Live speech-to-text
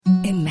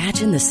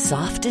Imagine the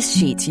softest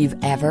sheets you've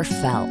ever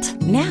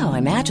felt. Now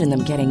imagine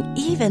them getting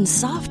even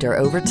softer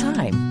over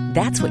time.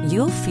 That's what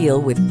you'll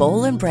feel with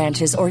Boll and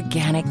Branch's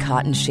organic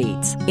cotton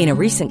sheets. In a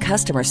recent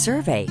customer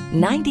survey,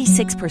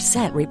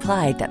 96%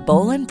 replied that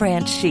Boll and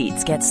Branch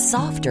sheets get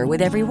softer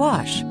with every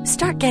wash.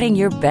 Start getting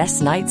your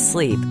best night's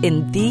sleep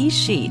in these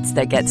sheets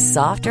that get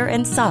softer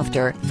and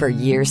softer for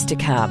years to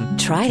come.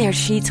 Try their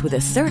sheets with a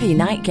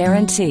 30-night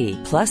guarantee.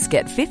 Plus,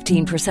 get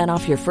 15%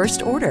 off your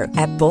first order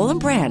at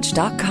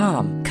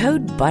bollandbranch.com.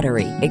 Code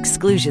BUTTERY.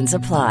 Exclusions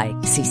apply.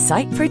 See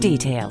site for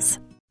details.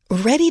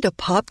 Ready to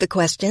pop the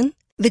question?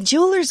 The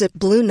jewelers at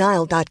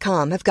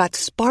BlueNile.com have got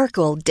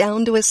sparkle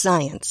down to a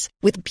science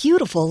with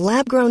beautiful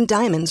lab-grown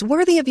diamonds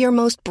worthy of your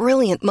most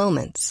brilliant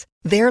moments.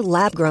 Their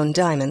lab-grown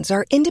diamonds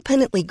are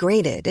independently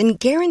graded and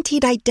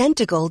guaranteed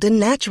identical to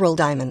natural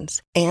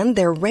diamonds, and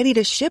they're ready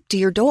to ship to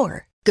your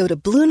door. Go to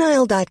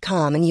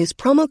BlueNile.com and use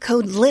promo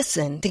code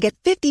LISTEN to get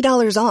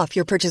 $50 off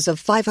your purchase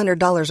of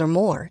 $500 or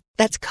more.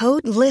 That's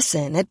code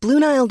LISTEN at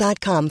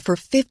BlueNile.com for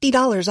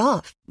 $50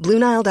 off.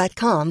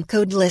 BlueNile.com,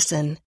 code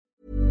LISTEN.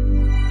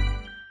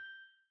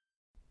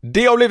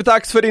 Det har blivit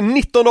dags för det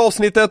 19:e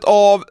avsnittet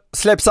av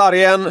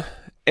Släppsargen.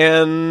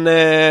 En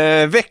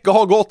vecka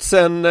har gått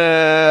sen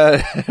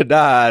det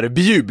här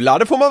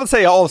bejublade, får man väl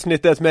säga,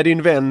 avsnittet med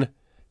din vän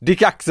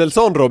Dick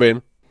Axelsson,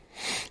 Robin.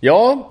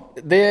 Ja,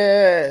 det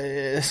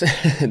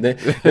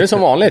är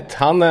som vanligt.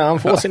 Han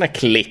får sina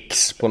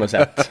klicks på något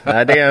sätt.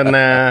 Det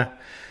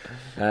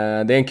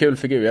är en kul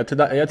figur.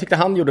 Jag tyckte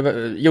han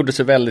gjorde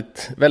sig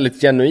väldigt,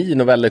 väldigt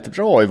genuin och väldigt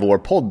bra i vår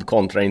podd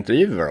kontra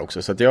intervjuer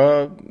också. Så att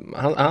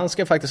han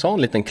ska faktiskt ha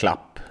en liten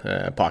klapp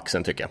på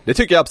axeln, tycker jag. Det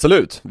tycker jag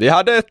absolut. Vi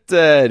hade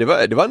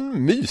det var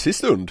en mysig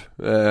stund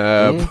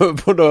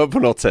på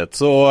något sätt.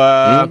 Så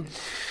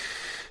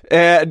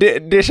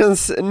det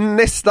känns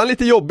nästan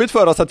lite jobbigt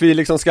för oss att vi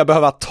liksom ska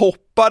behöva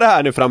toppa det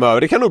här nu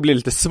framöver. Det kan nog bli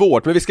lite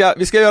svårt, men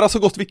vi ska göra så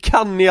gott vi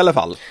kan i alla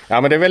fall.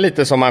 Ja, men det är väl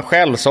lite som man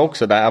själv sa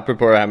också där,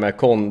 apropå det här med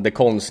det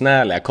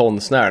konstnärliga,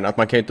 konstnären, att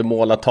man kan ju inte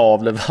måla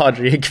tavlor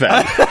varje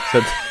kväll. Så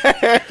att,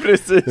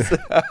 precis.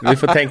 Vi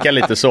får tänka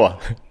lite så.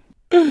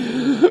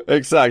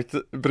 Exakt,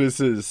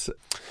 precis.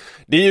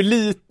 Det är ju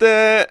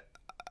lite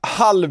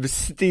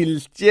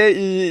halvstiltje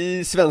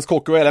i svensk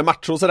hockey eller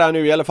matcher och sådär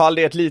nu i alla fall.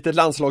 Det är ett litet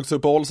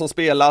landslagsuppehåll som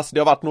spelas. Det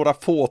har varit några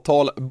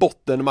fåtal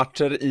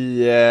bottenmatcher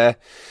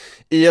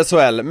i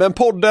SHL. Men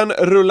podden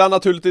rullar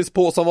naturligtvis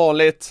på som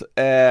vanligt.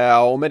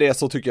 Och med det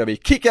så tycker jag vi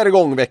kickar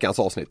igång veckans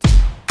avsnitt.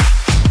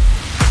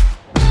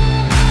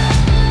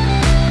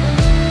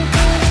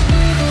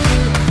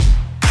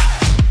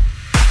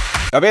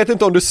 Jag vet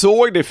inte om du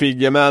såg det,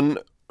 Figge, men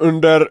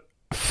under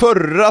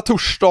förra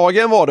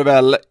torsdagen var det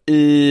väl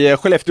i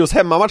Skellefteås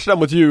hemmamatch där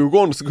mot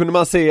Djurgården, så kunde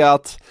man se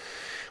att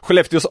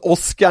Skellefteås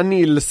Oskar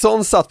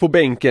Nilsson satt på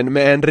bänken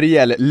med en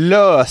rejäl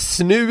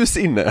lösnus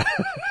inne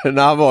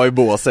när han var i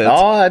båset.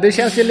 Ja, det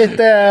känns ju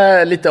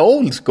lite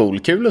old school.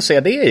 Kul att se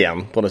det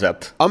igen på något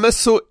sätt. Ja, men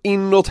så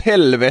inåt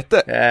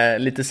helvete.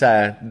 Lite så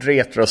här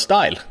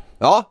retro-style.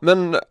 Ja,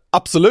 men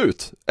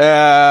absolut.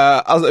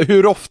 Alltså,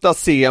 hur ofta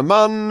ser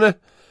man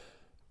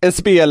en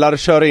spelare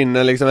kör in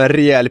en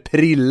rejäl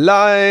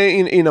prilla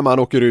innan man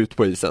åker ut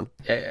på isen?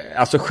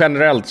 Alltså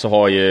generellt så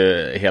har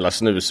ju hela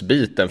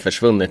snusbiten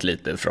försvunnit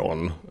lite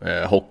från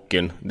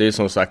hockeyn. Det är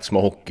som sagt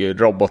små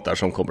hockeyrobotar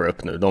som kommer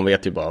upp nu. De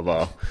vet ju bara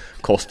vad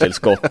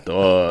kosttillskott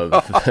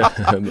och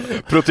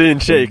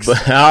proteinshakes.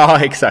 Ja,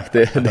 exakt.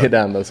 Det är det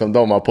enda som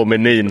de har på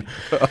menyn.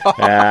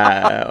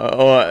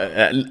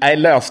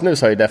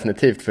 Lösnus har ju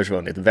definitivt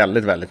försvunnit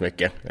väldigt, väldigt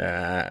mycket.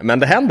 Men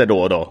det händer då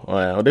och då.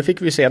 Och det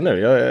fick vi se nu.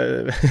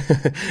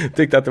 Jag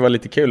tyckte att det var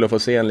lite kul att få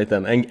se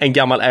en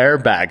gammal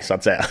airbag, så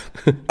att säga.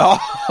 Ja,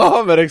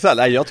 men exakt.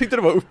 Nej, jag tyckte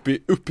det var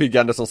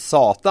uppiggande som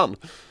satan.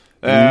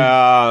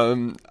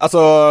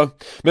 Alltså,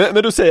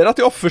 men du säger att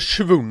det har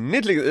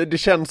försvunnit. Det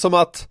känns som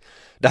att,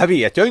 det här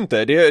vet jag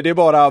inte, det är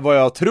bara vad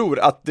jag tror,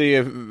 att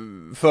det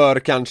för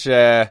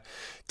kanske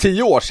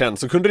 10 år sedan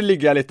så kunde det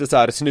ligga lite så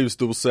här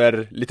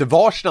snusdoser lite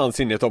varstans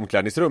inne i ett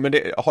omklädningsrum, men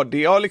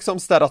det har liksom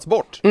städats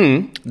bort.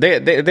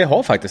 Det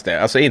har faktiskt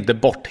det. Alltså inte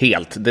bort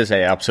helt, det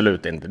säger jag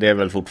absolut inte. Det är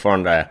väl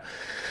fortfarande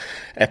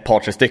ett par,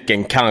 3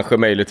 stycken, kanske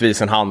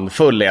möjligtvis en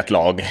handfull i ett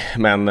lag.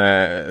 Men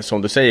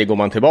som du säger, går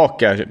man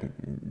tillbaka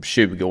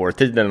 20 år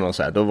tiden och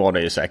så här, då var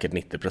det ju säkert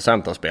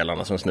 90% av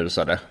spelarna som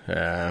snusade.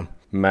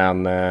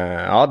 Men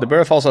ja, det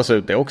börjar fasas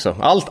ut det också.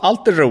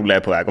 Allt det roliga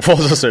är på väg att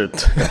fasas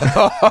ut.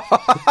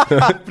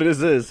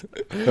 Precis.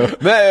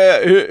 Men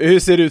hur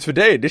ser det ut för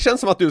dig? Det känns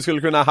som att du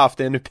skulle kunna ha haft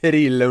en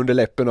perille under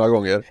läppen några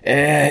gånger.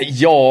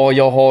 Ja,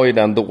 jag har ju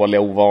den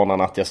dåliga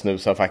ovanan att jag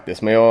snusar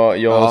faktiskt. Men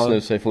jag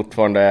snusar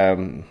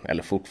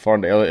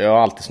fortfarande, jag har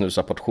alltid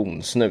snusat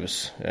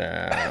portionssnus.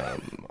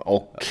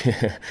 Och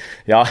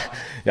jag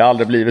har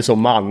aldrig blivit så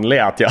manlig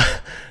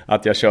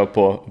att jag kör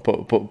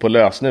på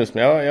lösnus.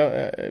 Men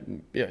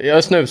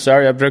jag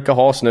snusar, jag brukar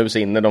ha snus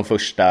inne de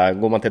första,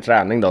 går man till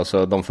träning då,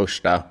 så de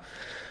första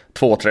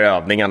 2-3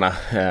 övningarna,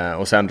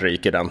 och sen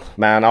ryker den.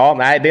 Men ja,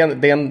 nej, det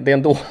är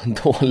en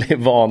dålig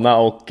vana,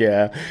 och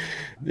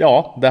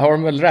ja, det har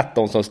de väl rätt,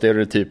 de som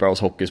stereotyper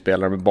oss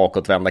hockeyspelare med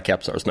bakåtvända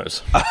kepsar och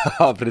snus.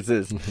 Ja,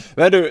 precis.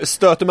 Men du,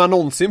 stöter man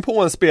någonsin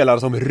på en spelare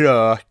som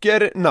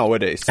röker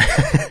nowadays?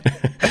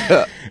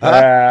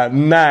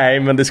 Nej,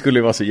 men det skulle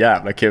ju vara så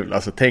jävla kul.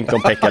 Alltså, tänk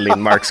om Pekka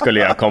Lindmark skulle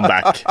göra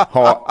comeback.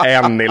 Ha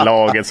en i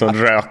laget som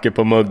röker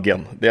på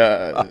muggen.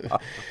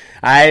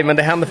 Nej, men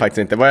det händer faktiskt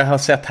inte. Vad jag har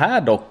sett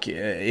här dock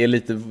är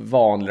lite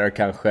vanligare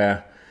kanske.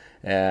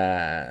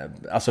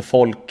 Alltså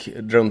folk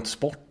runt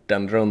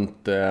sporten,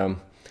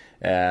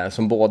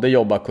 som både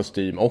jobbar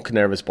kostym och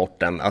nere vid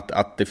sporten,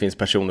 att det finns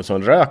personer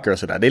som röker och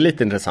sådär. Det är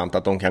lite intressant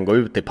att de kan gå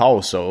ut i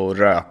paus och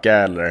röka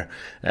eller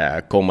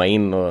komma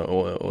in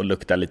och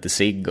lukta lite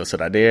cigg och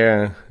sådär.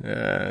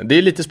 Det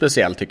är lite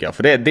speciellt tycker jag,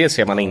 för det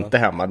ser man inte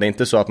hemma. Det är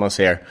inte så att man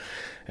ser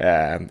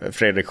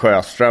Fredrik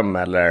Sjöström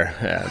eller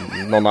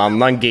någon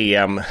annan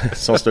GM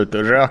som står ute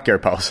och röker i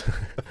paus.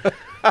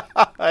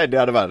 Nej, det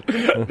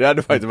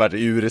hade faktiskt varit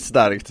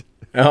urstarkt.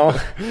 Ja.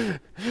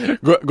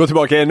 Gå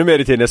tillbaka ännu mer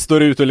i tiden.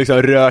 Står ut och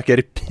liksom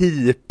röker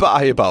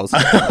pipa i paus.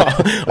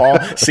 Ja,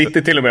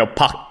 sitter till och med och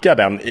packar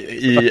den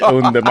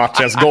under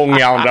matchens gång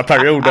i andra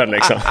perioden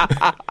liksom.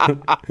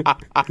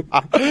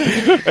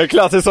 En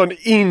klassisk sån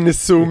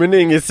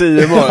inzoomning i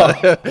Simon.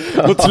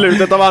 Mot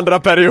slutet av andra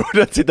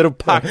perioden sitter och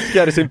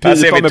packar sin pipa. Här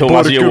ser vi med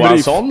Thomas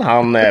Johansson,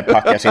 han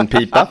packar sin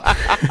pipa.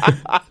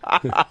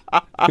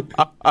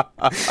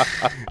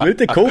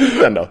 Lite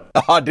coolt ändå.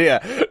 Ja,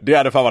 det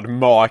hade fan varit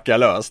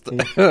makalöst.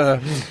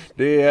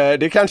 Det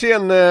är kanske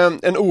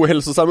en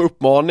ohälsosam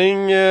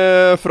uppmaning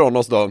från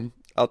oss då.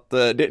 Att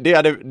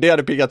det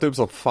hade pickat upp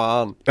som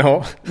fan.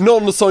 Ja.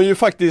 Någon som ju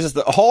faktiskt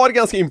har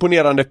ganska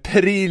imponerande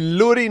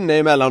prillor inne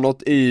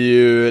emellanåt är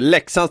ju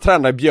Leksands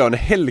tränare Björn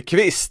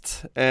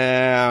Hellkvist.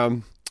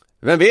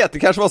 Vem vet, det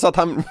kanske var så att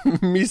han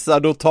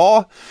missade att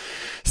ta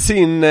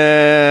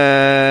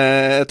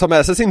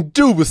med sig sin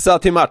dosa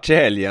till match i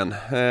helgen.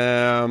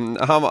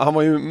 Han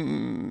var ju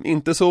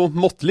inte så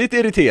måttligt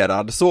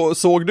irriterad.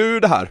 Såg du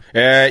det här?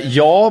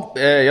 Ja,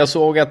 jag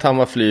såg att han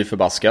var fly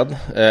förbaskad.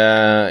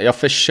 Jag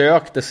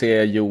försökte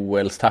se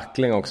Joels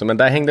tackling också, men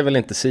där hängde väl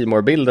inte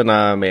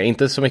C-more-bilderna med.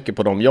 Inte så mycket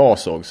på dem jag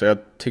såg, så jag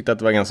tyckte att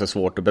det var ganska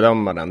svårt att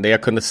bedöma den. Det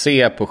jag kunde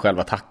se på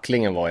själva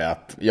tacklingen var ju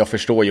att jag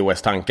förstår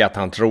Joels tanke att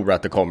han tror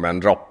att det kommer en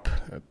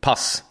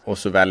dropp-pass och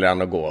så väljer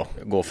han att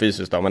gå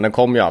fysiskt då. Men den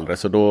kom ju aldrig,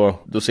 så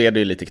då ser det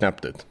ju lite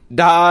knäppt ut.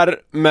 Där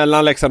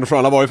mellan Leksand och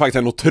Frölunda var ju faktiskt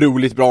en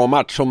otroligt bra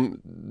match som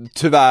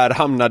tyvärr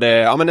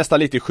hamnade nästan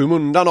lite i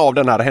skymundan av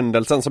den här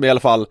händelsen som i alla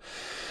fall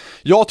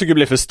jag tycker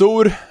blev för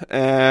stor.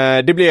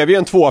 Det blev ju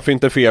en 2 för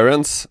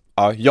interference.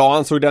 Ja, jag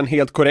ansåg den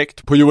helt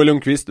korrekt på Joel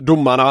Lundqvist.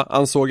 Domarna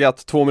ansåg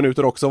att 2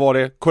 minuter också var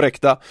det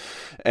korrekta.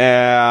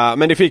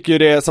 Men det fick ju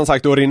det som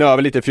sagt att rinna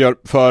över lite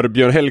för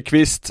Björn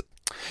Hellkvist.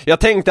 Jag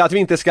tänkte att vi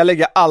inte ska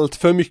lägga allt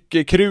för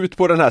mycket krut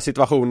på den här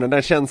situationen.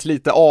 Den känns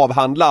lite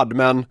avhandlad,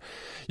 men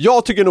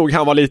jag tycker nog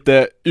han var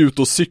lite ut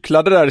och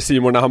cyklade där,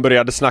 Simon, när han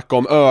började snacka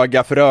om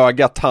öga för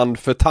öga, tand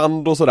för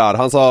tand och sådär.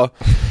 Han sa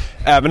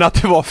även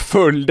att det var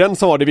följden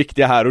som var det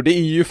viktiga här, och det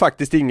är ju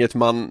faktiskt inget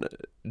man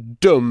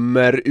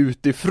dömer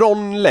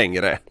utifrån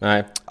längre.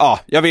 Nej. Ja,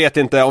 jag vet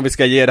inte om vi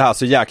ska ge det här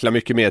så jäkla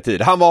mycket mer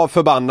tid. Han var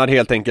förbannad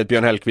helt enkelt,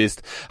 Björn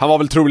Hellkvist. Han var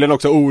väl troligen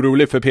också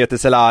orolig för Peter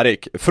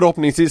Cehlarik.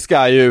 Förhoppningsvis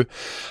ska ju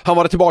han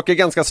vara tillbaka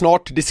ganska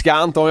snart. Det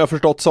ska inte, om jag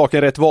förstått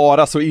saken rätt,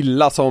 vara så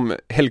illa som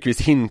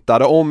Hellkvist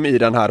hintade om i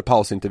den här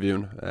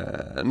pausintervjun.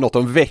 Något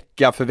om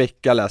vecka för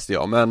vecka läste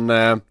jag, men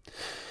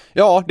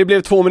ja, det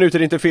blev 2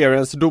 minuter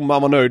interference.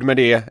 Domaren var nöjd med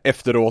det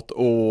efteråt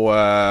och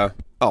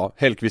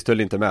Hellkvist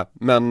höll inte med.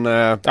 Men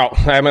ja,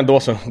 nej, men då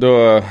så.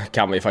 Då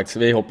kan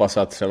vi hoppas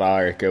att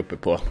Cehlarik är uppe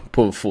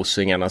på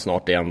fossingarna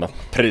snart igen då.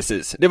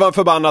 Precis. Det var en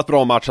förbannat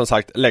bra match som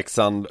sagt.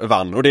 Leksand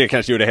vann, och det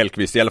kanske gjorde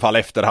Hellkvist i alla fall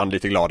efterhand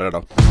lite gladare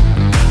då.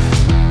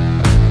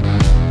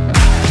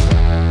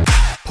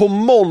 På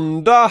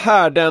måndag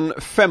här den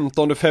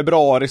 15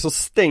 februari så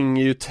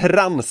stänger ju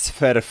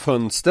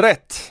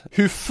transferfönstret.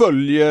 Hur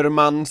följer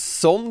man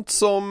sånt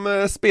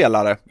som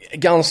spelare?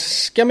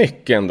 Ganska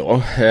mycket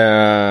ändå.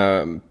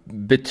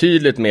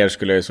 Betydligt mer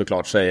skulle jag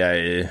såklart säga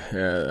i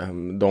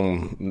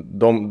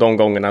de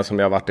gångerna som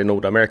jag har varit i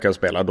Nordamerika och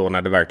spelat, då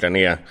när det verkligen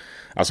är,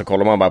 alltså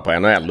kollar man bara på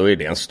NHL, då är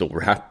det en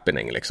stor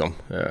happening liksom.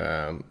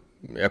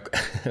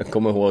 Jag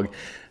kommer ihåg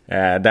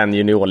den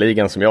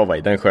juniorligan som jag var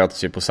i, den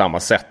sköts ju på samma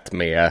sätt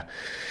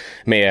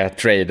med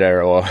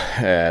trader och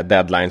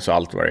deadlines och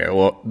allt vad det är.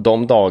 Och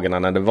de dagarna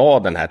när det var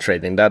den här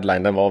trading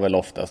deadline, den var väl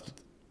oftast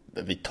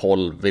vid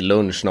 12, vid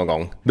lunch någon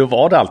gång. Då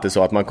var det alltid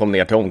så att man kom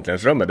ner till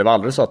omklädningsrummet. Det var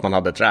aldrig så att man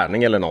hade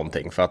träning eller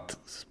någonting, för att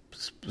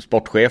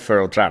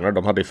sportchefer och tränare,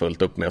 de hade ju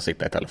fullt upp med att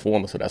sitta i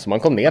telefon och sådär. Så man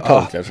kom ner till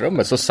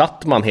omklädningsrummet, så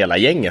satt man hela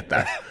gänget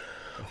där.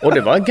 Och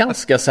det var en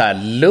ganska så här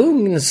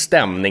lugn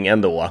stämning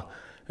ändå.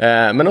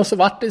 Men också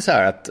var det så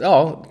här att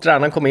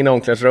tränaren kom in i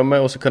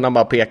omklädningsrummet och så kunde han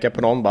bara peka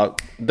på någon, bara,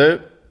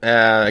 du,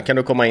 kan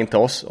du komma in till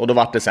oss? Och då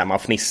var det så här, man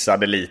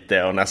fnissade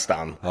lite och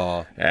nästan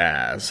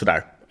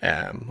sådär.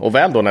 Och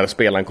väl då när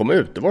spelaren kom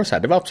ut, det var så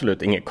här, det var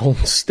absolut inget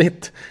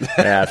konstigt.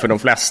 För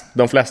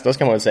de flesta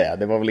ska man väl säga,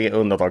 det var väl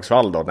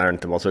undantagsfall då när det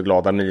inte var så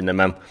glada miner,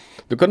 men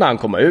då kunde han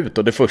komma ut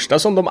och det första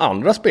som de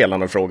andra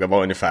spelarna frågade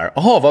var ungefär,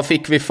 vad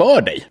fick vi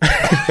för dig?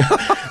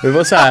 Det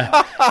var så här,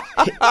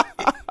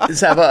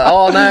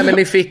 nej men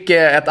ni fick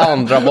ett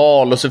andra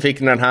val och så fick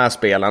ni den här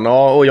spelaren,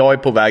 och jag är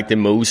på väg till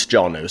Moose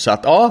Jaw nu, så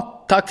att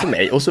tack för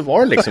mig. Och så var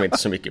det liksom inte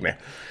så mycket mer.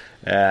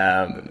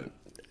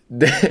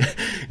 Det är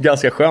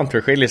ganska skönt för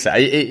det skiljer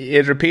sig. I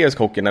europeisk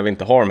hockey, när vi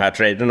inte har de här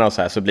traderna och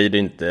så blir det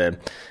inte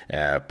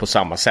på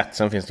samma sätt.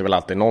 Sen finns det väl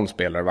alltid någon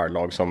spelare i varje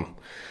lag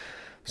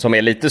som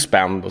är lite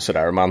spänd och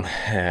sådär.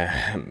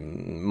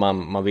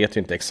 Man vet ju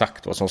inte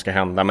exakt vad som ska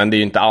hända, men det är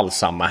ju inte alls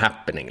samma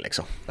happening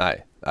liksom.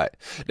 Nej.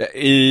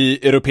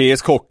 I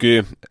europeisk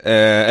hockey,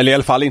 eller i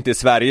alla fall inte i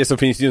Sverige, så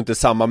finns det ju inte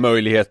samma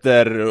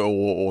möjligheter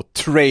att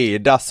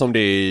trada som det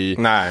är i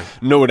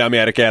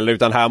Nordamerika,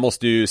 utan här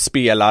måste ju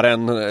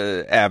spelaren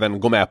även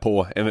gå med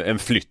på en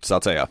flytt så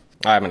att säga.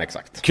 Nej, men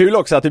exakt. Kul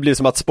också att det blir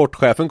som att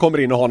sportchefen kommer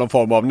in och har någon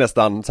form av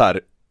nästan så här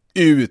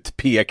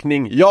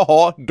utpekning.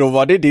 Jaha, då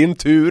var det din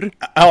tur.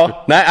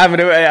 Ja, nej men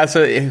det var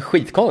alltså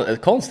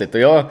skitkonstigt.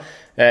 Och jag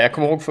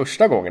kommer ihåg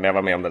första gången jag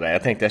var med om det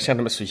där. Jag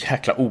kände mig så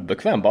jäkla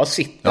obekväm. Bara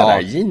sitta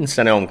där i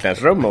jeansen i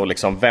omklädningsrummet och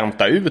liksom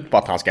vänta ut på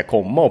att han ska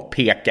komma och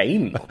peka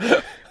in.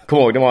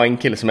 Kommer ihåg, det var en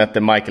kille som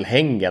hette Michael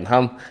Hengen.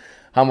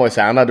 Han var ju så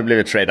här, han hade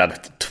blivit tradad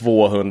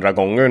 200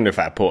 gånger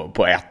ungefär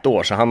på ett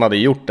år. Så han hade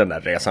gjort den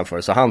där resan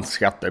för, så han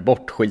skattade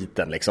bort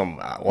skiten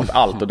liksom åt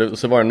allt. Och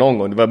så var det någon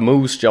gång, det var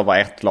Moose Jaw var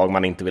ett lag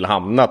man inte ville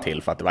hamna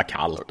till för att det var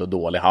kallt och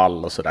dålig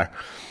hall och sådär.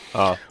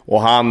 Ja.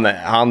 Och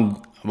han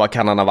vad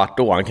kan han ha varit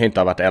då? Han kan ju inte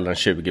ha varit äldre än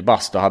 20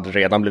 bast och hade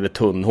redan blivit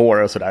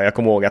tunnhår och sådär. Jag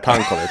kommer ihåg att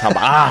han kom ut. Han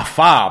bara,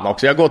 fan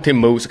också. Jag går till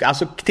Moose.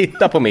 Alltså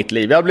titta på mitt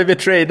liv. Jag har blivit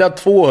tradad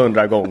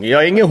 200 gånger. Jag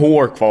har ingen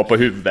hår kvar på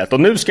huvudet. Och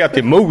nu ska jag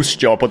till Moose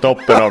Jaw på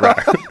toppen av det här.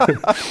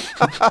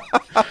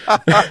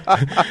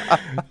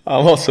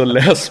 Han var så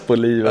less på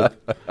livet.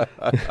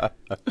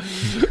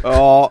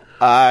 Ja,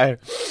 nej.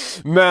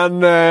 Men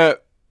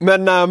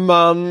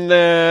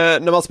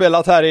när man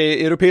spelat här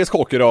i europeisk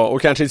hockey då,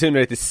 och kanske i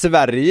synnerhet i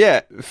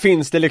Sverige,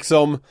 finns det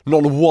liksom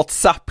någon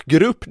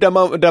WhatsApp-grupp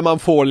där man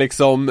får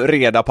liksom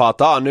reda på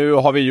att nu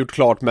har vi gjort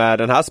klart med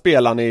den här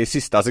spelaren i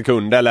sista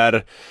sekund,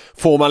 eller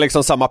får man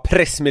liksom samma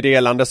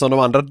pressmeddelande som de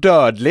andra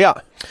dödliga?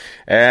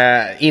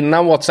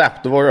 Innan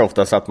WhatsApp då var det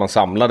oftast att man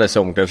samlades i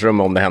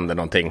omklädningsrummet om det hände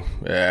någonting,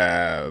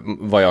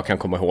 vad jag kan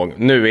komma ihåg.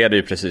 Nu är det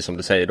ju precis som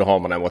du säger, då har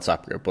man en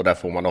WhatsApp-grupp och där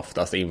får man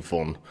oftast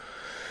infon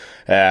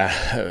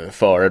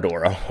före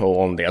då, och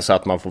om det, så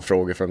att man får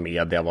frågor från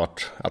media,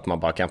 att man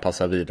bara kan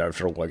passa vidare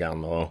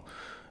frågan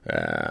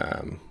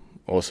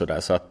och sådär.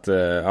 Så att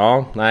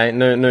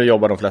nu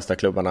jobbar de flesta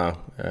klubbarna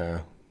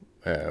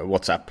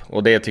WhatsApp,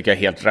 och det tycker jag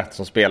är helt rätt.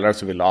 Som spelare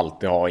så vill du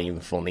alltid ha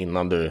infon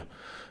innan du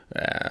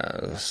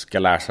ska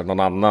lära sig någon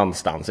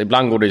annanstans.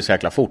 Ibland går det ju så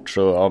jäkla fort,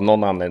 så av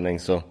någon anledning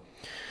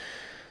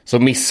så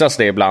missas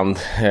det ibland.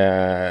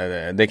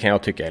 Det kan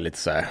jag tycka är lite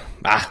så här,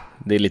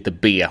 det är lite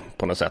B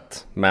på något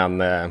sätt.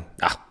 Men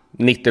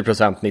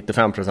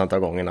 90-95% av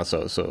gångerna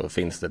så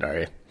finns det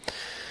där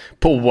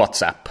på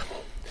WhatsApp.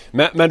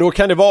 Men då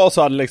kan det vara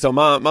så att liksom,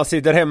 man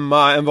sitter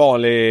hemma en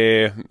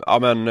vanlig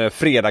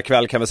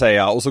fredagkväll kan vi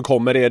säga, och så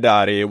kommer det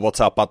där i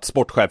WhatsApp att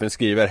sportchefen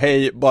skriver: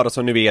 hej, bara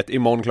så ni vet,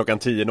 imorgon klockan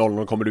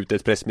 10.00 kommer det ut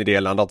ett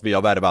pressmeddelande att vi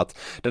har värvat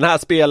den här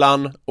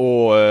spelaren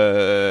och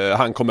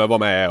han kommer vara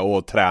med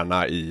och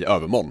träna i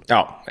övermorgon.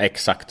 Ja,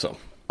 exakt så.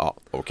 Ja,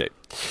 okej.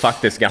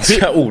 Faktiskt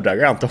ganska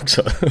ordagrant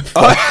också.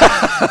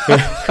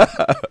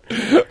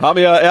 Ja,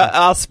 men jag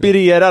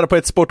aspirerar på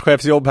ett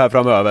sportchefsjobb här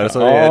framöver, så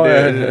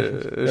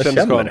det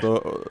känns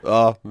skönt.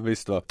 Ja,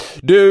 visst va.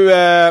 Du,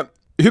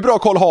 hur bra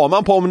koll har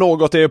man på om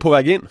något är på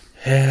väg in?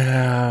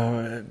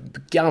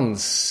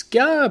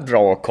 Ganska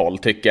bra koll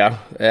tycker jag.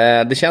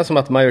 Det känns som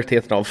att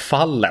majoriteten av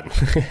fallen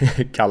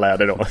kallar jag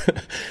det då.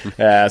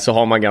 Så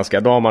har man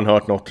då har man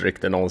hört något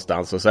rykte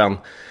någonstans, och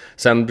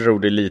sen beror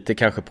det lite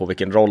kanske på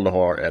vilken roll du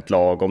har ett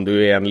lag. Om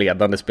du är en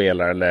ledande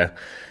spelare eller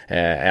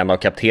en av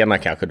kaptenerna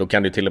kanske, då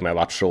kan det till och med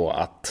varit så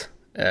att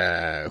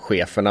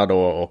cheferna då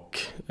och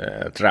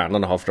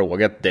tränarna har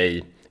frågat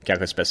dig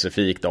kanske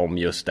specifikt om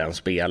just den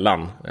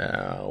spelaren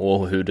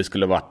och hur det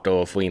skulle varit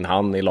att få in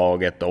han i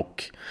laget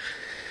och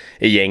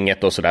i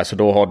gänget och sådär. Så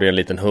då har du en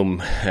liten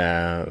hum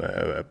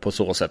på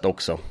så sätt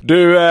också.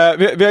 Du,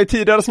 vi har ju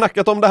tidigare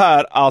snackat om det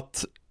här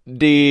att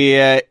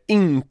det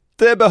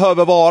inte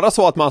behöver vara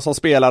så att man som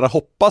spelare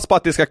hoppas på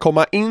att det ska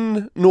komma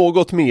in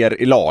något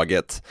mer i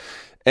laget.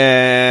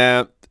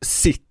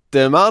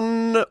 Sitter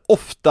man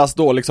oftast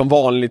då liksom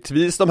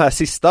vanligtvis de här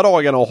sista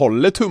dagarna och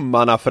håller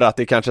tummarna för att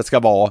det kanske ska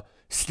vara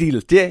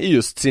stiltje i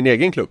just sin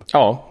egen klubb?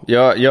 Ja,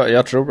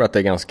 jag tror att det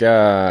är ganska,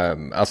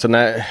 alltså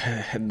när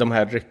de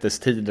här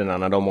ryktestiderna,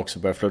 när de också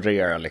börjar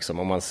florera liksom,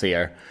 om man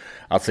ser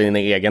att sin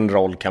egen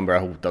roll kan börja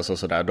hotas och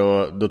sådär,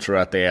 då tror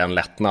jag att det är en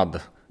lättnad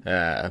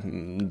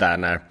där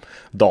när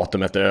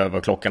datumet är över,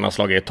 klockan har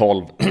slagit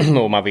 12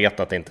 och man vet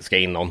att det inte ska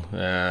in någon.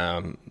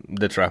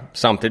 Det tror jag.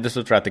 Samtidigt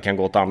så tror jag att det kan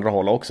gå åt andra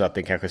håll också, att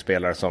det kanske är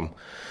spelare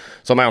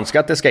som önskar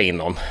att det ska in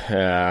någon.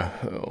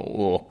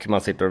 Och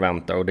man sitter och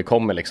väntar och det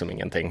kommer liksom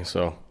ingenting.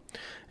 Så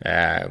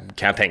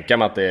kan jag tänka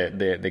mig att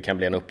det kan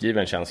bli en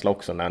uppgiven känsla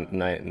också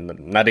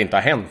när det inte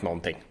har hänt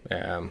någonting.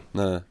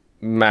 Nej.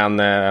 Men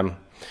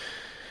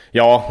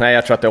jag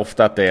tror att det är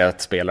ofta att det är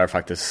att spelare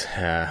faktiskt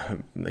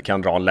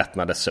kan dra en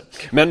lättnadens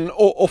suck. Men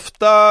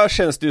ofta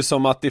känns det ju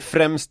som att det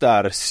främst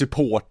är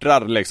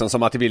supportrar liksom,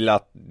 som att de vill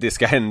att det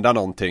ska hända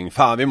någonting.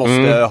 Fan, vi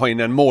måste ha in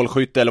en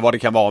målskytt eller vad det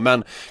kan vara.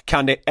 Men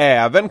kan det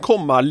även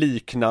komma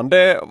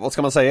liknande, vad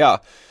ska man säga,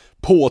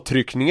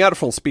 påtryckningar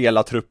från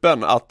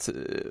spelartruppen att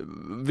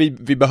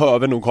vi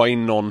behöver nog ha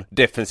in någon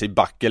defensiv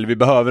back, eller vi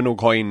behöver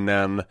nog ha in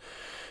en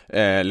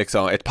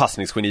liksom ett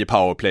passningsgeni i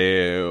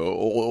powerplay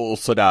och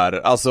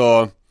sådär.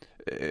 Alltså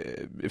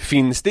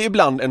finns det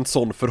ibland en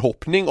sån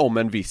förhoppning om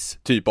en viss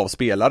typ av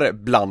spelare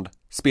bland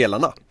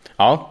spelarna?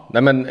 Ja,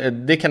 nej men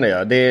det kan det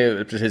göra. Det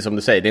är precis som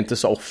du säger, det är inte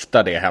så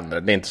ofta det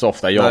händer. Det är inte så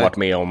ofta jag har varit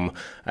med om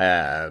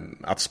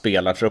att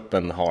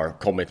spelartruppen har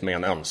kommit med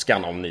en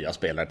önskan om nya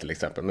spelare till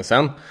exempel. Men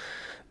sen,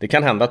 det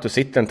kan hända att du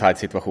sitter i en tight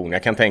situation.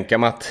 Jag kan tänka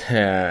mig att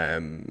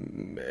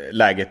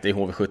läget i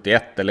HV71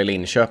 eller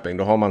Linköping,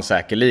 då har man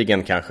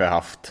säkerligen kanske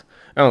haft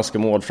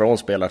önskemål från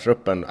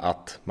spelartruppen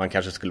att man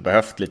kanske skulle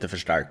behövt lite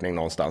förstärkning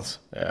någonstans.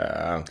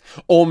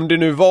 Om det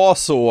nu var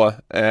så,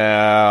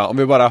 om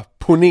vi bara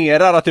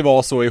ponerar att det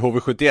var så i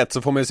HV71,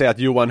 så får man ju säga att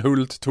Johan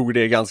Hult tog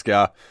det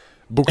ganska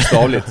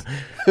bokstavligt.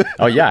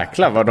 Ja,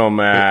 jäklar vad de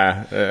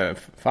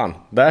fan,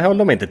 där höll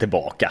de inte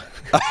tillbaka.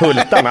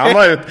 Hultan,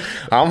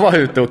 han var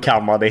ute och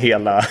kammade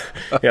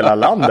hela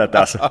landet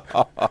alltså.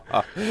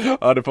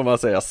 Ja, det får man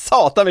säga.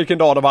 Satan vilken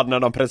dag de hade när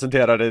de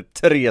presenterade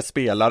 3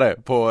 spelare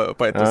på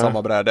ett och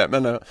samma bräde.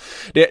 Men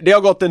det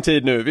har gått en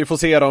tid nu. Vi får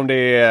se om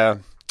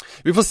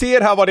vi får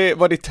se här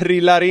vad det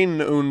trillar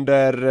in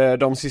under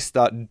de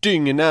sista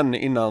dygnen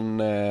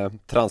innan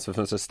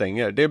transferfönstret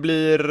stänger. Det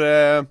blir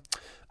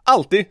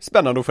alltid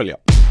spännande att följa.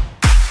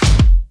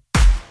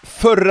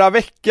 Förra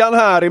veckan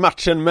här i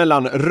matchen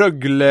mellan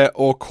Rögle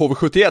och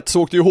HV71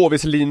 så åkte ju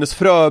HVs Linus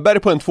Fröberg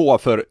på en 2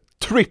 för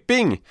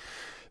tripping.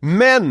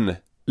 Men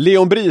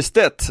Leon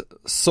Bristedt,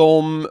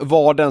 som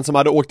var den som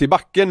hade åkt i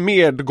backen,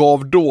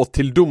 medgav då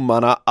till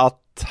domarna att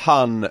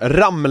han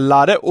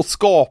ramlade och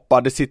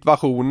skapade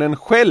situationen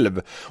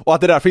själv och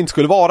att det därför inte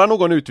skulle vara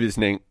någon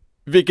utvisning.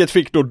 Vilket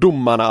fick då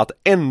domarna att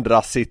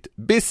ändra sitt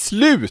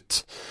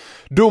beslut.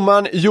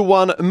 Domaren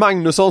Johan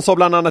Magnusson sa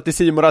bland annat i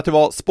C More att det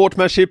var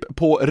sportsmanship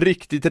på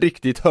riktigt,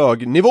 riktigt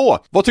hög nivå.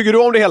 Vad tycker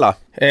du om det hela?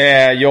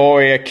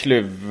 Jag är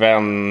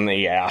kluven,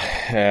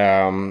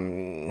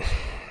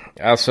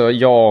 alltså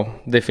ja,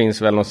 det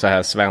finns väl något så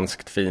här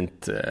svenskt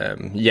fint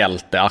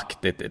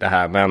hjälteaktigt i det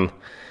här, men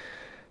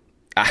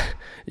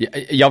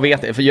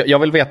jag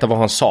vill veta vad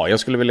han sa. Jag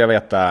skulle vilja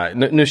veta,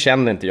 nu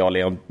känner inte jag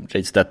Leon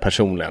Bristedt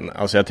personligen,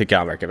 alltså jag tycker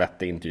han verkar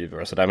vettig i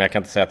intervjuer och sådär, men jag kan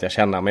inte säga att jag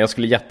känner, men jag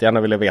skulle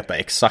jättegärna vilja veta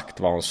exakt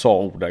vad han sa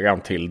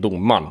ordagrant till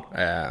domaren,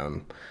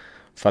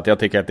 för att jag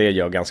tycker att det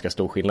gör ganska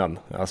stor skillnad,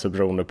 alltså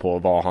beroende på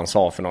vad han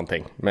sa för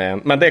någonting,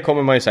 men det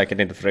kommer man ju säkert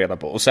inte få reda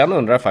på. Och sen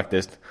undrar jag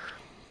faktiskt,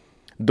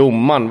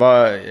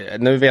 domaren,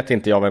 nu vet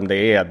inte jag vem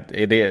det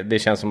är. Det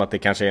känns som att det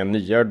kanske är en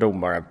nyare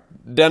domare.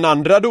 Den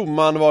andra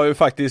domaren var ju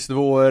faktiskt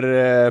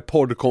vår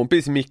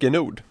poddkompis Micke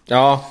Nord.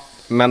 Ja,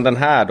 men den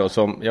här då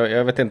som,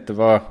 jag vet inte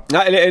vad...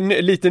 Nej, eller en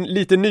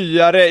lite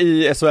nyare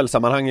i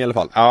SHL-sammanhang i alla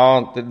fall.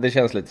 Ja, det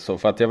känns lite så,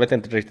 för att jag vet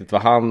inte riktigt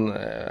vad han...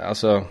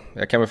 Alltså,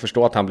 jag kan väl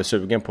förstå att han blir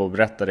sugen på att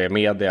berätta det i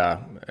media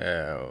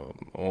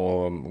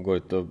och gå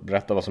ut och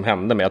berätta vad som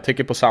hände. Men jag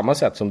tycker på samma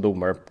sätt som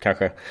domare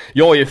kanske...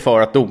 Jag är ju för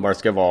att domare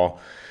ska vara...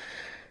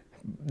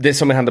 Det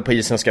som händer på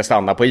isen ska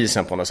stanna på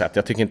isen på något sätt.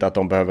 Jag tycker inte att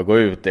de behöver gå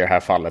ut i det här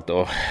fallet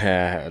och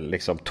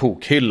liksom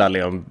tokhylla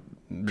Leon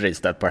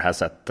Bristedt på det här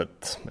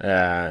sättet.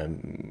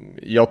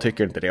 Jag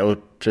tycker inte det. Och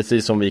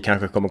precis som vi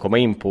kanske kommer komma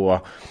in på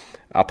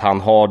att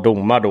han har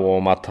domar då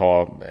om att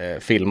ha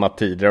filmat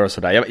tidigare och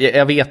sådär.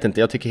 Jag vet inte,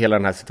 jag tycker hela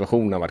den här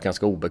situationen har varit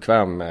ganska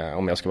obekväm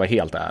om jag ska vara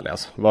helt ärlig.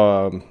 Alltså.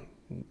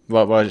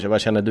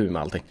 Vad känner du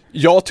med allting?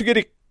 Jag tycker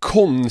det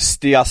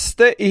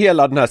konstigaste i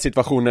hela den här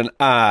situationen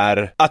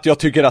är att jag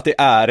tycker att det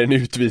är en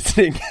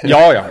utvisning.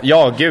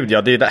 Ja, gud,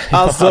 ja, det är det.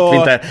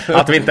 Alltså...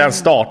 att vi inte ens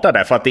startar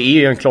där, för att det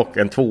är ju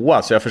en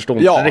 2, så jag förstår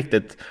inte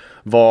riktigt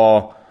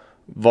vad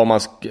man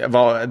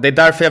det är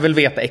därför jag vill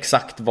veta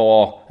exakt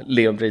vad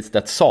Leon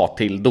Bristedt sa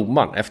till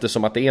domaren,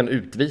 eftersom att det är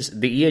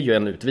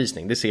en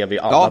utvisning, det ser vi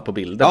alla på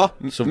bilden.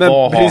 Så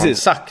vad har han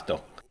sagt då?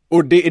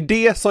 Och det är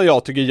det som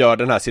jag tycker gör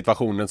den här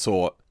situationen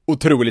så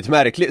otroligt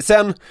märklig.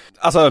 Sen,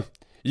 alltså,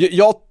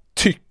 jag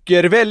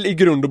tycker väl i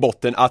grund och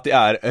botten att det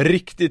är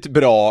riktigt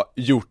bra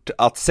gjort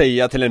att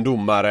säga till en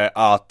domare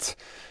att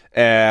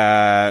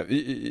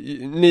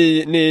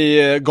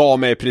ni gav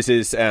mig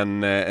precis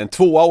en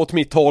 2 åt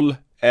mitt håll,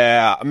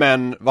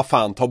 men vad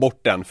fan, ta bort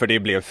den för det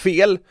blev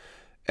fel.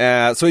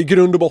 Så i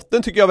grund och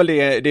botten tycker jag väl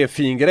det är en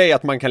fin grej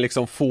att man kan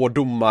liksom få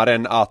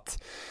domaren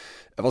att,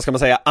 vad ska man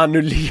säga,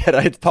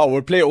 annullera ett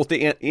powerplay åt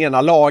det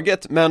ena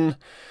laget, men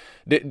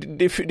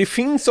det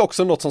finns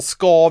också något som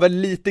skaver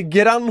lite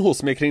grann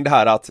hos mig kring det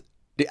här, att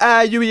det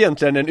är ju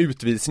egentligen en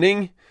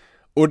utvisning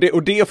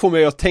Och det får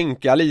mig att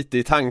tänka lite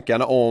i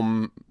tankarna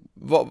om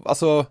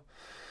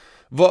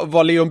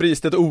var Leon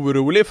Bristedt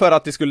orolig för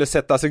att det skulle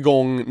sättas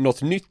igång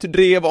något nytt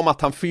drev om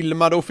att han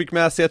filmade och fick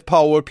med sig ett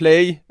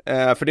powerplay?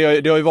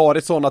 För det har ju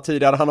varit sådana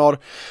tidigare. Han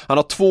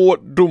har 2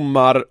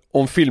 domar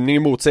om filmning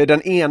emot sig.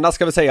 Den ena,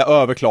 ska vi säga,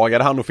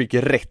 överklagade han och fick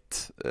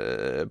rätt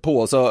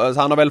på. Så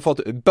han har väl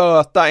fått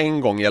böta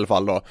en gång i alla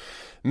fall då.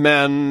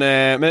 Men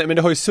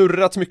det har ju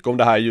surrat mycket om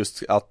det här,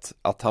 just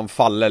att han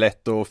faller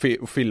lätt och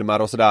filmar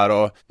och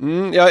sådär.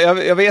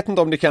 Jag vet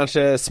inte om det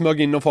kanske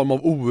smög in någon form av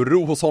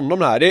oro hos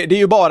honom här. Det är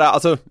ju bara,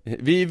 alltså,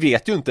 vi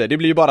vet ju inte. Det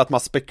blir ju bara att man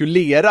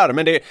spekulerar.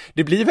 Men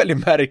det blir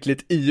väldigt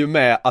märkligt i och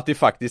med att det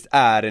faktiskt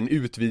är en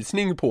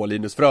utvisning på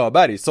Linus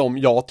Fröberg som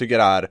jag tycker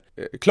är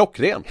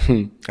klockren.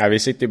 Ja, vi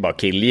sitter ju bara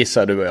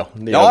killgissar, du och jag.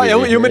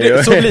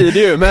 Men så blir det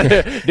ju. Men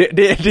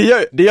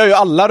det gör ju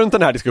alla runt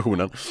den här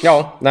diskussionen.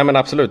 Ja, nej men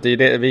absolut.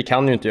 Vi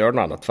kan ju inte göra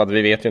något annat, för att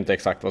vi vet ju inte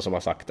exakt vad som har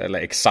sagt eller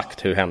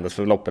exakt hur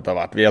händelseförloppet har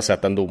varit. Vi har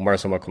sett en domare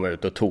som har kommit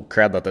ut och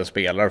tokcreddat en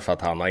spelare för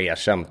att han har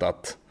erkänt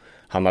att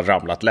han har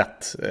ramlat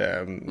lätt.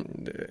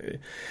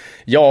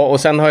 Ja, och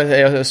sen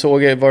jag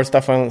såg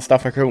var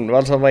Staffan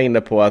Kronwall som var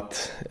inne på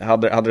att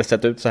hade det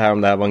sett ut så här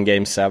om det här var en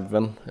Game 7.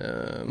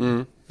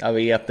 Jag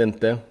vet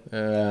inte.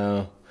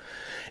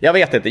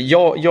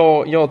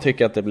 Jag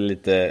tycker att det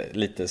blir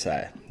lite så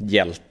här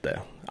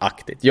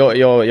hjälteaktigt.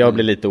 Jag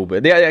blir lite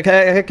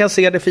jag kan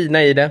se det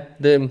fina i det.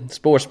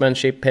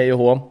 Sportsmanship, hej och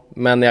hå.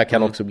 Men jag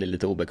kan också bli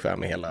lite obekväm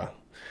med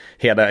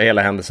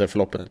hela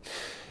händelseförloppet.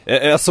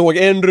 Jag såg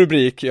en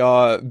rubrik,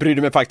 jag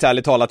brydde mig faktiskt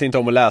ärligt talat inte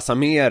om att läsa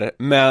mer,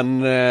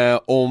 men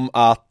om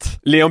att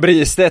Leon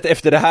Bristedt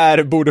efter det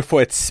här borde få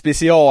ett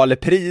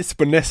specialpris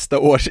på nästa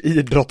års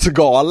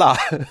idrottsgala.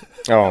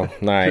 Ja,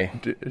 nej,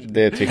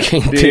 det tycker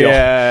inte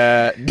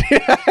jag.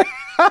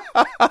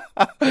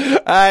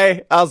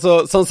 Nej,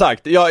 alltså som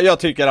sagt, jag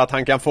tycker att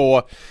han kan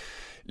få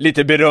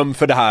lite beröm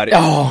för det här.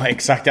 Ja,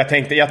 exakt. Jag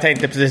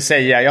tänkte precis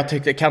säga, jag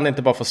tyckte, kan det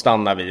inte bara få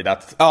stanna vid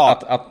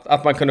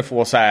att man kunde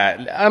få så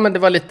här, ja men det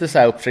var lite så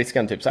här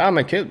uppfriskande typ så här,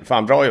 men kul,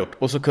 fan bra gjort.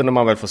 Och så kunde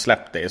man väl få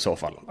släppt det i så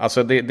fall.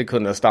 Alltså det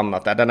kunde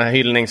stannat där. Den här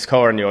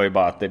hyllningskören gör ju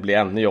bara att det blir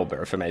ännu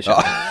jobbigare för mig.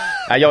 Ja.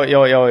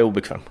 Jag är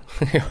obekväm.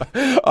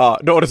 Ja,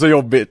 då är det så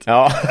jobbigt.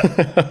 Ja.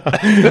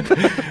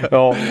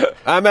 Ja.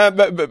 Nej, men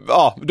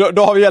ja,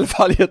 då har vi i alla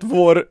fall gett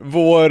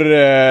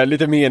vår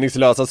lite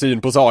meningslösa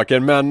syn på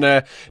saken. Men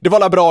det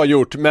var bra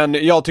gjort. Men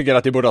jag tycker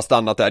att det borde ha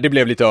stannat där. Det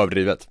blev lite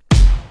överdrivet.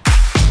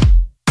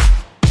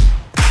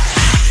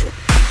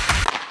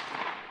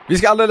 Vi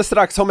ska alldeles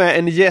strax ha med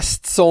en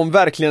gäst som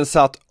verkligen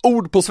satt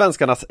ord på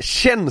svenskarnas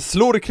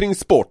känslor kring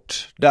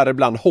sport,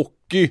 däribland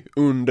hockey,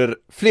 under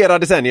flera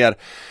decennier.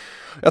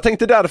 Jag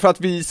tänkte därför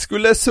att vi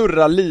skulle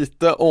surra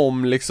lite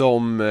om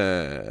liksom,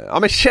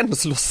 men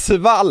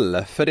känslosvall.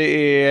 För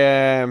det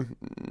är,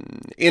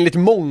 enligt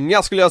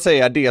många skulle jag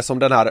säga, det som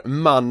den här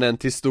mannen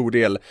till stor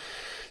del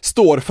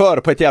står för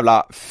på ett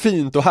jävla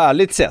fint och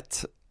härligt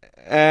sätt.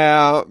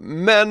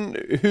 Men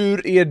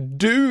hur är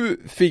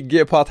du,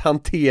 Figge, på att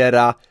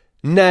hantera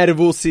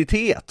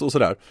nervositet och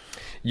sådär?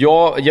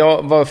 Ja,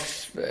 jag var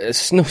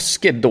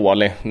snuskigt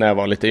dålig när jag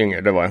var lite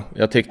yngre, det var jag.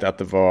 Jag tyckte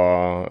att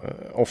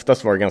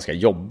oftast var det ganska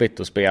jobbigt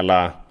att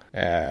spela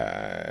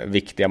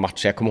viktiga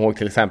matcher. Jag kommer ihåg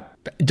till exempel,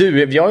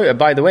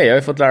 by the way, jag har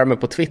ju fått lära mig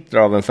på Twitter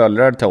av en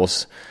följare till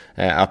oss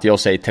att jag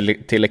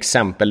säger till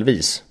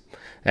exempelvis.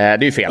 Det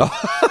är ju fel.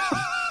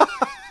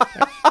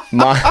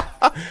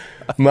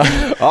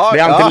 Det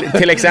är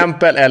till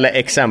exempel eller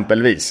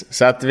exempelvis.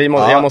 Så att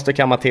jag måste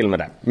kamma till med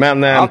det.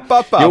 Men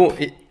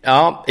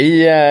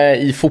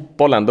i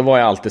fotbollen då var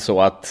jag alltid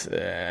så att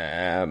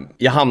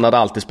jag hamnade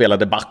alltid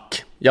spelade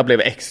back. Jag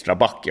blev extra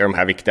back i de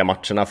här viktiga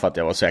matcherna för att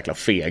jag var så jäkla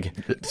feg.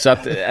 Så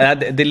att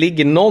det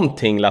ligger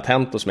någonting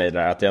latent hos mig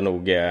där, att jag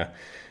nog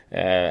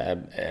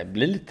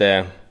blir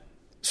lite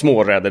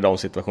smårädd i de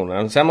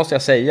situationerna. Sen måste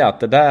jag säga att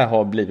det där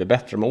har blivit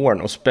bättre med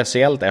åren, och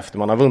speciellt efter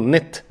man har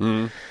vunnit.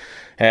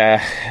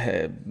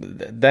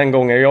 Den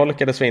gången jag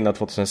lyckades vinna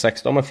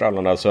 2016 med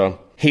Frölunda, så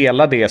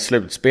hela det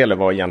slutspelet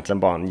var egentligen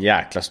bara en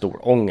jäkla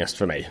stor ångest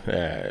för mig.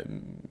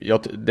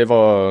 Det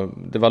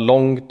var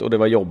långt och det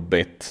var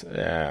jobbigt,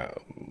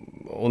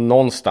 och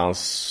någonstans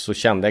så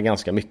kände jag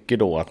ganska mycket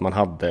då att man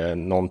hade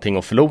någonting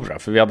att förlora,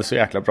 för vi hade så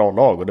jäkla bra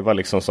lag och det var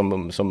liksom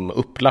som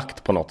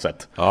upplagt på något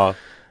sätt. Ja.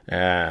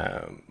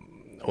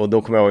 Och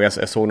då kommer jag ihåg,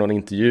 jag såg någon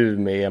intervju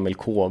med Emil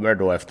Kåber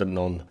då efter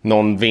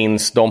någon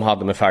vinst de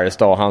hade med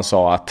Färjestad. Han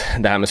sa att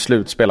det här med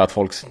slutspel, att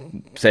folk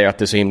säger att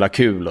det är så himla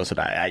kul och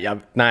sådär.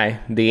 Nej,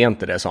 det är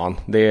inte det, sa han.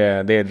 Det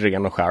är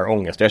ren och skär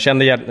ångest. Jag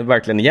kände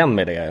verkligen igen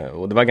med det,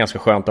 och det var ganska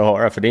skönt att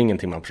höra, för det är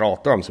ingenting man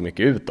pratar om så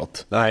mycket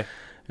utåt. Nej.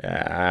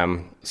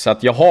 Så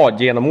att jag har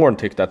genom åren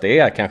tyckt att det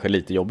är kanske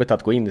lite jobbigt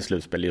att gå in i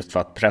slutspel, just för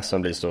att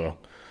pressen blir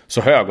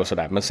så hög och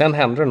sådär. Men sen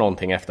händer det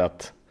någonting efter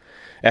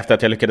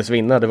att jag lyckades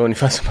vinna. Det var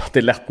ungefär som att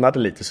det lättnade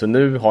lite. Så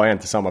nu har jag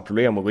inte samma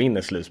problem att gå in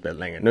i slutspel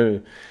längre.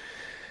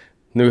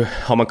 Nu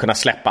har man kunnat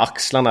släppa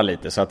axlarna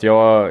lite. Så att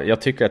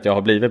jag tycker att jag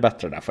har blivit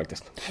bättre där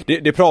faktiskt.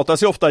 Det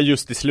pratas ju ofta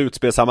just i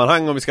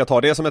slutspelsammanhang, om vi ska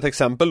ta det som ett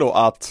exempel då,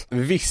 att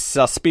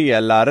vissa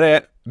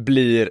spelare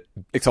blir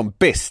liksom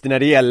bäst när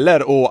det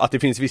gäller, och att det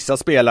finns vissa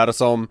spelare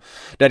som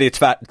där det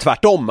är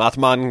tvärtom, att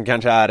man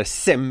kanske är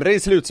sämre i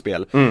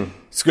slutspel.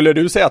 Skulle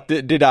du säga att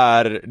det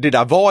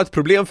där var ett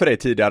problem för dig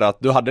tidigare, att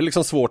du hade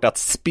liksom svårt att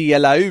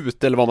spela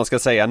ut, eller vad man ska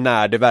säga,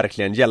 när det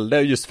verkligen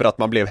gällde, just för att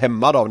man blev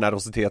hämmad av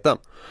nervositeten?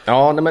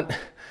 Ja, nej, men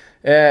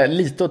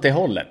lite åt det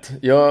hållet.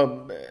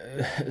 Jag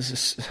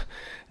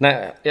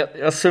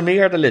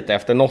summerade lite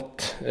efter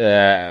något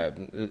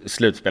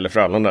slutspel i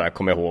Frölunda där,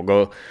 kommer jag ihåg,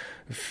 och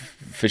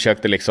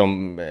försökte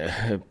liksom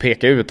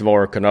peka ut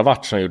vad det kunde ha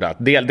varit som gjorde att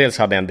dels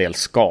hade en del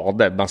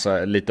skador,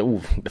 massa lite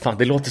fan,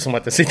 det låter som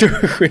att jag sitter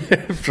och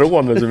skiljer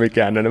ifrån mig så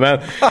mycket här nu, men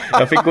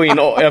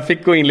jag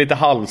fick gå in lite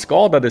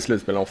halvskadade i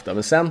slutspelen ofta,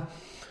 men sen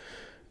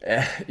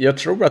jag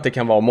tror att det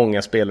kan vara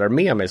många spelare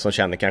med mig som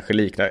känner kanske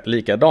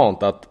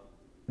likadant, att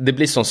det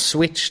blir sån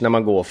switch när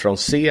man går från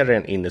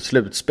serien in i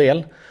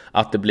slutspel,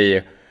 att det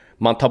blir,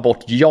 man tar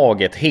bort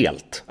jaget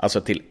helt,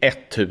 alltså till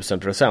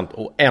 1000%,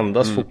 och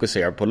endast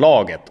fokuserar på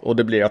laget, och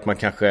det blir att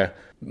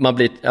man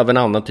blir av en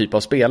annan typ av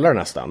spelare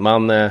nästan.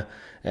 Man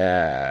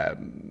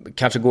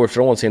kanske går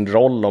ifrån sin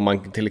roll, om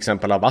man till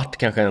exempel har varit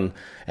kanske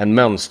en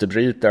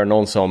mönsterbrytare,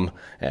 någon som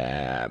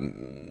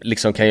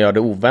liksom kan göra det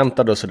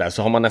oväntade och sådär,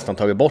 så har man nästan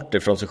tagit bort det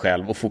från sig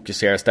själv och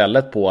fokuserar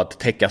istället på att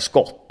täcka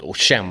skott och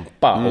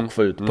kämpa och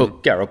få ut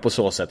puckar, och på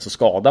så sätt så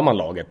skadar man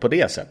laget på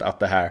det sättet. Att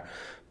det här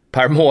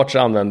Per Mårts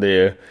använder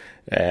ju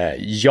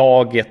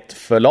jaget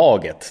för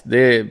laget.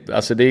 Det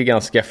är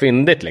ganska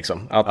fyndigt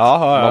liksom, att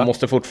man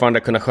måste fortfarande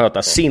kunna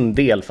sköta sin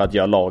del för att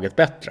göra laget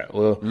bättre.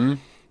 Och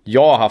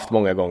jag har haft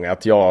många gånger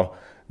att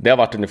det har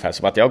varit ungefär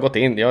som att jag har gått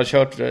in, jag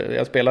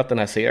har spelat den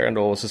här serien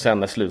då, och så sen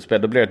när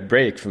slutspel, då blir det ett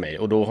break för mig,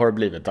 och då har det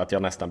blivit att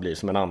jag nästan blir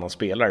som en annan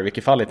spelare, i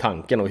vilket fall i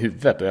tanken och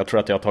huvudet, och jag tror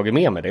att jag har tagit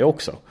med mig det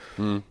också.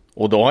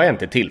 Och då har jag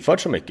inte tillfört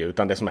så mycket,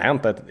 utan det som har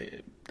hänt är att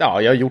jag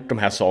har gjort de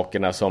här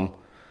sakerna som,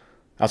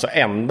 alltså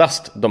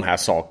endast de här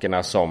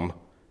sakerna som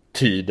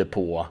tyder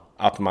på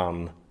att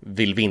man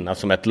vill vinna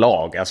som ett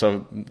lag.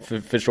 Alltså,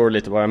 förstår du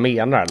lite vad jag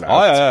menar? Eller?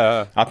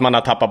 Ja. Att man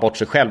har tappat bort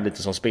sig själv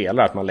lite som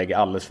spelare. Att man lägger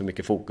alldeles för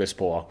mycket fokus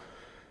på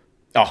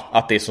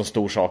att det är så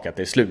stor sak att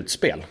det är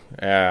slutspel.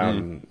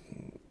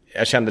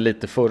 Jag kände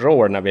lite förra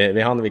året när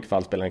vi hann i vilket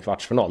fall spela en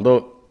kvartsfinal.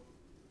 Då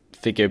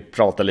fick jag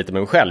prata lite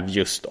med mig själv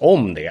just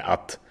om det.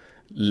 Att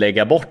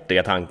lägga bort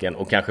det tanken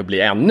och kanske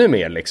bli ännu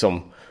mer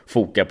liksom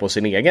foka på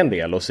sin egen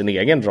del och sin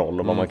egen roll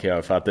och vad man kan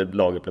göra för att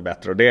laget blir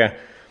bättre. Och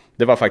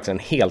det var faktiskt en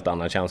helt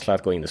annan känsla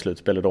att gå in i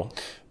slutspelet då.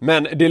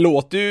 Men det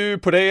låter ju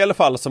på dig i alla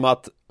fall som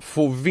att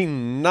få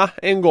vinna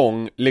en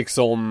gång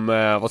liksom,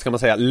 vad ska man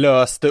säga,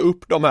 löste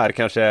upp de här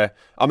kanske,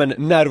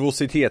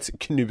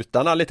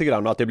 nervositetsknutarna lite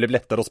grann, och att det blev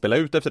lättare att spela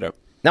ut efter det.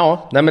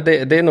 Ja, nej, men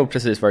det är nog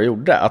precis vad det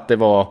gjorde. Att det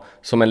var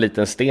som en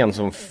liten sten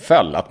som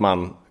föll, att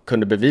man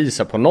kunde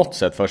bevisa på något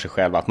sätt för sig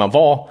själv att man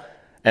var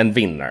en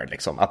vinnare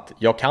liksom, att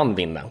jag kan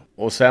vinna.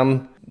 Och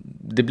sen,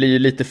 det blir ju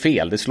lite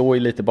fel, det slår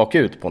ju lite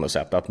bakut på något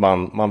sätt, att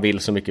man vill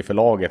så mycket för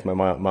laget, men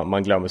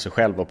man glömmer sig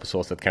själv och på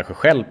så sätt kanske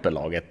stjälper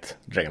laget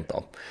rent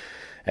av.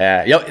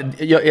 Jag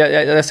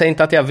säger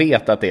inte att jag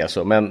vet att det är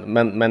så,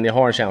 men jag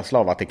har en känsla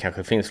av att det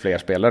kanske finns fler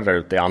spelare där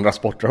ute i andra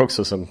sporter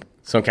också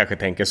som kanske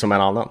tänker som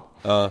en annan.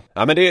 Ja,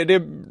 men det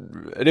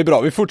är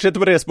bra. Vi fortsätter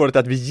på det spåret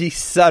att vi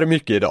gissar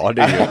mycket idag.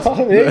 Det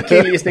är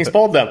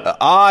killgissningspodden.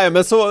 Ja,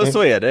 men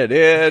så är det.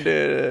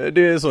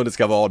 Det är så det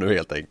ska vara nu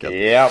helt enkelt.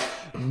 Ja.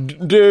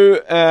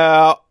 Du,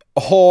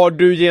 har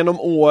du genom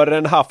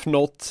åren haft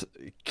något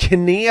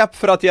knep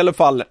för att i alla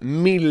fall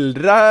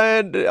mildra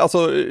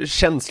alltså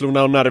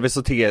känslorna och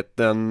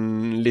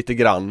nervositeten lite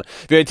grann?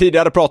 Vi har ju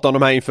tidigare pratat om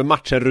de här inför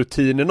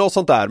matchen-rutinerna och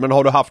sånt där, men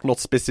har du haft något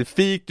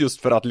specifikt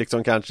just för att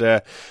liksom kanske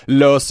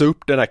lösa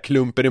upp den här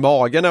klumpen i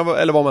magen,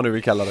 eller vad man nu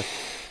vill kalla det?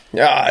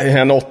 Ja,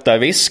 en 8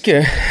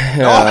 whisky.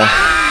 Ja.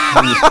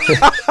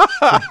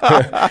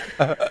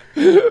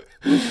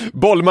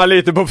 Bollma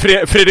lite på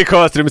Fredrik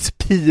Sjöströms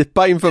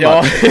pipa inför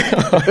matchen.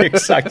 Ja,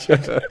 exakt.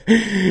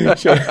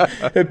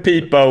 Kör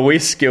pipa och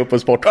whisky upp på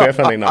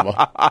sportchefen innan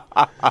va?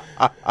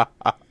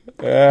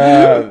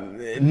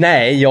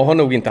 Nej, jag har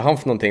nog inte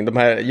haft någonting.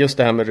 Just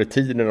det här med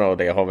rutinerna och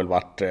det har väl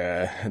varit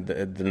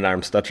det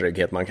närmsta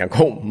trygghet man kan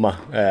komma.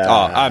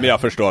 Men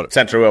jag förstår.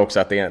 Sen tror jag också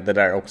att det där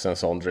är också en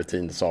sån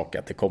rutinsak,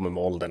 att det kommer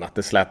med åldern, att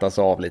det slätas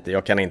av lite.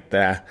 Jag kan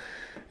inte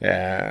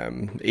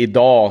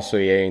idag så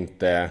är jag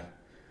inte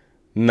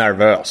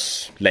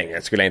nervös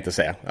längre, skulle jag inte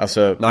säga.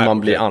 Alltså,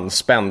 man blir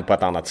anspänd på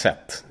ett annat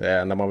sätt.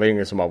 När man var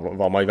yngre så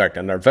var man ju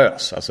verkligen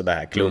nervös. Alltså det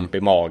här klump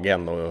i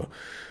magen och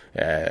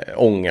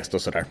ångest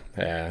och sådär.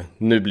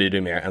 Nu blir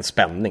det mer en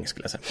spänning,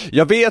 skulle jag säga.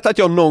 Jag vet att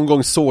jag någon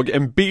gång såg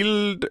en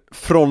bild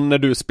från när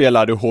du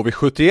spelade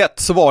HV71,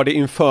 så var det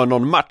inför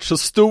någon match, så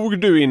stod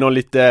du i någon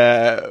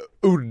lite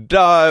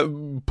udda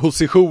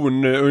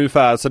position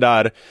ungefär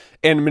sådär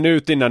 1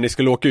 minut innan ni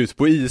skulle åka ut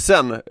på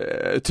isen,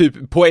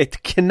 typ på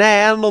ett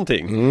knä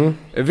någonting.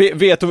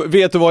 Vet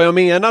du vad jag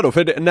menar då?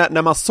 För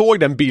när man såg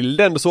den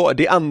bilden så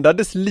det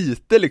andades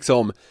lite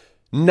liksom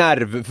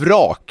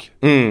nervvrak.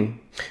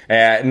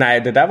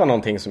 Nej, det där var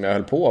någonting som jag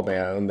höll på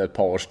med under ett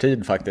par års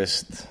tid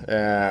faktiskt.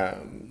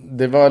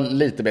 Det var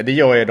lite mer, det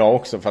gör jag idag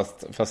också,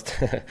 fast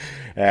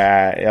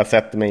jag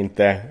sätter mig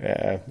inte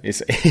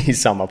i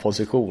samma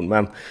position.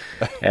 Men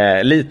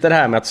lite det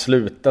här med att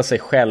sluta sig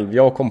själv.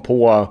 Jag kom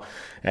på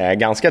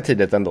ganska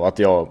tidigt ändå att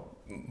jag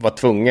var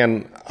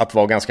tvungen att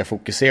vara ganska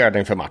fokuserad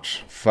inför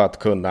match för att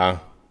kunna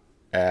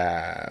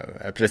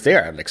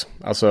prestera liksom.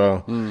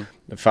 Alltså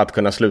för att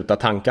kunna sluta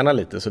tankarna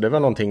lite. Så det var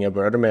någonting jag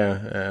började med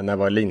när jag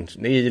var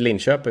i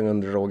Linköping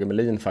under Roger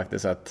Melin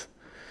faktiskt, att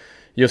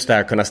just det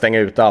här kunna stänga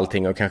ut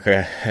allting och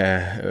kanske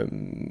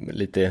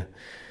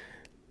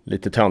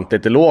lite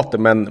töntigt det låter,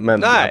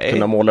 men att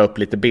kunna måla upp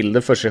lite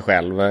bilder för sig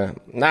själv.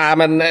 Nej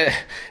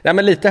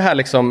men lite här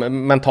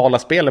liksom mentala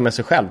spel med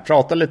sig själv,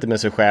 prata lite med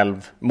sig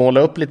själv,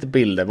 måla upp lite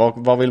bilder,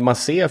 vad vill man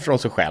se från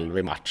sig själv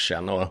i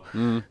matchen och,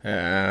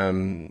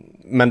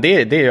 men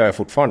det gör jag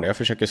fortfarande. Jag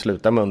försöker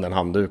sluta med under en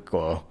handduk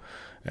och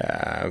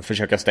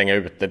försöka stänga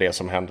ut det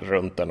som händer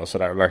runt den och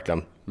sådär,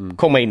 verkligen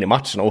komma in i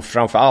matchen och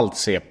framförallt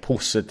se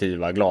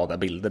positiva, glada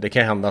bilder. Det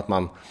kan hända att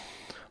man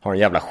har en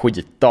jävla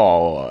skitdag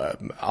och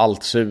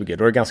allt suger.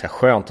 Då är det ganska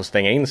skönt att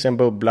stänga in sig en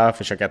bubbla,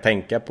 försöka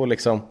tänka på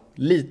liksom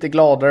lite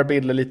gladare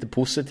bilder, lite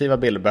positiva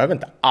bilder. Det behöver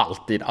inte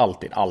alltid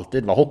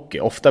vara hockey.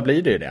 Ofta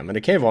blir det ju det, men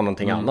det kan ju vara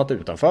någonting annat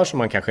utanför som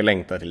man kanske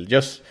längtar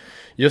till.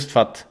 Just för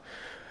att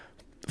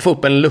få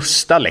upp en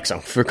lusta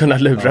liksom, för att kunna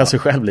lura sig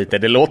själv lite.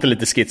 Det låter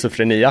lite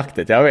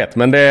schizofreniaktigt, jag vet,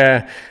 men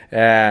det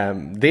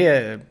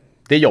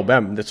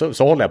jobbar,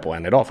 så håller jag på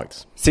än idag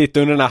faktiskt.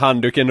 Sitter under den här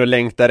handduken och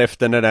längtar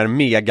efter den där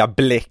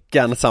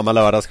megabläcken samma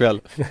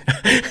lördagskväll.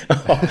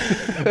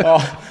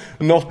 Ja,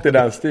 något i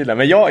den stilen.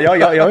 Men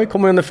jag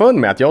kommer underfund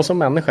med att jag som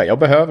människa, jag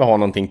behöver ha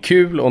någonting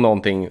kul och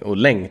någonting att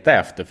längta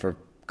efter för att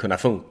kunna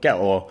funka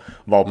och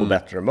vara på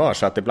bättre humör.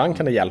 Så att ibland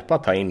kan det hjälpa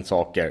att ta in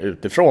saker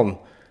utifrån,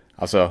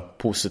 alltså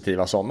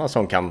positiva sådana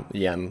som kan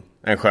ge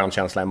en skön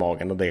känsla i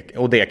magen,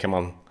 och det kan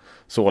man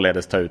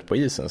således ta ut på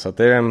isen. Så att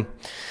det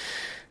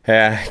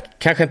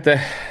kanske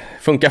inte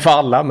funkar för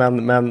alla,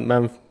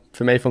 men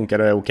för mig funkar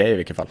det okej i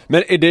vilket fall.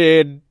 Men är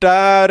det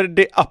där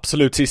det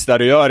absolut sista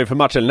du gör inför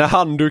matchen? När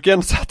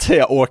handduken så att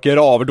säga åker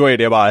av, då är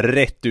det bara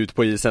rätt ut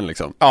på isen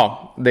liksom?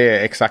 Ja, det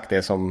är exakt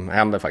det som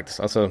händer faktiskt.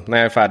 Alltså när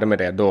jag är färdig med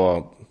det,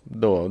 då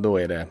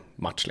är det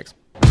match liksom.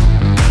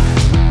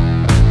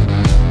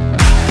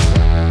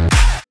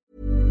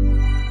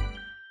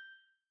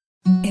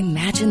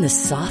 Imagine the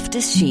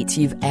softest sheets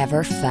you've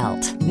ever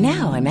felt.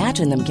 Now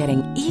imagine them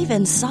getting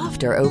even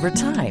softer over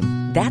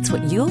time. That's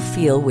what you'll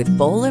feel with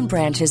Boll &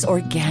 Branch's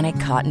organic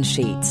cotton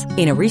sheets.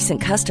 In a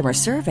recent customer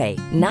survey,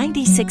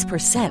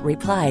 96%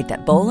 replied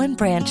that Boll &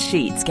 Branch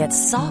sheets get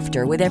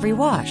softer with every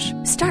wash.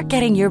 Start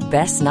getting your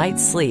best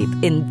night's sleep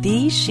in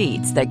these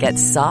sheets that get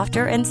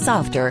softer and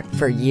softer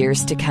for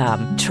years to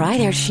come. Try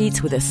their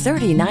sheets with a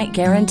 30-night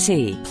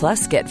guarantee.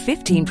 Plus, get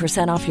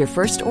 15% off your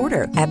first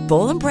order at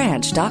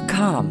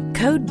bollandbranch.com.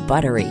 Code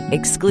BUTTERY.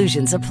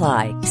 Exclusions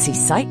apply. See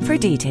site for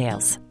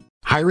details.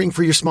 Hiring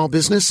for your small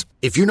business?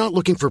 If you're not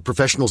looking for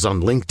professionals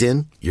on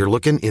LinkedIn, you're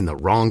looking in the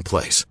wrong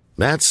place.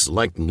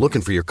 That's like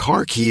looking for your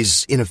car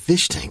keys in a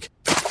fish tank.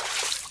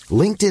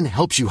 LinkedIn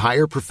helps you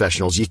hire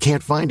professionals you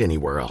can't find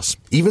anywhere else,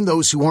 even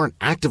those who aren't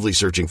actively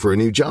searching for a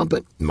new job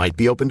but might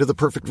be open to the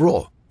perfect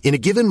role. In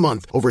a given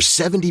month, over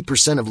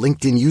 70% of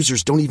LinkedIn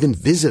users don't even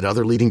visit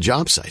other leading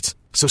job sites.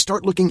 So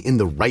start looking in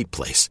the right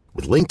place.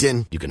 With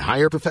LinkedIn, you can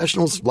hire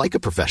professionals like a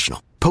professional.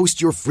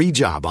 Post your free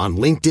job on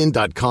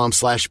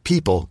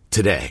linkedin.com/people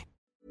today.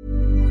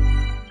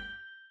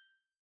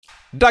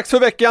 Dags för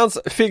veckans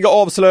Figga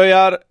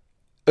avslöjar.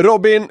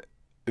 Robin,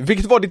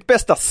 vilket var ditt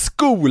bästa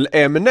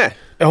skolämne?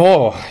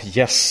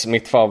 Yes,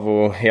 mitt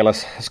favvo, hela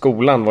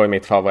skolan var ju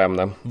mitt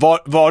favvoämne.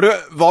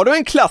 Var du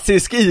en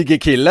klassisk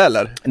IG-kille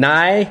eller?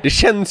 Nej. Det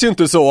känns ju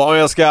inte så om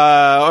jag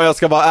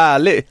ska vara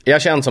ärlig.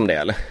 Jag känns som det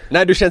eller?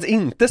 Nej, du känns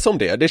inte som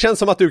det. Det känns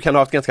som att du kan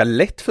ha haft ganska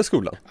lätt för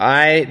skolan.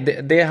 Nej,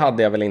 det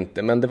hade jag väl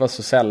inte. Men det var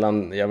så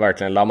sällan jag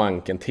verkligen la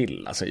manken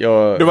till. Alltså,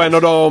 du var en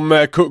av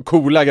de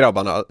coola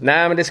grabbarna.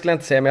 Nej, men det skulle jag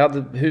inte säga. Men jag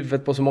hade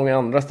huvudet på så många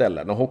andra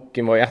ställen. Och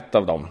hockeyn var ju ett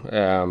av dem.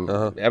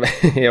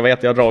 Jag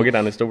vet, jag har dragit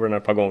den historien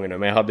ett par gånger nu.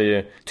 Men jag hade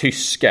ju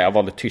jag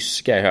valde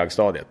tyska i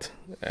högstadiet.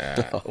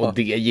 Och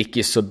det gick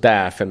ju så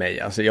där för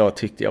mig. Alltså jag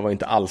var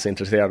inte alls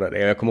intresserad av det.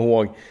 Jag kommer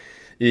ihåg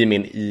i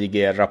min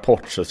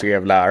IG-rapport så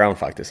skrev läraren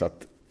faktiskt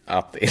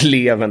att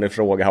eleven i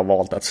fråga har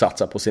valt att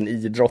satsa på sin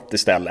idrott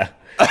istället.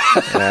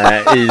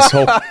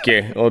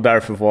 Ishockey. Och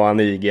därför får han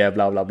IG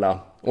bla bla bla.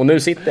 Och nu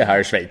sitter jag här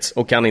i Schweiz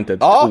och kan inte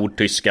ett ord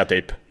tyska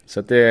typ. Så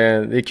att det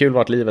är kul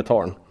vart livet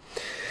har en.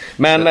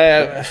 Men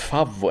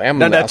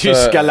favvoämne, den där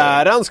tyska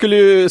läraren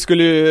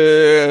skulle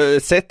ju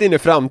sett in i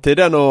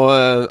framtiden och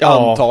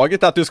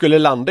antagit att du skulle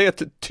landa i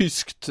ett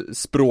tyskt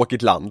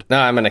språkigt land.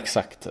 Nej, men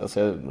exakt. Alltså,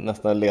 jag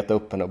nästan leta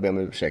upp henne och be om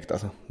ursäkt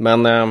alltså.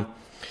 Men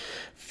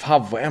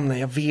favvoämne,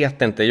 jag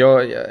vet inte.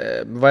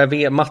 Vad jag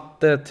vet,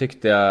 matte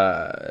tyckte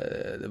jag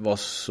var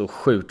så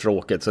sjukt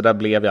tråkigt, så där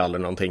blev jag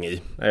aldrig någonting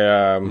i.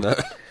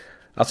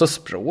 Alltså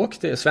språk,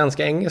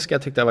 svenska, engelska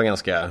tyckte jag var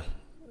ganska,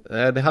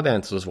 det hade jag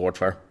inte så svårt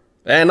för.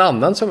 En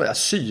annan som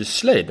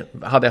syslöjd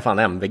hade jag fan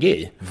MVG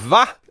i.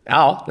 Va?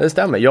 Ja, det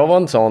stämmer. Jag var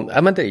en sån,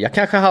 jag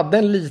kanske hade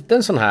en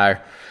liten sån här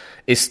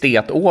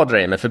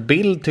estetådra i mig, för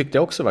bild tyckte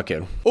jag också var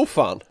kul.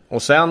 Fan.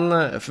 Och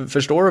sen,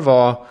 förstår du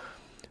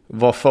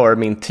vad för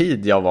min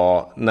tid jag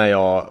var när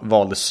jag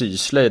valde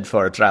syslöjd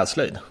före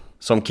träslöjd?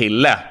 Som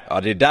kille.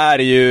 Ja, det där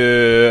är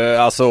ju,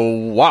 alltså,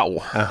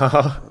 wow.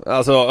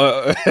 Alltså,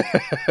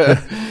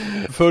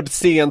 född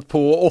sent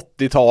på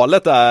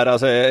 80-talet där,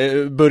 alltså,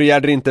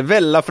 började det inte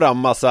välla fram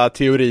massa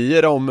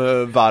teorier om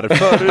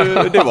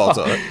varför det var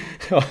så?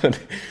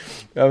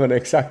 Ja, men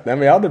exakt. Nej,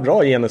 men jag hade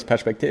bra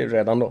genusperspektiv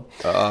redan då.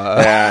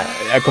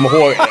 Jag kommer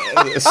ihåg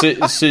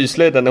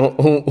syslöjden,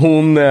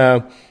 hon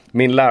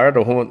min lärare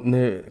då,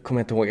 nu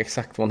kommer jag inte ihåg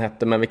exakt vad hon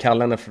hette, men vi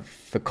kallar henne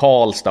för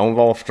Karlstad. Hon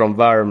var från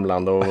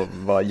Värmland och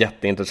var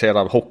jätteintresserad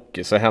av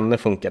hockey, så henne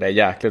funkade det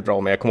jäkligt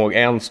bra. Men jag kommer ihåg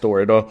en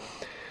story, då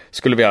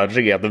skulle vi ha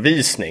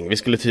redovisning. Vi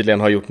skulle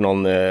tydligen ha gjort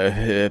någon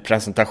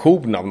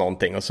presentation av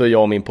någonting, och så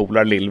jag och min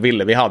polare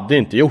Lill-Ville, vi hade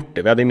inte gjort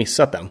det, vi hade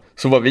missat den.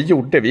 Så vad vi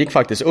gjorde, vi gick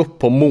faktiskt upp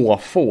på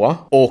måfå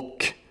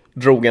och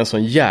drog en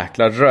sån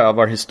jäkla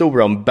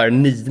rövarhistoria om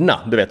Bernina,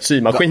 du vet,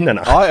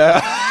 symaskinerna.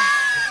 Ja.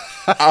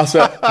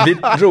 Alltså, vi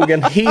drog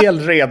en hel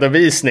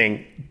redovisning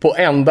på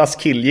endast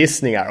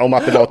killgissningar om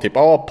att det var typ,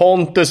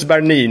 Pontus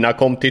Bernina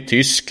kom till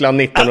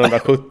Tyskland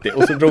 1970,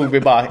 och så drog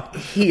vi bara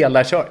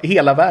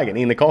hela vägen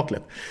in i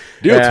kaklet.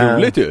 Det är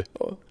otroligt ju.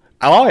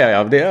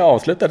 Ja, det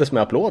avslutades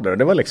med applåder.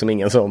 Det var liksom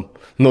ingen som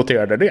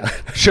noterade det.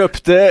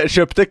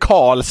 Köpte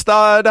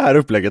Karlstad det här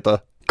upplägget då?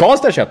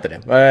 Karlstad köpte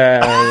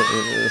det.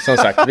 Som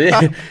sagt,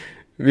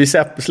 vi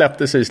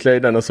släppte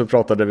syslöjden och så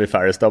pratade vi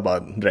Färjestad bara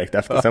direkt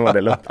efter. Sen var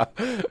det lugnt.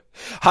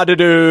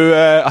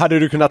 Hade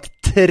du kunnat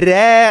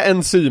trä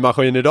en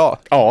symaskin idag?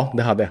 Ja,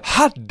 det hade.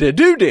 Hade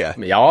du det?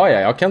 Ja,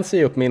 jag kan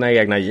sy upp mina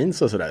egna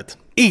jeans och sådär.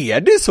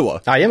 Är det så?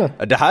 Jajamän.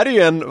 Det här är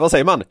ju en, vad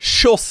säger man,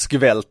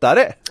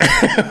 kioskvältare.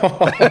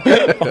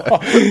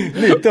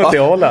 Lite åt det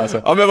hållet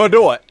alltså. Ja, men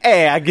vadå?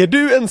 Äger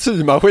du en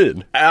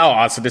symaskin?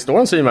 Ja, alltså det står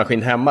en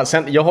symaskin hemma.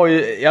 Sen,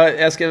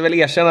 jag ska väl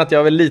erkänna att jag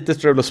har väl lite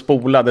strul att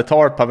spola. Det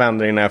tar ett par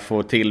vändor innan jag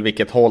får till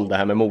vilket håll det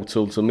här med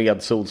motsols och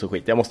medsols och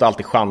skit. Jag måste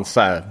alltid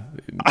chansa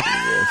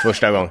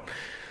första gången.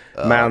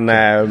 Men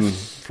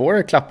får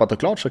det klappat och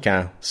klart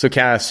så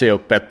kan jag sy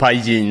upp ett par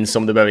jeans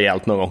om du behöver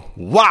hjälp någon gång.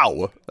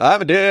 Wow!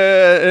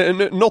 Nej,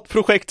 men något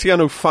projekt ska jag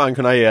nog fan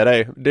kunna ge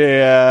dig.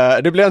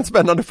 Det blir en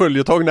spännande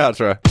följetong det här,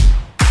 tror jag.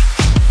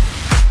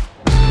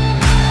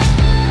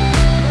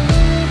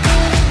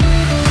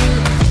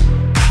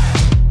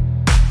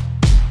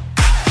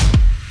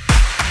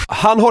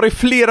 Han har i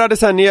flera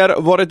decennier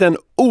varit en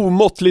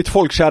omåttligt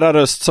folkkära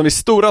röst som vid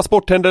stora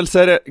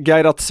sporthändelser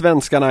guidat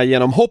svenskarna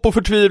genom hopp och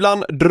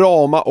förtvivlan,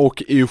 drama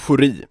och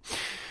eufori.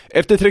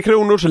 Efter Tre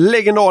Kronors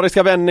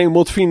legendariska vändning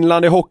mot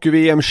Finland i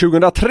hockey-VM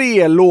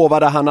 2003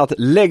 lovade han att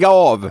lägga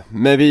av.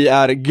 Men vi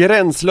är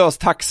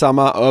gränslöst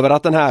tacksamma över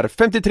att den här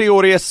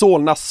 53-årige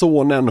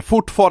Solna-sonen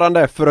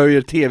fortfarande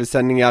förhöjer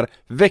tv-sändningar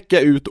vecka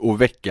ut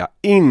och vecka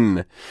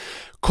in.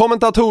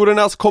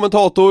 Kommentatorernas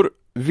kommentator,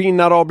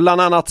 vinnare av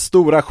bland annat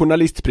Stora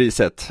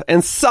journalistpriset.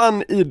 En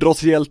sann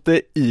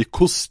idrottshjälte i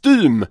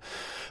kostym.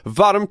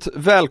 Varmt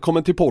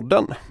välkommen till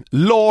podden,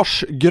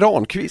 Lars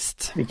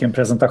Granqvist. Vilken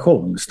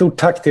presentation. Stort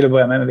tack till att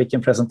börja med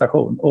vilken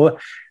presentation. Och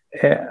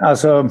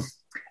alltså,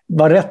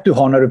 vad rätt du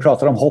har när du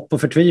pratar om hopp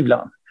och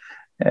förtvivlan.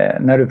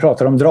 När du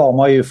pratar om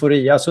drama och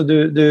eufori. Alltså det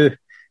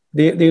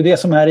är ju det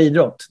som är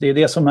idrott. Det är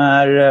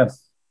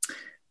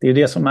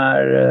det som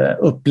är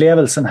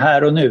upplevelsen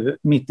här och nu,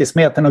 mitt i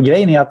smeten. Och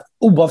grejen är att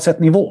oavsett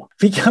nivå,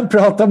 vi kan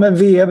prata med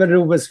VM eller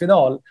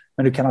OS-final,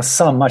 men du kan ha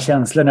samma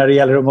känslor när det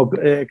gäller om att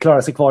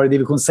klara sig kvar i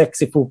division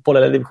 6 i fotboll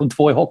eller division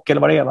 2 i hockey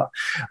eller vad det är, va?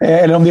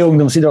 Eller om det är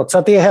ungdomsidrott. Så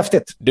att det är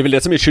häftigt. Det är väl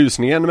det som är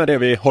tjusningen med det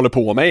vi håller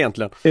på med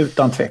egentligen.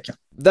 Utan tvekan.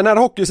 Den här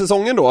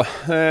hockeysäsongen då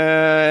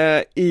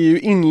är ju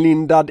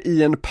inlindad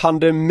i en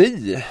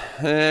pandemi.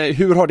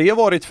 Hur har det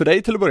varit för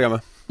dig till att börja med?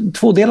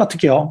 Två delar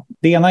tycker jag.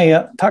 Det ena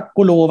är tack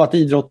och lov att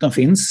idrotten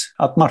finns,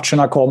 att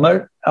matcherna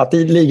kommer, att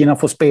ligorna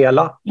får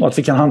spela och att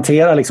vi kan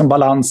hantera liksom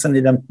balansen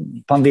i den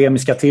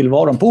pandemiska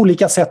tillvaron på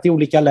olika sätt i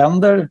olika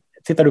länder.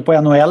 Tittar du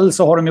på NHL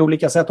så har de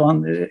olika sätt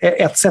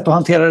ett sätt att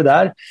hantera det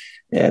där.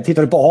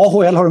 Tittar du på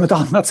AHL har de ett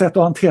annat sätt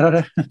att hantera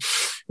det.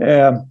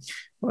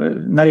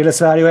 När det gäller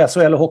Sverige och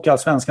SHL och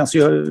Hockeyallsvenskan så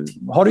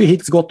har det ju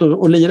hittills gått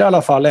att lira i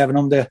alla fall, även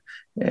om det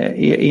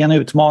är en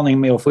utmaning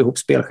med att få ihop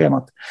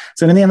spelschemat.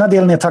 Så den ena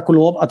delen är tack och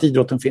lov att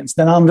idrotten finns.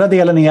 Den andra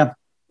delen är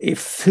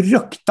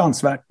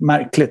fruktansvärt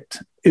märkligt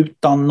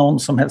utan någon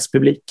som helst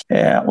publik.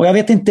 Och jag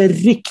vet inte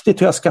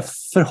riktigt hur jag ska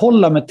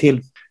förhålla mig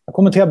till. Jag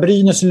kommenterade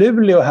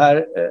Brynäs-Luleå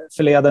här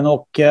förleden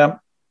och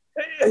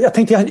jag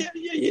tänkte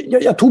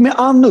jag tog mig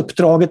an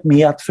uppdraget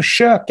med att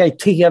försöka i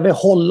tv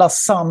hålla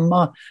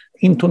samma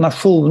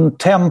intonation,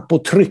 tempo,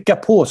 trycka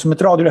på som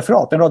ett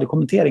radioreferat, en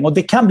radiokommentering. Och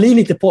det kan bli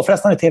lite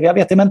påfrestande i tv, jag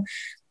vet det, men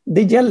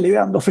det gäller ju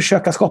ändå att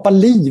försöka skapa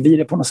liv i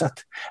det på något sätt.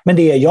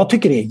 Men jag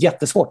tycker det är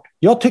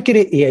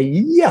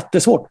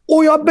jättesvårt.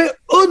 Och jag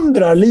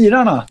beundrar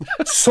lirarna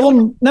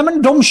som, nej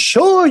men de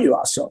kör ju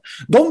alltså.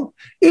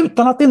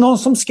 Utan att det är någon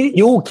som skriker.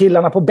 Jo,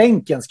 killarna på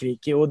bänken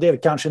skriker, och det är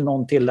kanske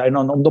någon till där.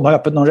 Om de har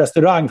öppet någon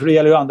restaurang, för det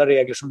gäller ju andra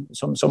regler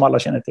som alla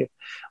känner till.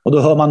 Och då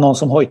hör man någon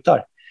som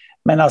hojtar.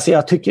 Men alltså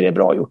jag tycker det är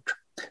bra gjort.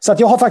 Så att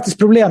jag har faktiskt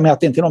problem med att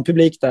det inte är någon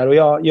publik där. Och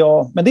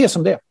men det är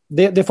som det.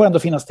 Det får ändå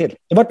finnas till.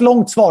 Det var ett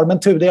långt svar, men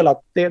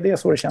tudelat. Det är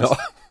så det känns. Ja.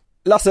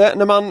 Lasse,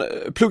 när man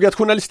pluggat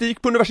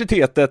journalistik på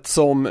universitetet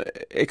som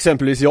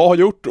exempelvis jag har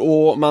gjort,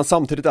 och man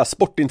samtidigt är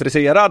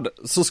sportintresserad,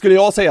 så skulle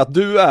jag säga att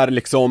du är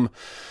liksom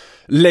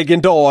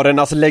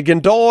legendarernas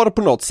legendar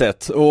på något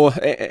sätt, och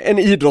en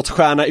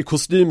idrottsstjärna i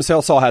kostym, som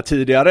jag sa här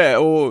tidigare,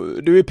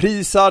 och du är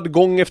prisad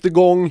gång efter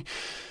gång.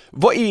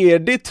 Vad är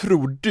det,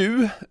 tror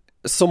du,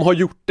 som har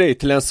gjort dig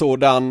till en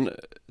sådan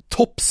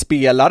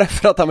toppspelare,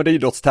 för att använda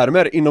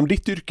idrottstermer, inom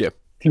ditt yrke?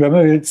 Det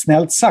var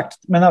snällt sagt,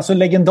 men alltså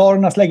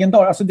legendarernas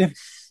legendar, alltså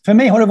för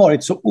mig har det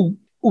varit så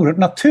oerhört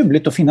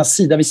naturligt att finnas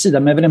sida vid sida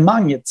med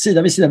evenemanget,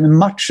 sida vid sida med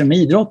matchen, med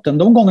idrotten.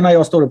 De gångerna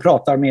jag står och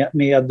pratar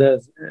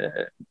med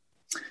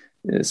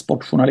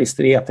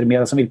sportjournalister i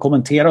etermedia som vill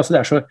kommentera och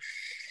sådär, så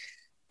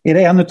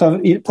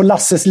är det på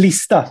Lasses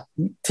lista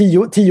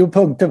 10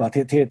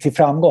 punkter till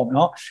framgång.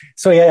 Ja,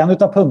 så är en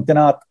av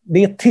punkterna att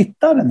det är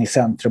tittaren i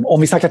centrum,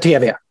 om vi snackar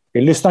tv. Det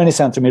är lyssnaren i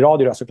centrum i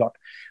radio såklart.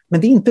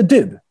 Men det är inte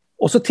du.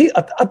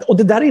 Och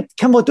det där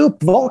kan vara ett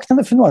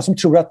uppvaknande för några som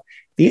tror att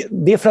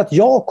det är för att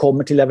jag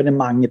kommer till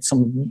evenemanget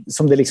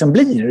som det liksom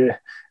blir.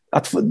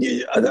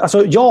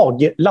 Alltså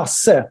jag,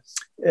 Lasse,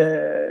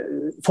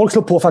 folk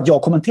slår på för att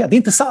jag kommenterar. Det är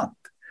inte sant.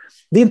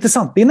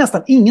 Det är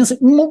nästan ingen.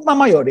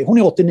 Mamma gör det. Hon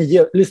är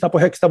 89, lyssnar på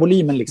högsta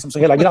volymen liksom, så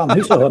hela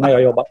grannhuset hör när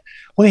jag jobbar.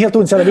 Hon är helt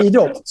ointresserad av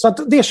idrott. Så att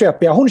det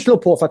köper jag. Hon slår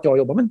på för att jag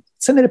jobbar. Men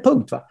sen är det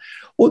punkt, va?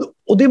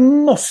 Och det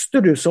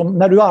måste du, som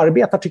när du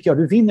arbetar, tycker jag,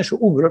 du vinner så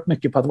oerhört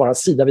mycket på att vara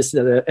sida vid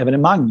sida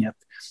evenemanget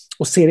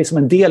och se det som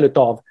en del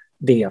av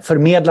det,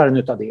 förmedlaren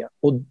utav det,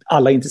 och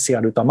alla är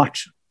intresserade utav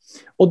matchen.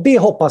 Och det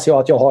hoppas jag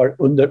att jag har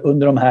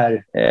under de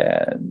här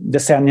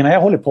decennierna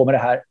jag håller på med det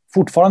här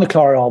fortfarande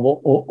klarar av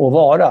att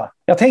vara.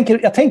 Jag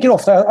tänker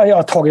ofta, jag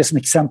har tagit det som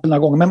exempel några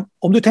gånger, men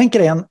om du tänker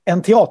dig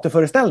en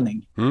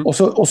teaterföreställning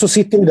och så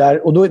sitter du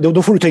där och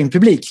då får du ta in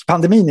publik.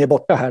 Pandemin är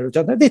borta här. Det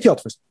är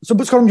teaterföreställning.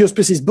 Så ska de just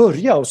precis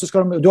börja och så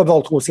ska du har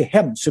valt att gå och se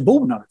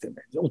Hemsöborna.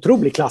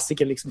 Otrolig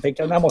klassiker liksom.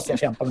 Tänker, den här måste jag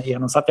kämpa mig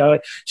igenom så att jag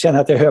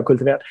känner att jag är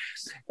högkulturell.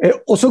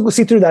 Och så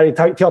sitter du där i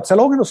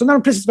teatersalongen och så när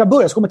de precis ska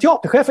börja så kommer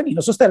teaterchefen in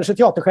och så ställer sig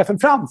teaterchefen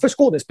framför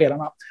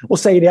skådespelarna och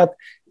säger det att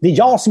det är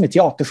jag som är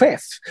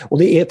teaterchef och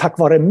det är tack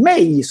vare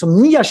mig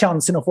som ni har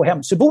chansen att få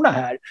Hemsöborna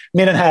här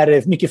med den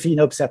här mycket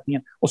fina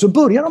uppsättningen. Och så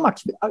börjar de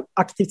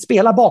aktivt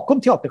spela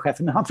bakom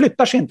teaterchefen, men han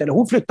flyttar sig inte, eller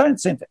hon flyttar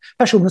sig inte.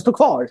 Personen står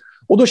kvar.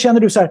 Och då känner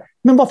du så här,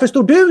 men varför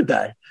står du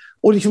där?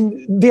 Och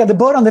liksom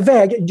vederbörande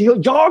väg,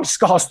 jag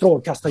ska ha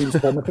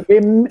strålkastarljus på mig, för det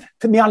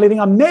är med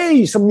anledning av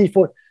mig som ni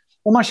får.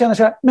 Och man känner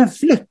så här, men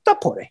flytta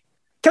på dig.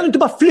 Kan du inte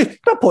bara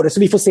flytta på det så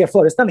vi får se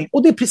föreställningen?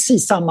 Och det är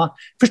precis samma,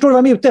 förstår du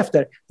vad jag är ute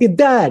efter? Det är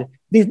där,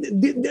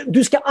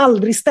 du ska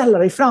aldrig ställa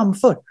dig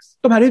framför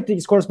de här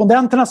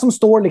utrikeskorrespondenterna som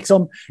står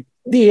liksom,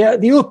 det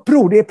är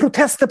uppror, det är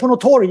protester på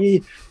något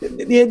torg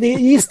det är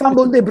i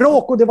Istanbul, det är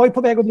bråk och det var ju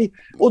på väg att bli,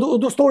 och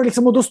då står det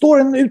liksom, och då står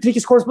en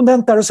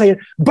utrikeskorrespondent där och säger,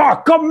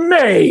 bakom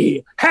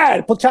mig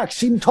här på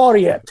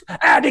Taksimtorget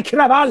är det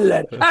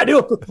kravaller, är det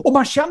uppror, och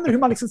man känner hur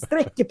man liksom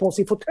sträcker på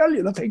sig i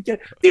fåtöljen och tänker,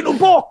 det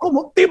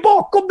är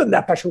bakom den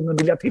där personen,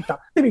 vill jag titta,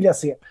 det vill jag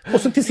se,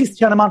 och så till sist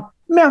känner man,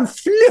 men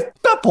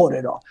flytta på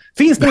det då.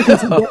 Finns det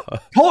liksom,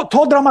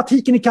 ta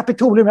dramatiken i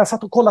Kapitolium. Jag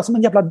satt och kollade som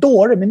en jävla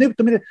dåre minut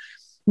och minut.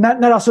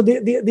 När alltså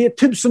det är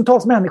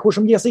tusentals människor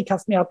som ger sig i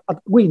kast med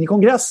att gå in i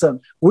kongressen.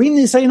 Gå in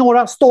i, säger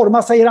några,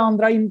 storma säger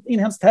andra,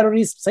 inhemsk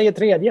terrorism säger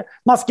tredje,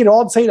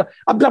 maskerad säger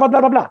bla bla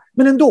bla bla.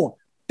 Men ändå,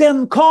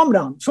 den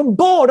kameran som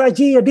bara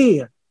ger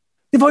det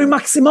var ju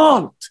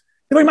maximalt.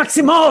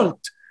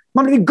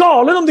 Man blir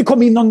galen om det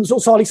kom in någon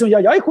och sa liksom,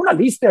 jag är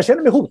journalist, jag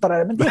känner mig hotad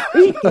där, men det är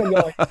skit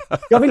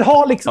jag vill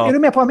ha liksom, är du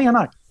med på vad jag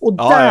menar? Och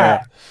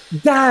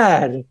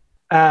där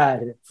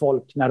är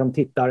folk när de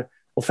tittar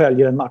och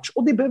följer en match.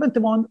 Och det behöver inte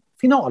vara en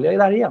final, jag är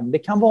där igen. Det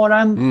kan vara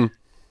en...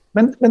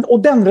 Men, och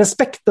den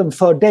respekten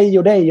för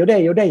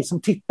dig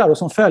som tittar och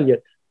som följer,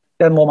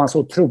 den må man så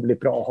otroligt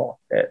bra ha,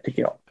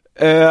 tycker jag.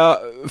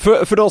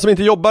 För de som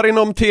inte jobbar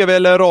inom tv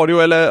eller radio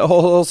eller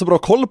har så bra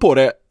koll på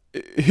det,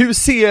 hur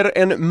ser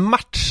en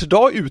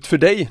matchdag ut för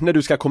dig när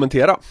du ska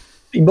kommentera?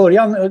 I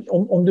början,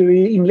 om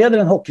du inleder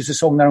en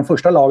hockeysäsong när de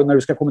första lagen, när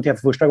du ska kommentera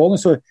för första gången,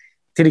 så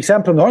till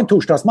exempel om du har en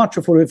torsdagsmatch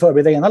så får du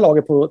förbereda ena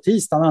laget på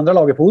tisdagen, andra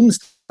laget på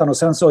onsdagen och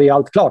sen så är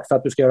allt klart för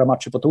att du ska göra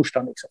matcher på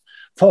torsdagen. Liksom.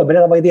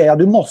 Förbereda, vad är det? Ja,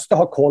 du måste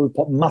ha koll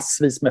på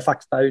massvis med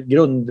fakta,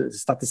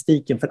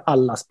 grundstatistiken för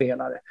alla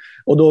spelare.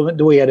 Och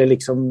då är det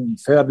liksom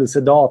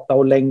födelsedata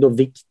och längd och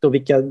vikt och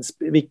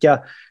vilka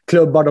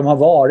klubbar de har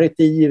varit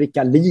i,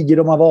 vilka ligor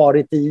de har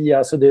varit i.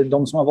 Alltså det är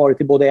de som har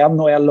varit i både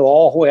NHL och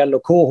AHL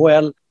och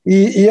KHL.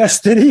 I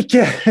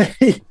Österrike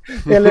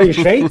eller i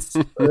Schweiz,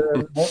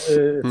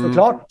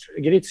 såklart.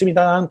 Grützi mit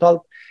einem Antal.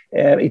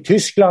 I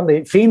Tyskland,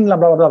 i Finland,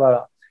 bla bla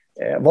bla.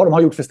 Vad de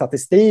har gjort för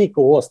statistik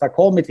och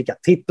åstadkommit, vilka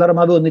titlar de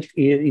har vunnit,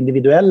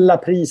 individuella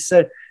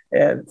priser,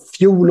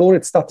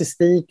 fjolårets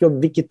statistik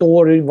och vilket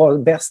år var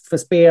bäst för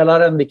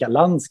spelaren, vilka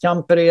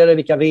landskamper är det,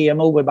 vilka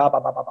VM-år,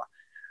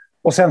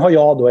 och sen har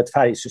jag då ett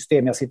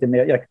färgsystem.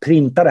 Jag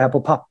printar det här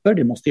på papper,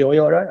 det måste jag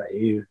göra. Jag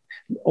är ju,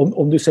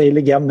 om du säger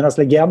legendernas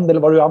legend eller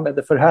vad du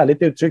använder för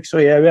härligt uttryck, så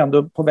är jag ju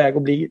ändå på väg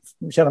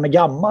att känna mig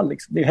gammal.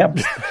 Liksom. Det är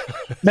hemskt.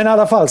 Men i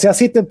alla fall, så jag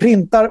sitter och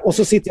printar och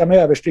så sitter jag med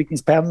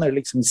överstrykningspennor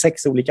liksom, i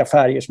 6 olika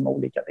färger som har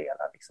olika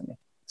delar. Liksom.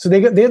 Så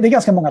det är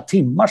ganska många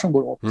timmar som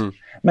går åt.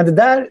 Men det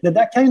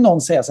där kan ju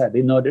någon säga så här, det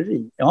är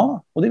nörderi.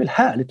 Ja, och det är väl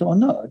härligt att vara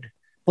nörd.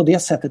 På det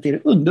sättet är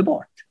det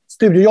underbart.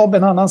 Studiejobb är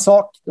en annan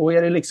sak. Då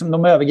är det liksom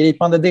de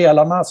övergripande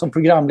delarna. Som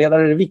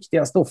programledare är det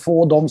viktigaste att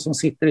få de som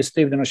sitter i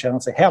studion att känna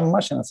sig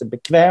hemma, känna sig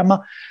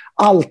bekväma.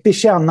 Alltid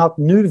känna att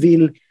nu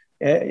vill,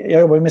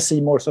 jag jobbar ju med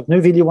C More, så att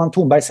nu vill Johan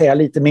Thornberg säga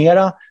lite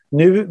mera.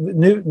 Nu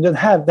den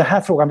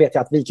här frågan vet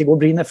jag att Wikegård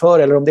brinner för,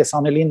 eller om det är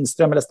Sanny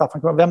Lindström eller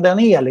Staffan, vem den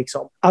är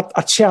liksom.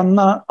 Att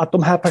känna att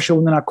de här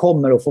personerna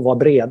kommer att få vara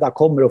breda,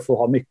 kommer att få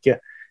ha mycket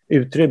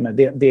utrymme,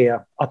 det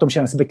att de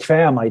känner sig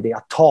bekväma i det,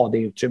 att ta det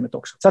utrymmet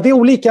också. Så att det är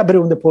olika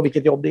beroende på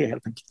vilket jobb det är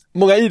helt enkelt.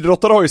 Många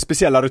idrottare har ju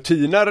speciella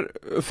rutiner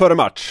före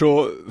match,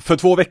 och för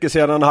 2 veckor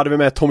sedan hade vi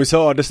med Tommy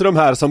Söderström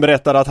här som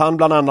berättade att han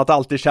bland annat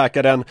alltid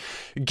käkade en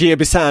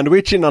GB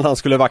sandwich innan han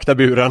skulle vakta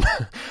buren.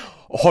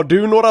 Har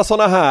du några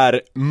sådana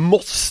här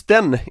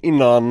måsten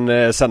innan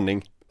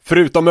sändning?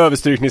 Förutom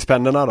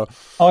överstrykningspennorna då?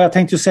 Ja, jag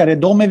tänkte ju säga det,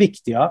 de är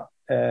viktiga.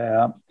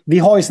 Vi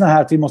har ju såna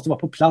här att vi måste vara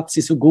på plats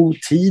i så god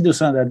tid och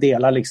sådana där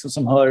delar liksom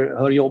som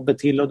hör jobbet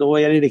till, och då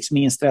är det liksom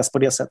ingen stress på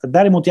det sättet.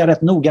 Däremot är jag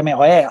rätt noga med att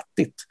ha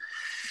ätit.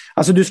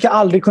 Alltså du ska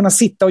aldrig kunna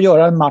sitta och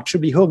göra en match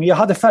och bli hungrig. Jag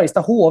hade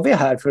Färjestad HV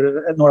här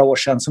för några år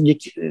sedan som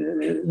gick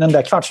den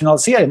där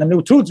kvartsfinalserien. Den blev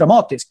otroligt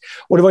dramatisk.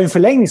 Och det var ju en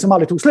förlängning som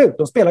aldrig tog slut.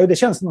 De spelade ju, det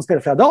känns som de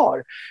spelade flera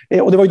dagar.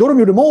 Och det var ju då de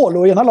gjorde mål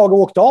och ena laget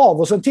åkte av.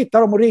 Och sen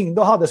tittade de och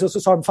ringde och hade sig och så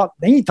sa de,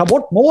 nej, ta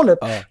bort målet.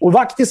 Och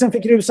vaktisen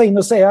fick rusa in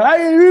och säga,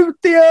 nej,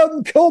 ut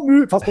igen,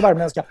 kom ut. Fast på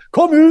värmländska,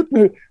 kom ut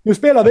nu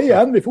spelar vi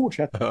igen, vi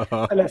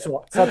fortsätter. Eller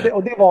så.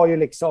 Och det var ju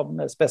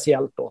liksom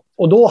speciellt då.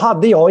 Och då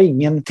hade jag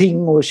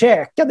ingenting att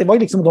käka. Det var ju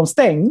liksom, de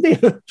stängde.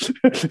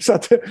 Så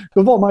att,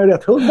 då var man ju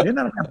rätt hungrig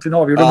när de äntligen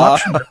avgjorde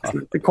matchen.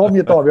 Det kom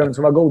ju ett avgörande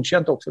som var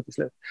godkänt också till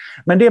slut.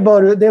 Men det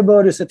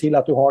bör du se till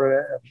att du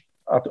har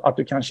att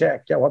du kan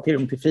käka och ha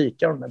tillgång till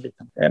fika och de där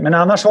biten. Men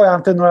annars har jag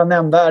inte några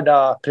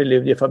nämnvärda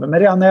preludier för mig. Men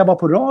redan när jag var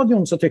på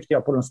radion så tyckte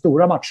jag på de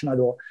stora matcherna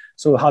då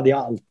så hade jag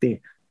alltid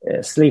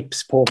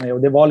slips på mig,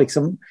 och det var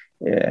liksom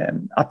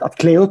att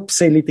klä upp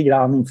sig lite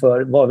grann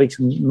inför var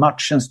liksom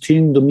matchens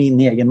tyngd och min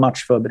egen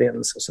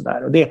matchförberedelse och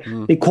sådär. Och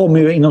det kommer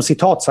ju inom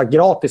citat sagt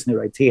gratis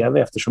nu i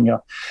tv, eftersom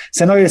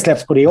sen har det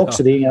släppts på det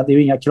också. Det är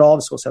ju inga krav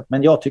så sett,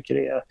 men jag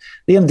tycker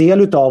det är en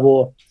del utav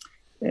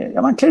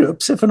att man klär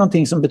upp sig för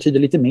någonting som betyder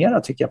lite mer,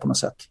 tycker jag på något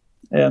sätt.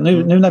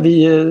 Nu när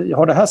vi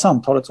har det här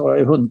samtalet så har jag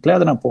ju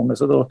hundkläderna på mig,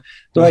 så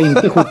då har jag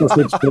inte skjutit och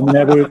slips på mig när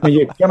jag går ut med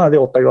jackarna, det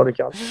är 8 grader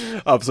kallt.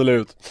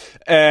 Absolut.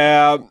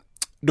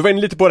 Du var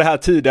inne lite på det här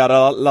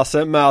tidigare,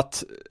 Lasse, med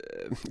att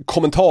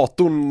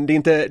kommentatorn, det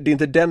är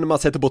inte den man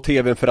sätter på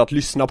tvn för att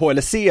lyssna på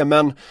eller se,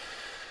 men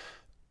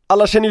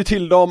alla känner ju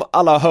till dem,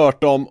 alla har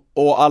hört dem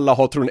och alla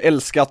har troligen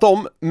älskat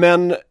dem.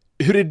 Men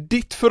hur är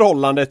ditt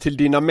förhållande till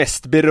dina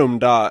mest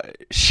berömda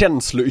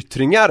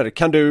känsloyttringar?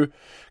 Kan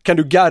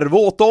du garva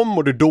åt dem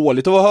och det är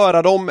dåligt att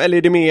höra dem, eller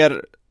är det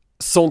mer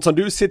sånt som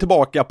du ser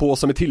tillbaka på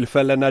som ett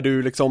tillfälle när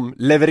du liksom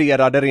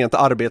levererar det rent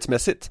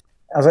arbetsmässigt?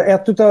 Alltså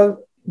ett av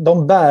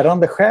de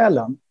bärande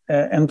skälen,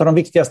 en av de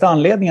viktigaste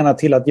anledningarna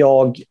till att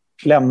jag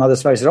lämnade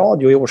Sveriges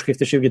Radio i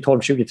årsskiftet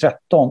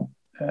 2012-2013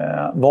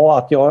 var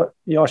att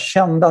jag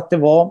kände att det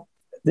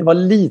var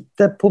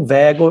lite på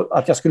väg och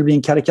att jag skulle bli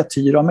en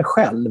karikatyr av mig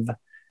själv.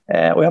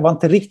 Och jag var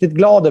inte riktigt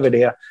glad över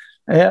det.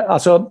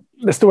 Alltså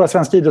det stora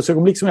svenska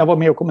idrottsögonblick som jag var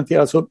med och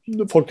kommenterade, så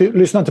folk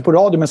lyssnade inte på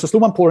radio, men så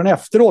slog man på den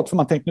efteråt för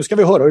man tänkte, nu ska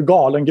vi höra hur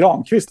galen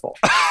Granqvist var.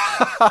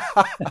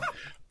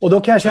 Och då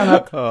kan jag känna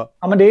att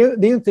men det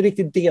är ju inte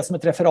riktigt det som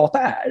ett referat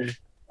är.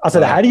 Alltså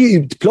det här är ju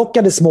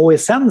utplockade små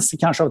essenser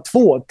kanske av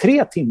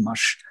 2-3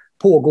 timmars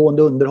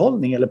pågående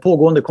underhållning eller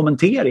pågående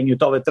kommentering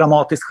utav ett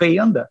dramatiskt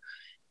skeende.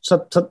 Så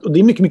och det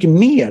är mycket, mycket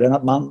mer än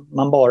att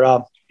man bara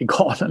är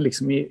galen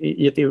liksom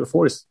i ett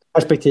euforiskt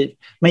perspektiv.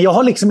 Men jag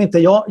har liksom inte,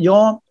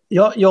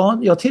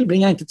 jag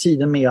tillbringar inte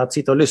tiden med att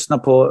sitta och lyssna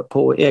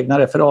på egna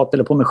referat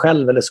eller på mig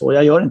själv eller så.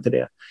 Jag gör inte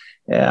det.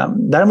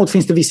 Däremot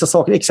finns det vissa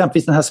saker,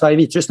 exempelvis den här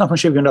Sverige-Vitryssland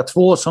från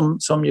 2002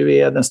 som ju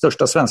är den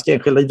största svenska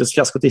enskilda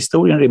idrottsfiaskot i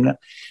historien rimligen.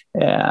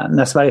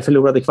 När Sverige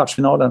förlorade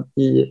kvartsfinalen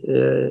i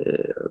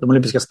de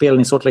olympiska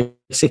spelen i Salt Lake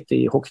City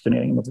i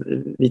hockeyturneringen mot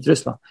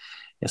Vitryssland.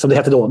 Som det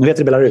hette då, nu heter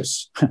det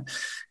Belarus.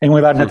 En gång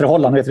i världen heter det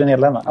Holland, nu heter det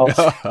Nederländerna.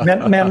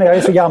 Ja. Men jag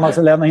är så gammal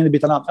så lämnar jag hinner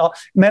byta namn. Ja.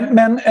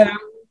 Men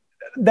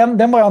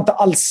den var jag inte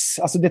alls...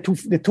 Alltså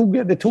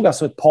det tog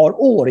alltså ett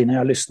par år innan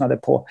jag lyssnade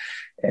på...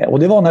 Och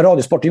det var när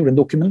Radiosport gjorde en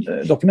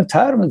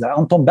dokumentär om det där,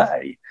 Anton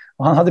Berg.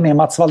 Och han hade med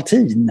Mats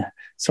Valtin,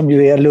 som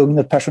ju är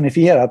lugnet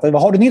personifierat.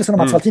 Hardy Nilsson och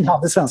Mats Valtin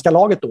hade svenska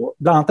laget då.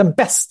 Bland annat den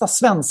bästa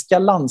svenska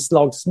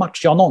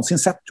landslagsmatch jag någonsin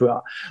sett, tror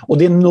jag. Och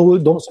det är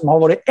nog de som har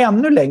varit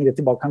ännu längre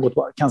tillbaka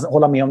kan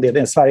hålla med om det. Det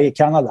är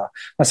Sverige-Kanada.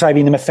 När Sverige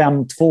vinner med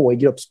 5-2 i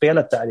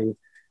gruppspelet där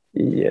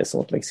i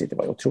Salt Lake City. Det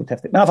var otroligt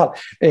häftigt. Men i alla fall,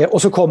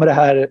 och så kommer det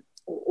här...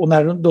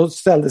 Och då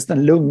ställdes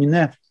den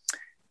lugne,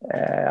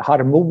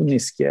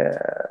 harmoniske,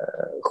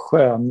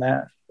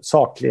 sköne,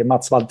 saklige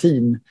Mats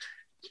Valtin.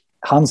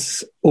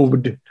 Hans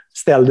ord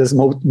ställdes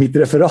mot mitt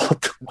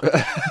referat.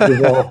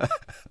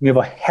 Det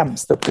var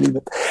hemskt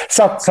uppdrivet.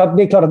 Så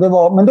det är klart att det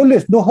var...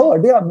 Men då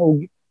hörde jag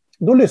nog...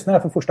 Då lyssnade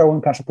jag för första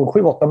gången kanske på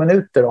 7-8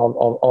 minuter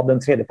av den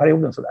tredje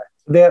perioden.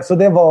 Så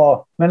det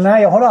var... Men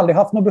nej, jag har aldrig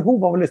haft något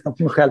behov av att lyssna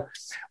på mig själv.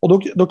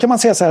 Och då kan man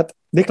säga så här att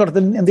det är klart att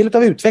en del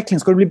av utvecklingen,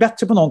 ska du bli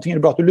bättre på någonting är det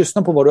bra att du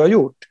lyssnar på vad du har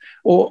gjort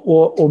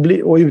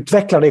och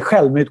utveckla dig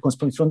själv med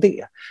utgångspunkt från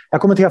det.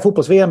 Jag kommenterade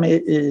fotbolls-VM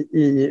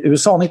i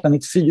USA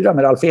 1994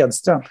 med Ralf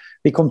Edström.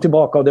 Vi kom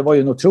tillbaka och det var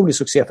ju en otrolig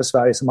succé för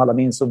Sverige som alla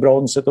minns, och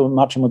bronset och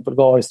matchen mot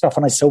Bulgarien,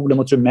 straffarna i solen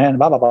mot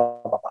Rumänien,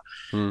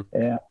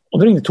 och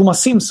då ringde Thomas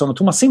Simpson, och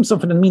Thomas Simpson,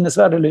 för den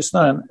minnesvärda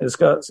lyssnaren,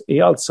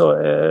 är alltså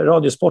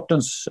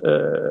Radiosportens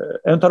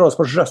en av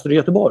Radiosportens röster i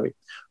Göteborg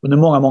under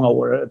många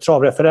år.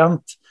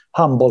 Travreferent,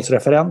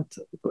 handbollsreferent,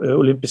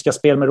 olympiska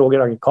spel med Roger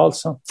Agge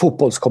Karlsson,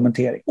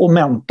 fotbollskommentering och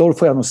mentor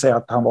får jag nog säga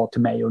att han var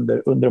till mig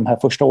under de här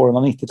första åren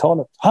av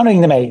 90-talet. Han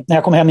ringde mig när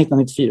jag kom hem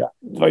 1994.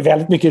 Det var ju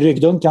väldigt mycket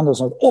ryggdunkande och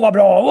sånt. Åh vad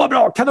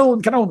bra,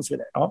 kanon och så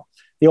vidare. Ja.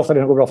 Det är ofta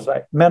det går bra för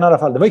Sverige. Men i alla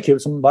fall, det var ju kul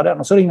som var den.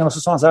 Och så ringde han och så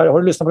sa han så här: har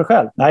du lyssnat på det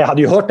själv? Nej, jag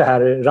hade ju hört det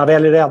här.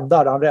 Ravelli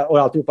räddar och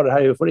alltihopa det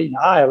här euforin.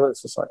 Nej,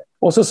 så sa det.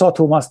 Och så sa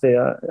Thomas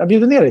det. Jag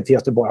bjöd ner dig till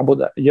Göteborg. Han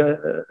bodde.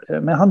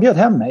 Men han bjöd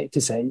hem mig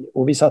till sig.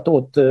 Och vi satt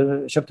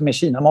köpte med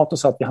Kina-mat och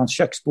satt vid hans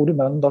köksbord i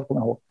Mölndal,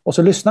 kommer jag ihåg. Och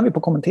så lyssnade vi på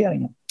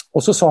kommenteringen.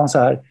 Och så sa han så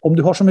här: om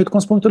du har som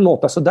utgångspunkt att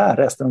låta så där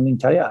resten av din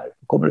karriär,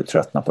 kommer du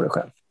tröttna på dig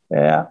själv.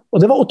 Och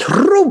det var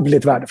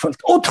otroligt värdefullt.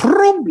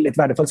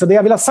 Så det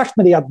jag vill ha sagt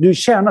med det är att du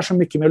tjänar så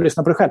mycket med att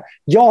lyssna på dig själv.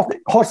 Jag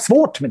har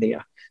svårt med det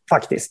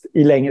faktiskt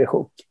i längre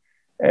sjok.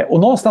 Och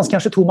någonstans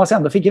kanske Thomas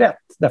ändå fick rätt.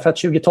 Därför att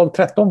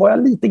 2012-13 var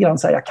jag lite grann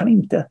så här, jag kan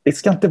inte. Det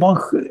ska inte vara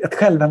ett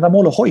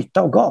självändamål att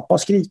hojta och gapa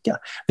och skrika.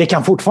 Det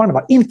kan fortfarande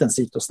vara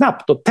intensivt och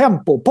snabbt och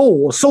tempo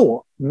på och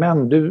så.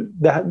 Men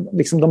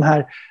liksom de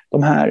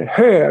här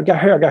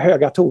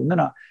höga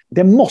tonerna,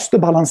 det måste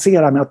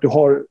balansera med att du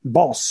har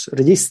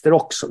basregister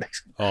också.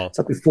 Liksom. Ja.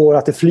 Så att du får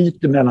att det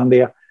flyter mellan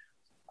det.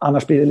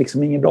 Annars blir det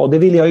liksom inget bra. Det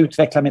vill jag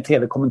utveckla med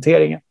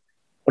tv-kommenteringen.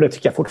 Och det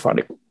tycker jag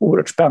fortfarande är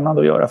oerhört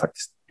spännande att göra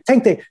faktiskt.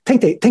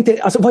 Tänk dig,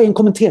 alltså vad är en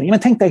kommentering? Men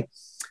tänk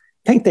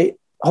dig,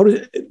 har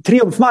du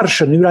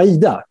triumfmarschen ur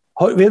Aida?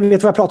 Vet du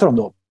vad jag pratar om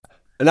då?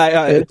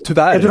 Nej,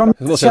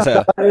 tyvärr. Måste jag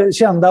säga.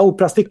 Kända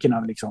operastyckena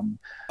liksom.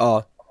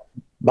 Ja.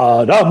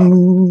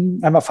 Badam.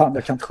 Nej, vad fan,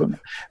 jag kan inte sjunga.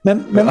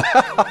 Men...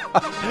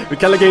 Vi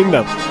kan lägga in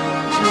den.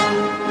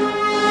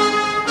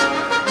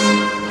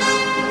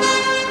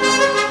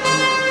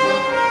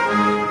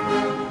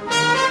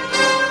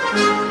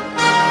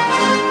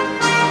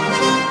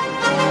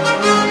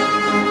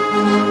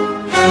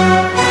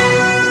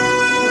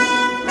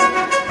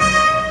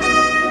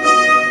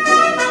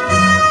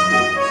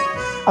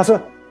 Alltså,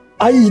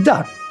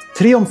 Aida,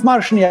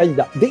 triumfmarschen i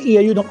Aida, det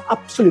är ju de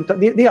absoluta...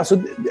 Det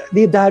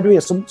är där du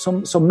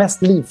är som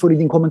mest livfull i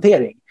din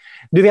kommentering.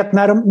 Du vet,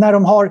 när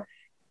de har...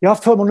 Jag har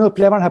förmånen att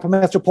uppleva den här på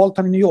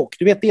Metropolitan i New York.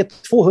 Du vet, det är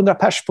 200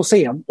 pers på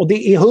scen och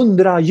det är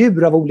 100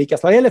 djur av olika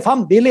slag.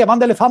 Det är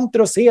levande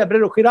elefanter och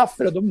zebror och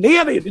giraffer och de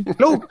lever ju, det är inte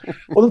klokt.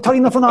 Och de tar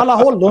in dem från alla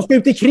håll. De ska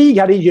ut i krig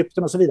här i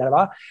Egypten och så vidare.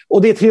 Va?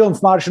 Och det är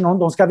triumfmarschen och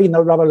de ska vinna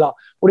och bla bla bla.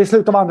 Och det är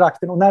slut av andra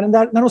akten. Och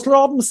när de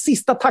slår av de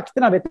sista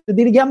takterna, vet du,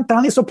 dirigenten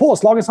han är så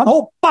påslagen så han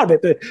hoppar,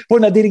 vet du, på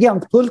den där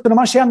dirigentpulten och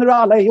man känner hur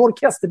alla i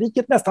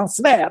orkesterriket nästan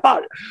svävar.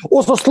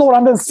 Och så slår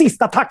han den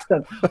sista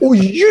takten och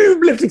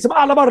jublet liksom,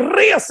 alla bara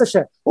reser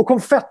sig och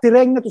konfetti i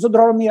regnet och så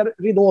drar de ner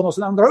ridån och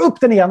så drar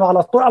upp den igen och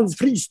alla står alldeles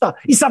frysta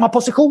i samma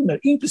positioner,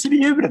 inklusive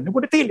djuren. Nu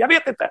går det till, jag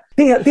vet inte.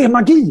 Det är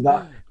magi, va?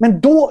 Men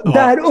då,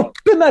 där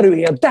uppe när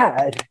du är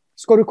där,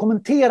 ska du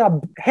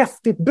kommentera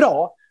häftigt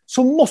bra,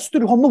 så måste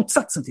du ha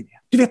motsatsen till det.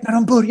 Du vet när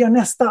de börjar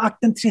nästa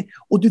akten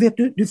och du vet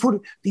du får,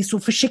 det är så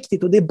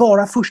försiktigt och det är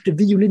bara först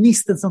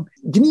violinisten som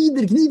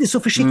gnider så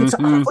försiktigt så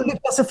alla får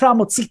lyfta sig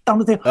framåt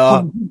sittande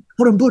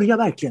och de börjar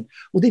verkligen.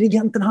 Och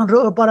dirigenten han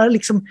rör bara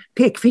liksom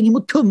pekfinger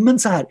mot tummen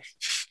så här.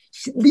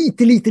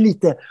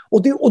 Lite.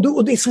 Och det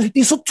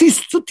är så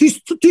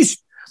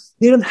tyst.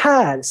 Det är den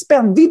här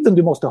spännvidden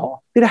du måste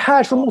ha. Det är det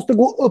här som måste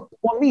gå upp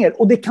och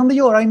ner. Och det kan du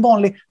göra i en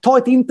vanlig... Ta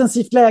ett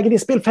intensivt läge. Det är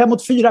spel 5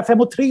 mot 4, 5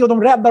 mot 3 och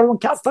de räddar och de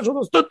kastar så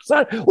de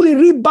studsar. Och det är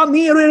ribban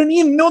ner och är den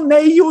inne och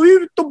nej och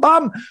ut och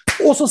bam.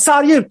 Och så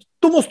sarg ut.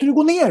 Då måste du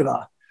gå ner,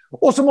 va?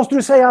 Och så måste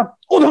du säga...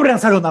 Och de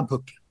rensar undan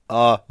pucken.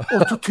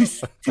 Och så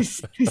tyst.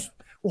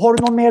 Och har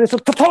du någon med dig så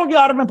ta tag i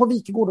armen på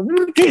Wikegården. Nu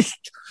är det tyst.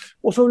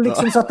 Och så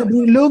liksom så att det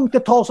blir lugnt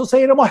ett tag så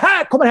säger de och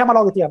här kommer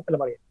hemmalaget igen. Eller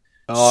vad det är.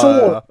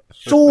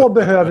 Så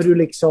behöver du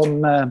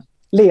liksom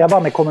leva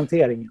med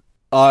kommenteringen.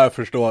 Ja, jag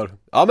förstår.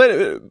 Ja, men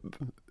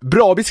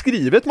bra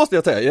beskrivet måste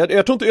jag säga.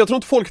 Jag tror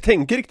inte folk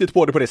tänker riktigt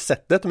på det på det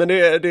sättet, men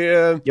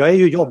det... Jag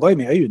jobbar ju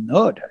med, jag är ju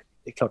nörd här.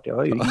 Det är klart, jag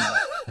har ju ingen...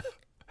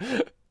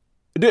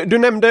 Du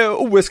nämnde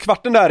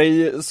OS-kvarten där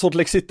i Salt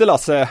Lake City,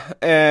 Lasse.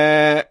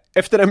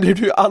 Efter den blev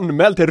du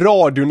anmäld till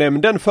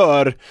radionämnden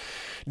för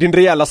din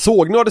rejäla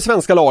sågning av det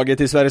svenska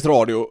laget i Sveriges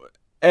Radio.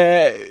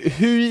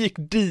 Hur gick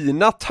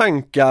dina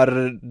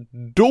tankar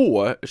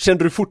då?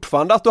 Kände du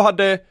fortfarande att du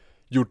hade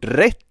gjort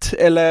rätt?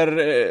 Eller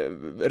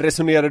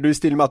resonerade du i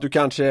stil med att du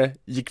kanske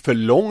gick för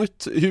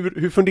långt?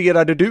 Hur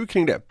funderade du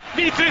kring det?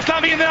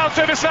 Vitryssland vinner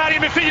alltså över Sverige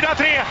med 4-3.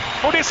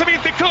 Och det som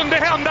inte kunde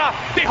hända,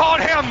 det har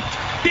hänt.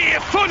 Det är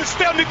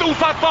fullständigt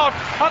ofattbart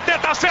att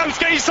detta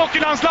svenska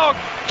ishockeylandslag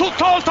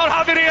totalt har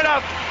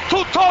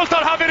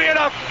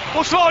havererat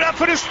och svarat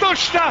för det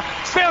största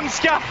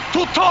svenska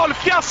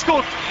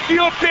totalfiaskot vi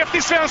upplevt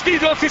i svensk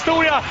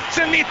idrottshistoria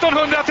sedan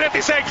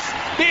 1936.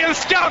 Det är en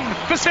skam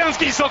för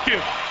svensk ishockey.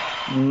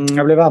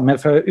 Jag blev anmäld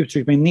för att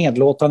uttrycka mig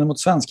nedlåtande mot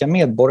svenska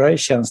medborgare i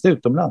tjänst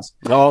utomlands.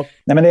 Ja.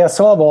 Nej, men det jag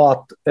sa var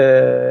att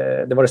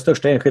det var det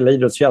största enskilda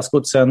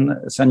idrottsfiaskot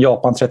sedan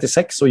Japan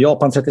 36. Och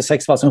Japan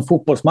 36 var alltså en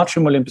fotbollsmatch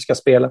om olympiska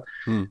spelen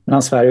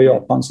mellan Sverige och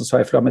Japan, som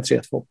Sverige förlorade med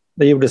 3-2.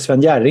 Det gjorde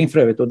Sven Jerring för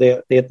övrigt, och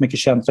det är ett mycket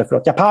känt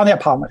referat.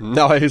 Japaner.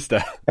 Ja, just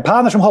det.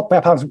 Japaner som hoppar,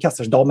 japaner som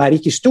kastar sig. De är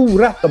inte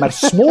stora, de är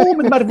små,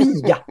 men de är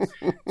viga.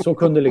 Så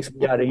kunde liksom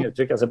Jerring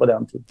uttrycka sig på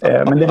den tiden.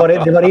 Men det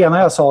var det ena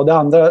jag sa. Det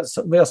andra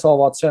jag sa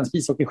var att svensk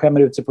ishockey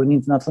skämmer ut sig på den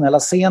internationella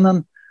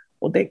scenen.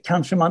 Och det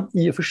kanske man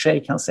i och för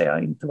sig kan säga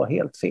inte var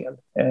helt fel.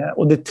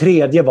 Och det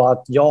tredje var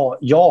att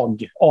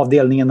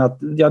avdelningen, att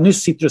jag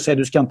nyss sitter och säger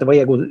att du ska inte vara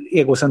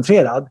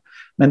egocentrerad.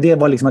 Men det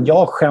var liksom att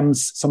jag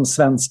skäms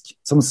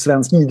som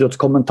svensk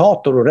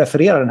idrottskommentator och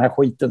refererar den här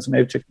skiten som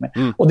jag uttryckte mig.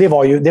 Och det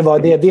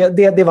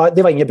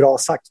var inget bra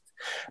sagt.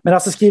 Men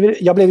alltså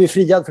jag blev ju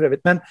friad för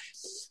övrigt. Men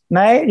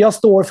nej, jag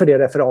står för det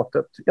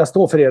referatet.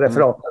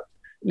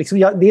 Liksom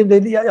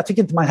jag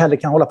tycker inte man heller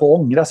kan hålla på och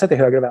ångra sig till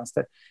höger och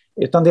vänster.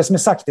 Utan det som är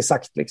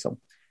sagt liksom.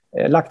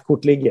 Lagt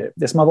kort ligger.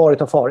 Det som har varit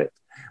har farit.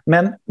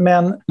 Men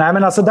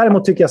alltså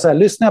däremot tycker jag så här,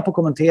 lyssnar jag på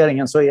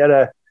kommenteringen så är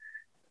det,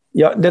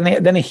 den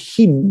är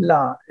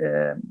himla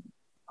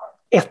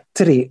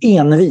ettrig,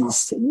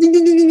 envis.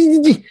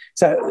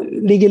 Så här,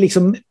 ligger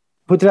liksom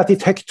på ett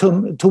relativt högt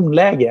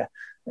tonläge.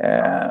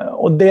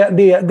 Och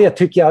det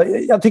tycker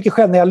jag tycker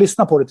själv när jag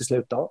lyssnar på det till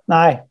slut då,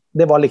 nej,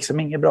 det var liksom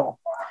inget bra.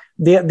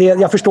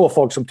 Jag förstår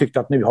folk som tyckte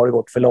att nu har det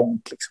gått för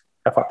långt liksom.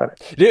 Jag fattar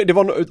det.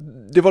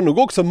 Det var nog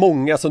också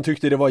många som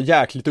tyckte det var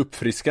jäkligt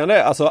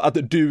uppfriskande, alltså att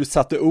du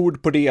satte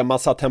ord på det man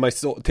satt hemma i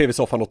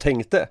tv-soffan och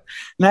tänkte.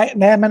 Nej,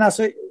 men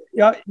alltså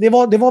det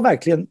var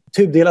verkligen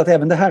tudelat,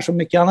 även det här som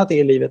mycket annat är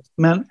i livet.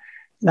 Men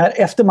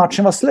efter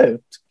matchen var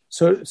slut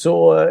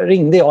så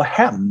ringde jag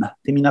hem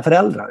till mina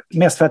föräldrar.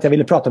 Mest för att jag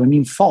ville prata med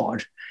min far.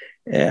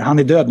 Han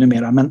är död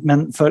numera,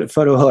 men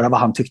för att höra vad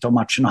han tyckte om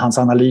matchen och hans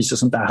analys och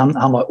sånt där.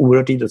 Han var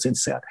oerhört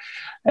idrottsintresserad.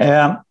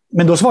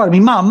 Men då svarade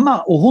min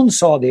mamma och hon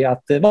sa det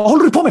att vad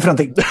håller du på med för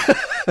någonting?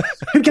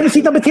 Hur kan du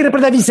sitta och bete dig på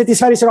det där viset i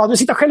Sveriges Radio? Du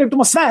sitter själv ut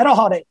och svära och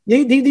ha dig. Det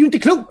är ju inte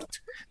klokt.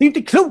 Det är ju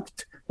inte klokt.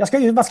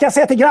 Vad ska jag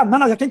säga till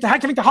grannarna? Här kan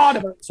vi inte ha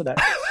det. Sådär.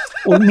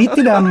 Och mitt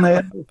i den,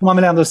 får man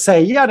väl ändå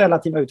säga,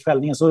 relativa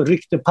utskällningen, så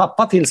ryckte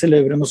pappa till sig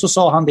luren och så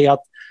sa han det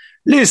att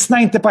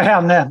lyssna inte på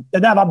henne. Det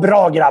där var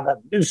bra, grabben.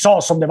 Du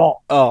sa som det var.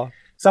 Ja.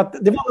 Så att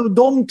det var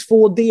de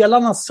två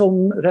delarna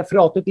som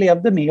referatet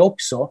levde med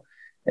också.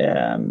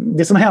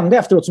 Det som hände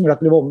efteråt som gjorde att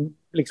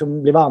det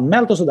blev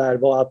anmält och sådär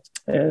var att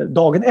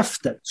dagen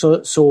efter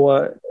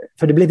så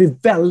för det blev ju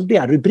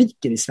väldiga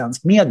rubriker i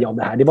svensk media om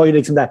det här. Det var ju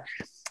liksom där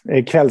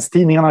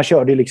kvällstidningarna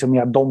körde ju liksom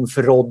med att de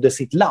förrådde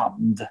sitt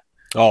land.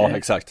 Ja,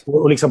 exakt.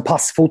 Och liksom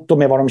passfoto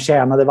med vad de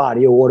tjänade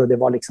varje år, och det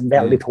var liksom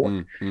väldigt hårt.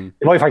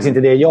 Det var ju faktiskt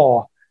inte det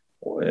jag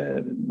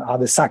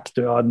hade sagt,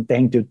 och jag hade inte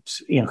hängt ut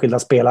enskilda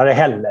spelare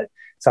heller.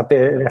 Så att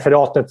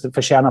referatet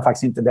förtjänar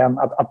faktiskt inte den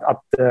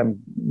att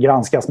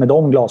granskas med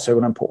de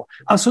glasögonen på.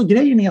 Alltså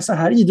grejen är så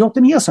här,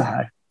 idrotten är så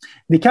här.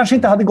 Det kanske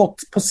inte hade gått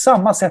på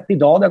samma sätt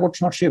idag, det har gått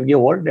snart 20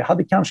 år. Det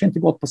hade kanske inte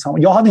gått på samma...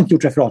 Jag hade inte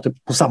gjort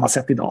referatet på samma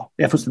sätt idag,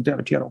 det är jag fullständigt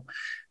övertygad om.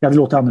 Jag hade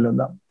låtit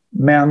annorlunda.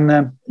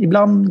 Men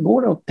ibland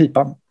går det åt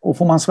pipan, och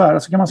får man svära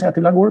så kan man säga att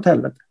ibland går det åt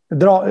helvete.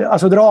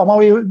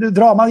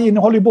 Drama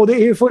innehåller ju både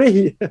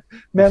eufori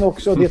men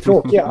också det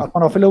tråkiga att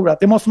man har förlorat.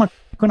 Det måste man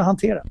kunna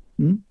hantera.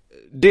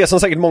 Det som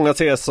säkert många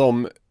ser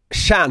som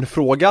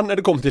kärnfrågan när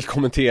det kommer till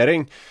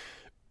kommentering.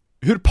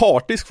 Hur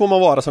partisk får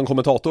man vara som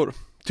kommentator?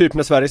 Typ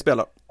när Sverige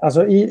spelar.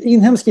 Alltså i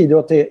inhemsk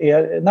idrott,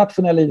 är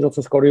nationell idrott,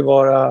 så ska du ju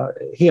vara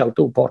helt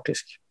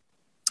opartisk.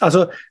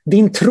 Alltså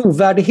din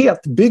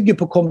trovärdighet bygger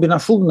på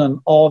kombinationen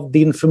av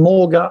din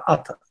förmåga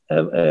att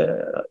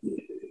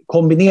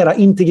kombinera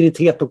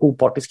integritet och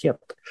opartiskhet.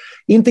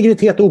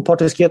 Integritet och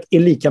opartiskhet är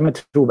lika med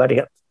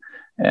trovärdighet.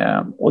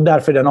 Och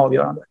därför är den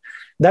avgörande.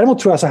 Däremot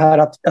tror jag så här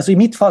att, alltså i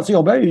mitt fall så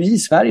jobbar jag ju i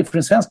Sverige för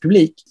en svensk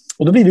publik.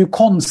 Och då blir det ju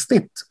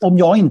konstigt om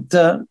jag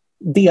inte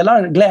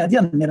delar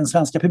glädjen med den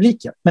svenska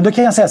publiken. Men då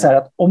kan jag säga så här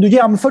att om du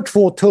jämför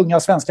 2 tunga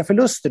svenska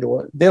förluster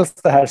då, dels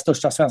det här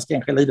största svenska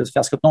enskilda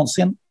idrottsfiaskot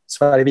någonsin,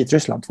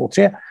 Sverige-Vitryssland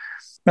 2-3,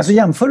 men så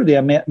jämför du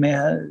det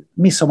med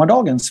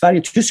midsommardagen,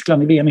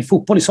 Sverige-Tyskland i VM i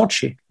fotboll i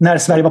Sochi, när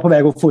Sverige var på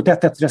väg att få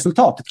ett 1-1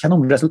 resultat, ett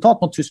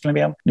kanonresultat mot Tyskland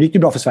i VM. Nu gick det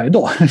bra för Sverige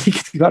då, det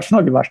gick till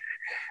kvartsfinal.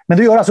 Men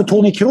det gör alltså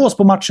Toni Kroos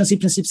på matchens i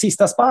princip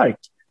sista spark,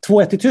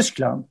 2-1 i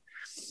Tyskland.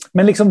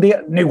 Men liksom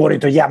nu går det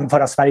inte att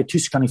jämföra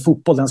Sverige-Tyskland i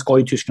fotboll, den ska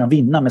ju Tyskland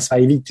vinna, med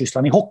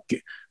Sverige-Vitryssland i hockey,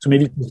 som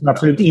Vitryssland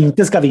absolut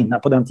inte ska vinna.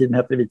 På den tiden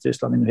hette det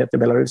Vitryssland, nu heter det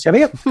Belarus, jag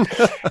vet.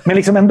 Men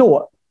liksom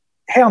ändå,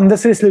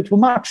 händelser i slutet på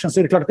matchen, så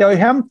är det klart att det har ju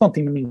hänt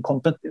någonting med min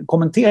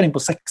kommentering på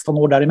 16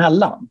 år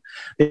däremellan.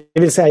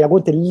 Det vill säga, jag går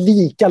inte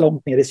lika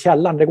långt ner i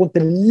källaren, det går inte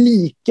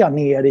lika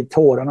ner i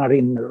tårarna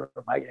rinner och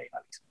de här grejerna.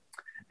 Liksom.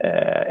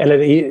 Eller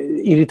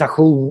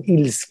irritation,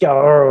 ilska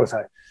och så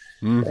här.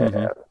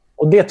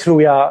 Och det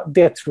tror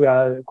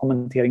jag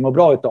kommentering var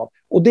bra utav.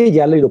 Och det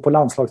gäller ju då på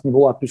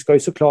landslagsnivå att du ska ju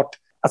såklart...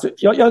 Alltså,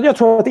 jag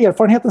tror att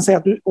erfarenheten säger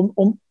att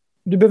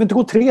du behöver inte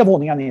gå 3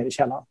 våningar ner i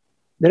källaren.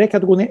 Det räcker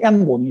att du går ner 1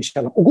 våning i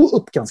källaren och gå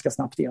upp ganska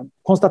snabbt igen.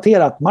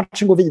 Konstatera att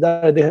matchen går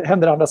vidare, det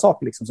händer andra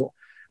saker liksom så.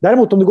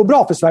 Däremot om det går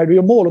bra för Sverige, du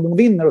gör mål och de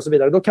vinner och så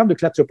vidare, då kan du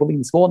klättra upp på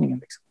vindsvåningen.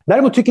 Liksom.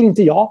 Däremot tycker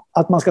inte jag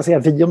att man ska säga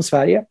vi om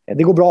Sverige.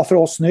 Det går bra för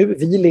oss nu,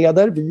 vi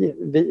leder,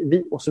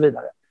 vi och så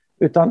vidare.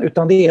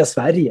 Utan det är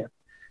Sverige.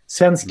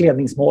 Svensk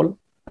ledningsmål.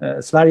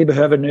 Sverige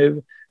behöver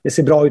nu. Det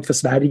ser bra ut för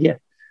Sverige.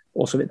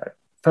 Och så vidare.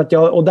 För att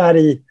och där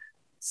i,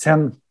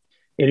 sen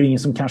är det ju ingen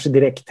som kanske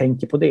direkt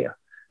tänker på det.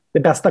 Det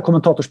bästa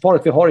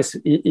kommentatorsparet vi har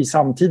i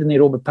samtiden är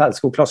Robert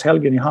Pälskog och Claes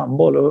Hellgren i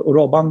handboll. Och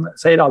Robban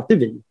säger alltid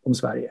vi om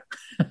Sverige.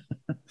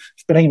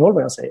 Det spelar ingen roll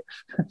vad jag säger.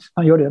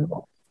 Han gör det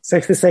ändå.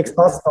 66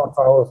 pass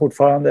och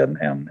fortfarande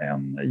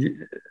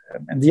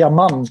en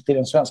diamant i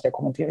den svenska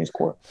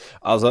kommenteringskåren.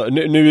 Alltså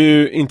nu är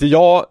ju inte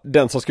jag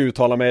den som ska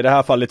uttala mig. I det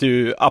här fallet är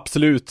ju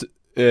absolut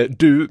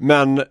du,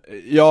 men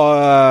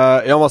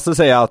jag måste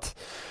säga att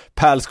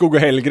Pälskog och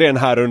Hellgren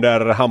här under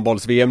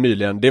handbolls-VM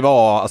nyligen, det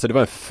var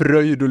en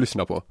fröjd att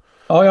lyssna på.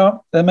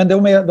 Ja, men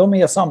de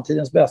är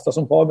samtidens bästa,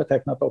 som har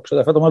betecknat också,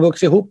 därför att de har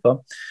vuxit ihop.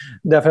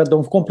 Därför att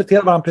de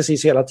kompletterar varandra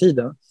precis hela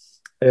tiden.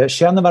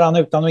 Känner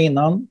varandra utan och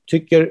innan,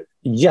 tycker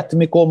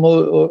jättemycket om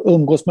att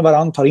umgås med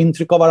varandra, tar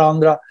intryck av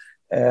varandra.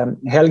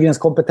 Hellgrens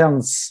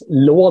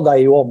kompetenslåda är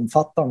ju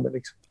omfattande.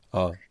 Liksom.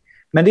 Ja.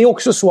 Men det är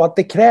också så att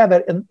det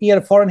kräver en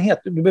erfarenhet.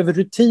 Du behöver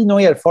rutin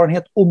och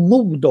erfarenhet och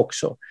mod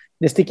också.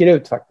 Det sticker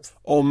ut faktiskt.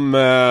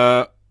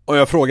 Och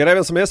jag frågar dig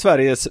vem som är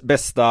Sveriges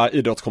bästa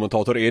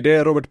idrottskommentator. Är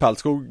det Robert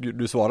Pälskog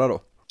du svarar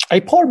då?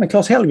 I par med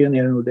Claes Hellgren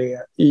är det nog det.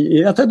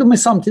 Jag tror att de är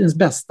samtidens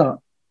bästa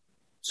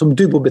som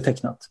duo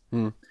betecknat.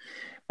 Mm.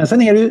 Men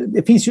sen är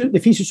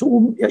det finns ju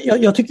så...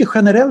 Jag tycker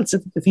generellt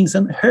sett att det finns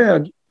en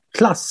hög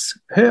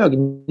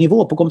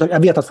nivå på kommentarer. Jag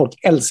vet att folk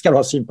älskar att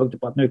ha synpunkter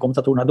på att nu är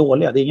kommentatorerna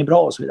dåliga, det är inget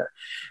bra och så vidare.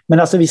 Men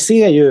alltså vi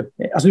ser ju...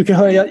 Alltså du kan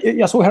höra,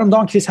 jag såg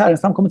häromdagen Chris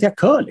Härenstam kommentera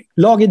curling.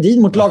 Lag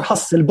Edin mot lag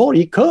Hasselborg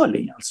i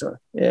curling alltså.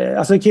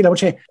 Alltså killar mot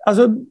tjejer.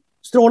 Alltså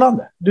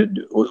strålande.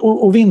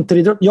 Och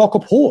vinteridrott.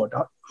 Jakob Hård.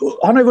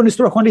 Han har ju vunnit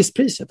Stora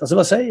journalistpriset. Alltså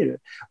vad säger du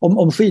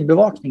om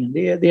skidbevakningen?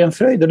 Det är en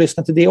fröjd att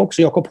lyssna till det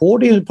också. Jakob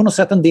Hård är ju på något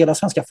sätt en del av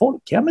svenska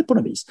folkhemmet på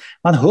något vis.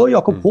 Man hör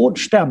Jakob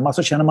Hårds stämma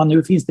så känner man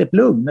nu finns det ett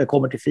lugn när det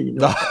kommer till fil.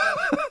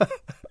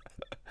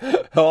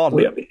 Ja.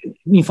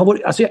 Min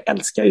favorit, alltså jag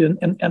älskar ju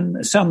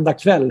en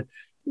söndagkväll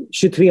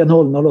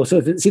 23.00 och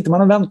så sitter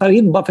man och väntar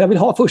in bara för jag vill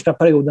ha första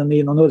perioden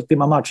i någon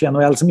ultima match i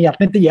NHL som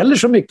egentligen inte gäller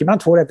så mycket, men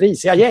 2 rätt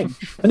risiga gäng.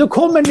 Men då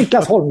kommer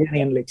Niklas Holmgren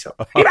in liksom.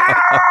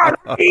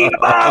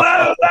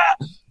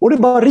 Och det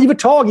bara river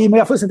tag i mig,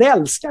 jag fullständigt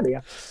älskar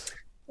det.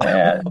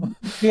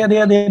 Det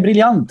är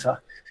briljant. Va?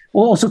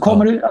 Och så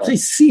kommer det, alltså,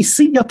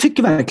 jag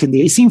tycker verkligen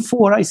det, i sin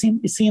fåra,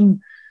 i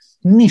sin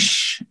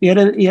nisch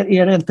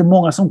är det inte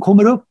många som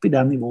kommer upp i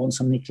den nivån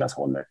som Niklas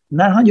håller.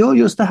 När han gör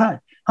just det här,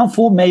 han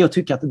får mig att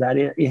tycka att det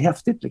där är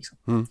häftigt. Liksom.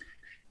 Mm.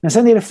 Men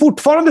sen är det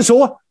fortfarande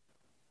så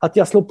att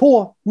jag slår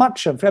på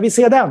matchen för jag vill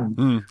se den.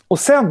 Mm. Och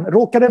sen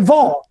råkar det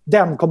vara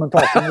den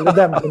kommentatorn eller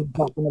den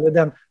kommentatorn eller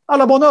den.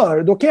 Alla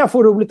bonheur, då kan jag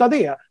få roligt av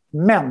det.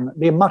 Men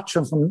det är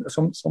matchen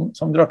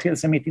som drar till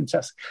sig mitt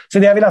intresse. Så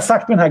det jag vill ha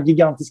sagt med den här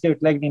gigantiska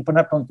utläggningen på den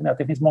här punkten är att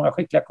det finns många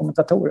skickliga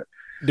kommentatorer.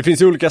 Det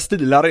finns ju olika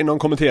stilar inom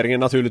kommenteringen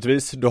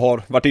naturligtvis. Du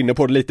har varit inne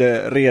på det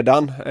lite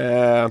redan.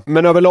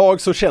 Men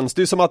överlag så känns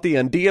det ju som att det är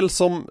en del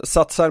som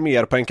satsar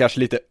mer på en kanske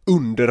lite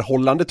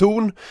underhållande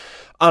ton.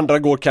 Andra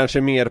går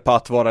kanske mer på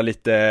att vara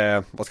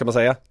lite, vad ska man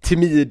säga,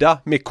 timida,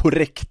 mer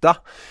korrekta.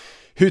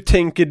 Hur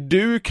tänker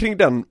du kring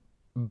den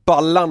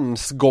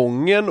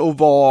balansgången och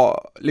vad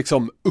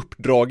liksom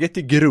uppdraget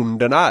i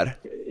grunden är?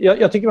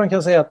 jag tycker man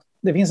kan säga att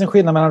det finns en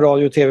skillnad mellan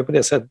radio och tv på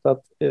det sättet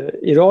att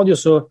i radio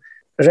så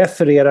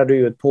refererar du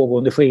ju ett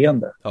pågående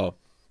skeende. Ja.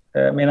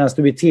 Medan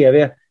du i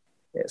tv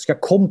ska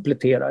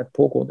komplettera ett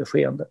pågående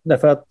skeende.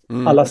 Därför att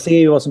alla ser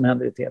ju vad som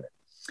händer i tv.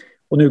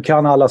 Och nu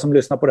kan alla som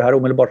lyssnar på det här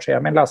omedelbart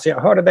säga, men Lasse,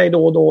 jag hörde dig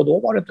då och då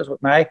var det inte så.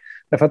 Nej,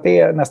 därför att det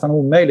är nästan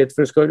omöjligt.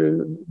 För ska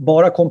du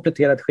bara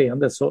komplettera ett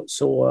skeende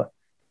så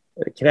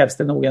krävs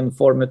det nog en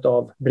form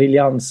av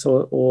briljans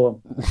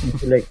och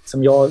intellekt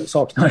som jag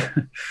saknar.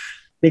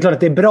 Det är klart att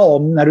det är bra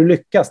när du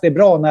lyckas. Det är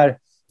bra när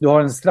du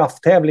har en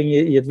strafftävling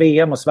i ett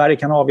VM och Sverige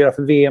kan avgöra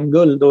för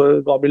VM-guld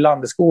och Gabriel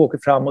Landeskog åker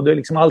fram och det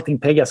liksom allting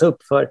peggas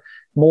upp för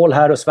mål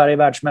här och Sverige är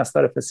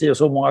världsmästare för si och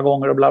så många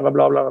gånger och bla bla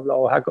bla bla bla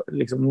och här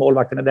liksom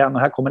målvakten är den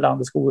och här kommer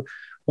Landeskog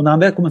och när han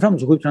väl kommer fram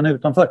så skjuter han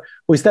utanför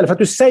och istället för att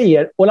du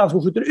säger och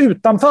Landeskog skjuter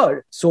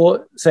utanför så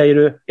säger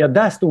du ja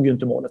där stod ju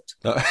inte målet.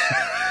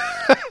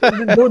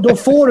 då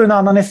får du en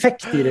annan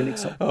effekt i det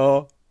liksom.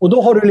 Ja. Och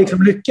då har du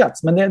liksom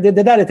lyckats. Men det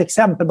där är ett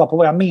exempel bara på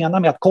vad jag menar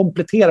med att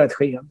komplettera ett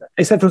skeende.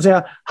 Istället för att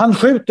säga, han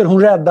skjuter,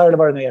 hon räddar eller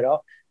vad det nu är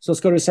då, så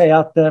ska du säga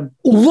att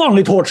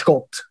ovanligt hårt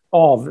skott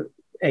av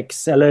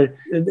X. Eller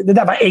det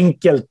där var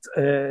enkelt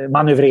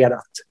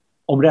manövrerat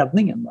om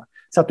räddningen. Va?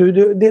 Så att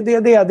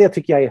det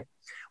tycker jag är.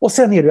 Och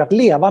sen är det att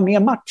leva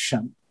med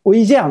matchen. Och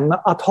igen,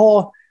 att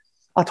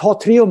ha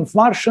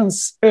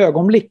triumfmarschens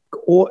ögonblick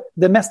och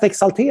det mest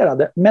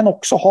exalterade. Men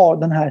också ha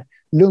den här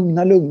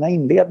lugna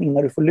inledning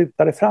när du får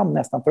luta dig fram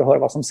nästan för att höra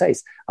vad som sägs.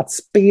 Att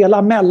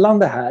spela mellan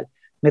det här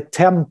med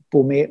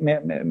tempo,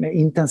 med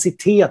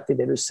intensitet i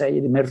det du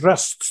säger, med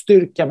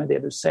röststyrka med det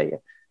du säger.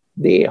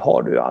 Det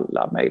har du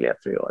alla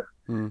möjligheter att göra.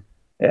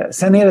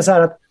 Sen är det så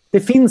här att det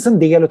finns en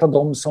del av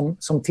dem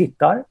som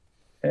tittar,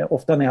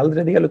 ofta en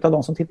äldre del av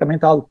dem som tittar, men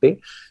inte alltid,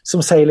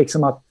 som säger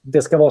liksom att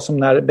det ska vara som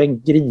när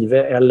Bengt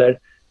Grive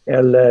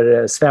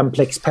eller Sven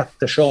Plex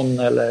Pettersson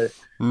eller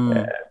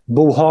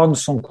Bo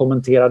Hansson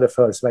kommenterade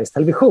för Sveriges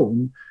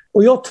Television.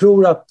 Och jag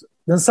tror att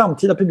den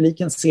samtida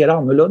publiken ser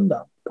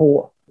annorlunda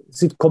på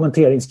sitt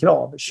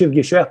kommenteringskrav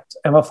 2021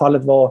 än vad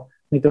fallet var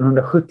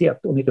 1971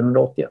 och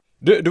 1981.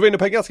 Du var inne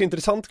på en ganska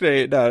intressant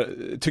grej där,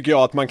 tycker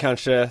jag, att man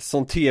kanske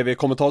som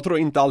tv-kommentator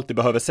inte alltid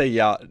behöver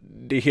säga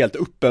det helt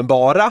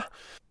uppenbara.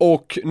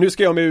 Och nu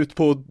ska jag mig ut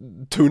på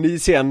tunn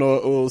is igen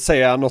och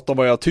säga något om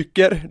vad jag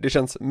tycker. Det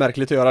känns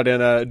märkligt att göra det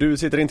när du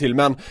sitter in till,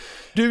 men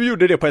du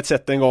gjorde det på ett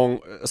sätt en gång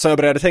som jag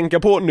började tänka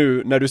på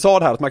nu när du sa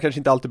det här, att man kanske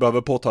inte alltid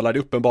behöver påtala det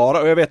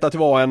uppenbara. Och jag vet att det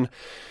var en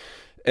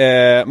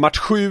match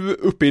 7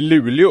 uppe i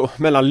Luleå,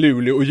 mellan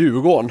Luleå och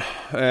Djurgården.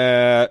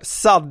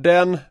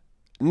 Sadden,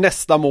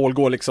 nästa mål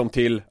går liksom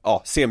till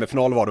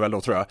semifinal var det väl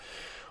då, tror jag.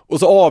 Och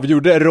så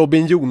avgjorde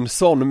Robin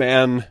Jonsson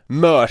med en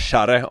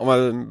mörsare, om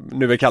man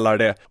nu vill kalla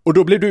det. Och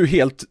då blev du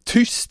helt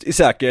tyst i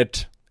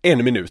säkert 1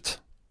 minut.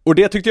 Och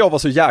det tyckte jag var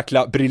så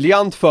jäkla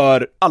briljant,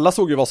 för alla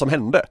såg ju vad som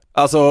hände.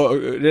 Alltså,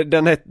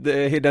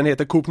 den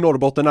heter Coop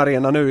Norrbotten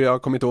Arena nu,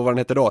 jag kommer inte ihåg vad den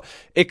heter då.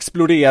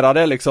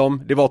 Exploderade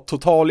liksom, det var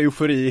total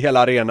eufori i hela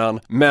arenan.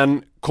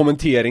 Men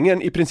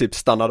kommenteringen i princip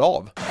stannade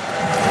av.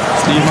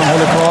 Styrman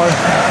håller kvar,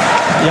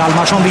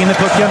 Hjalmarsson vinner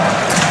pucken.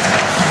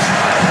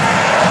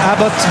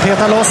 Abbott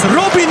petar loss,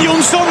 Robin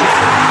Jonsson!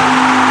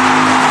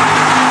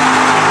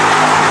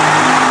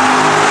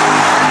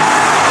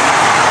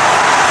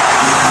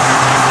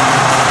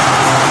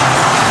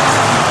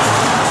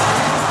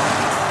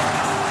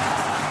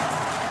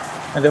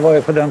 Men det var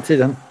ju på den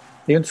tiden,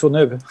 det är ju inte så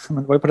nu,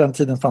 men det var ju på den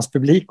tiden fanns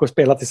publik att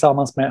spela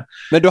tillsammans med.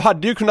 Men du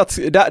hade ju kunnat,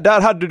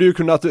 där hade du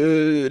kunnat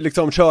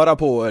liksom köra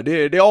på,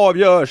 det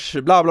avgörs,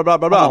 bla bla bla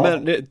bla, ja.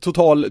 Men det,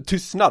 total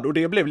tystnad, och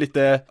det blev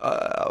lite,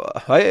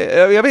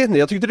 jag vet inte,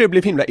 jag tyckte det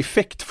blev himla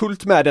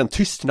effektfullt med den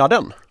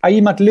tystnaden. Ja, i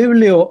och med att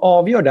Luleå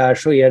avgör där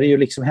så är det ju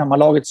liksom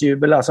hemmalagets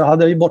jubel, alltså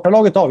hade ju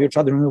bortalaget avgjort så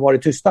hade det nog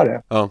varit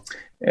tystare. Ja.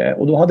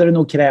 Och då hade det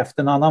nog krävt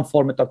en annan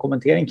form av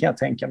kommentering, kan jag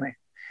tänka mig.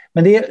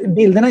 Men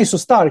bilderna är så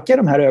starka i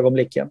de här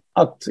ögonblicken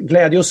att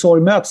glädje och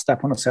sorg möts där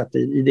på något sätt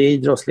i det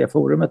idrottsliga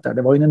forumet där.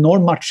 Det var ju en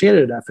enorm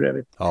matchserie där för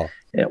övrigt. Ja.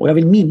 Och jag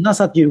vill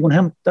minnas att Djurgården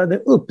hämtade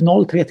upp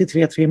 0-3 till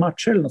 3-3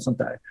 matcher eller något sånt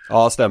där.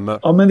 Ja, stämmer.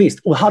 Ja, men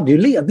visst. Och hade ju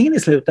ledningen i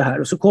slutet här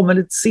och så kom väl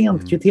ett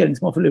sent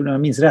kvitteringsmål för Luleå, om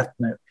jag minns rätt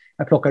nu.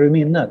 Jag plockar ur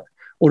minnet.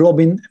 Och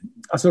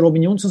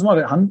Robin Jonsson som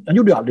han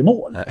gjorde ju aldrig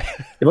mål. Nej.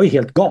 Det var ju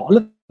helt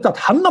galet att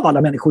han av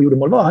alla människor gjorde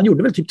mål. Han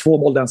gjorde väl typ 2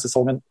 mål den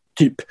säsongen.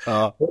 Typ.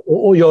 Ja.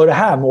 Och gör det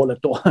här målet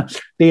då.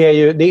 Det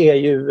är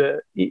ju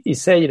i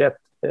sig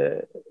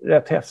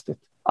rätt häftigt.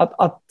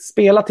 Att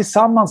spela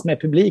tillsammans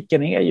med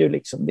publiken är ju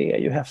liksom, det är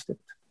ju häftigt.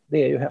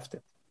 Det är ju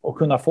häftigt att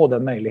kunna få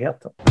den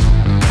möjligheten.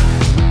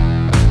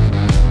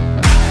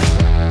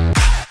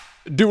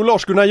 Du och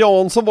Lars-Gunnar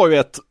Jansson var ju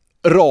ett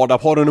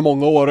radarpar under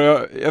många år.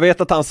 Jag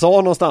vet att han sa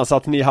någonstans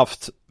att ni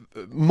haft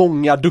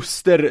många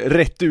duster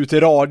rätt ut i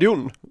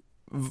radion.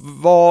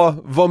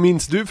 Vad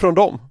minns du från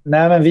dem?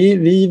 Nej, men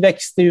vi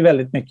växte ju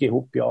väldigt mycket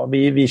ihop, ja.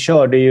 Vi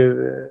körde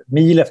ju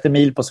mil efter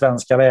mil på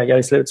svenska vägar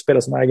i slutspel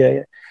och såna här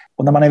grejer.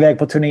 Och när man är iväg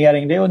på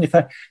turnering, det är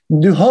ungefär...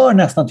 Du hör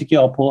nästan, tycker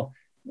jag, på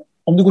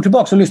om du går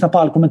tillbaka och lyssnar på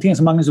all kommentering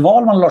som Magnus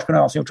Wahlman och Lars-Gunnar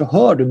Jansson gjort, så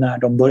hör du när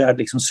de börjar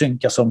liksom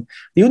synka som...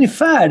 Det är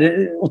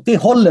ungefär åt det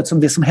hållet som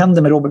det som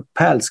hände med Robert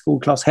Pärlskog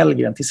och Claes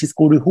Hellgren. Till sist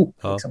går det ihop.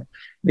 Ja. Liksom.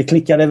 Det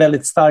klickade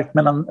väldigt starkt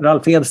mellan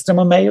Ralf Edström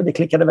och mig, och det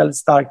klickade väldigt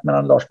starkt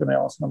mellan Lars-Gunnar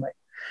Jansson och mig.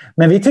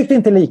 Men vi tyckte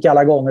inte lika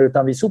alla gånger,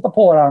 utan vi sopade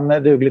på varandra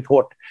dugligt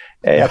hårt.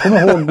 Jag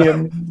kommer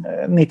ihåg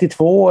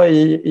 92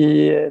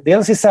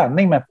 dels i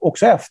sändning, men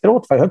också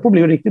efteråt, för jag höll på att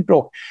bli riktigt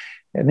bråk.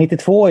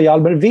 92 i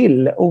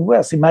Albertville,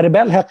 OS, i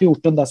Maribel hette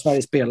orten där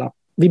Sverige spelade.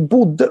 Vi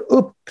bodde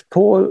upp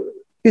på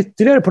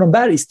ytterligare på någon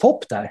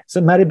bergstopp där.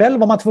 Så Maribel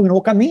var man tvungen att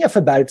åka ner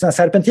för berget, sådana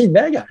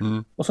serpentinvägar.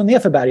 Och så ner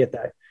för berget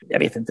där. Jag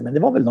vet inte, men det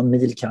var väl någon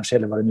mil kanske,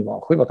 eller vad det nu var,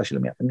 7-8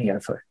 kilometer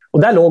nerför.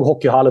 Och där låg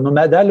hockeyhallen, och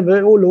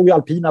där låg ju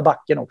alpina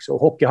backen också. Och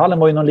hockeyhallen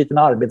var ju någon liten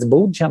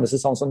arbetsbod, kändes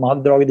det som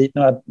hade dragit dit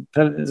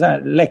några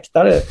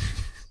läktare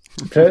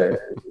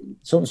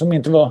som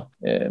inte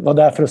var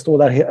där för att stå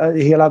där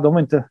hela, de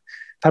var inte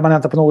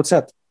permanenta på något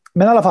sätt.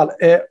 Men i alla fall,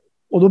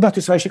 och då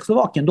mötte Sverige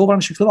Tjeckoslovakien,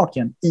 dåvarande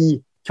Tjeckoslovakien,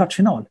 i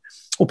kvartsfinal.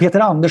 Och Peter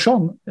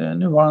Andersson,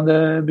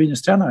 nuvarande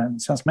Brynäs-tränaren,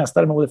 svensk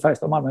mästare med både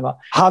Färjestad och Malmö,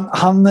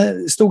 han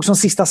stod som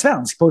sista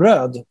svensk på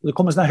röd. Och det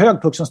kom en sån här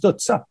hög puck som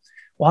studsade.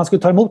 Och han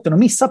skulle ta emot den och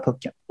missa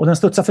pucken. Och den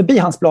studsade förbi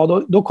hans blad.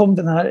 Och då kom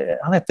den här,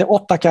 han hette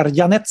Otakar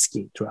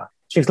Janetski, tror jag,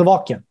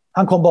 Tjeckoslovakien.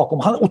 Han kom bakom.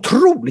 Han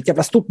otroligt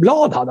jävla stort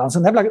blad hade han. Så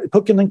den där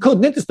pucken, den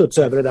kunde inte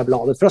studsa över det där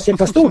bladet. För att se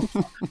jävla stort.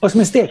 Det var som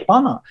en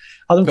stekpanna.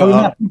 Hade de tagit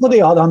mätning på det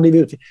hade han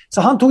blivit ut.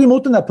 Så han tog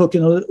emot den där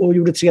pucken och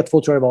gjorde 3-2,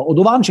 tror jag det var. Och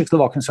då vann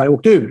Tjeckoslovakien, Sverige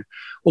åkte ur.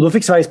 Och då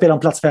fick Sverige spela om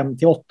plats 5-8,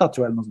 tror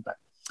jag. Eller något sånt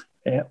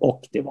där.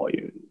 Och det var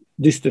ju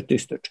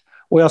dystert.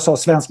 Och jag sa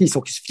svensk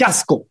ishockeys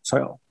fiasko, sa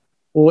jag.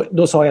 Och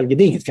då sa Helge,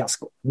 det är inget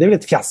fiasko. Det är väl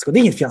ett fiasko, det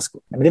är inget fiasko.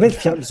 Nej, men det är väl ett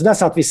fiasko. Så där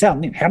satt vi i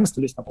sändning. Hemskt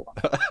att lyssna på.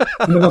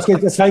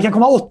 Men Sverige kan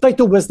komma 8 i ett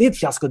OS, det är ett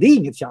fiasko. Det är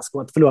inget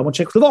fiasko. Att förlora mot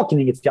Tjeckoslovakien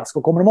är inget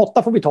fiasko. Kommer de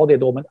 8 får vi ta det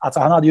då. Men alltså,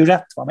 han hade ju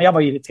rätt, va? Men jag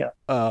var irriterad.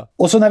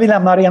 Och så när vi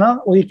lämnade arenan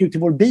och gick ut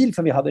till vår bil,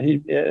 för vi hade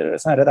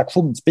såna här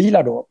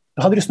redaktionsbilar då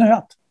hade det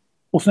snöat.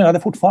 Och snöade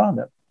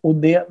fortfarande. Och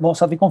det var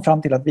så att vi kom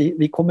fram till att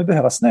vi kommer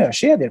behöva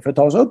snökedjor för att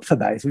ta oss upp för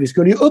berg. För vi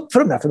skulle ju upp för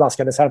de där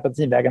förbaskade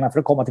serpentinvägarna för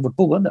att komma till vårt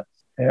boende.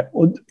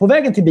 Och på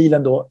vägen till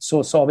bilen då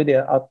så sa vi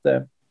det att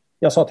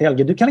jag sa till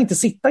Helge, du kan inte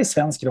sitta i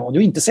svensk radio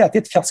och inte säga att det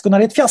är ett fiasko när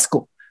det är ett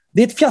fiasko.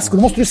 Det är ett fiasko,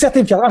 då måste du sätta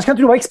en fiasko. Annars kan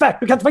inte du vara expert.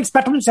 Du kan inte vara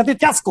expert om du sätter ett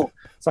fiasko,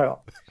 sa jag.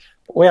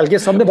 Och Helge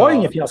sa, det var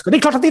ingen fiasko. Det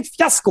är klart att det är ett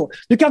fiasko.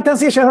 Du kan inte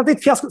ens erkänna att det är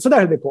ett fiasko. Så där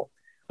höll vi på.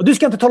 Och du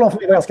ska inte tala om för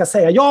mig vad jag ska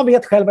säga. Jag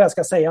vet själv vad jag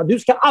ska säga. Du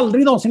ska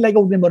aldrig någonsin lägga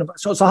ord i munnen.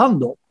 Så han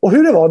då. Och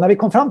hur det var när vi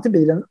kom fram till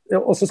bilen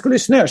och så skulle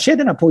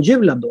snökedjorna på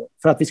hjulen då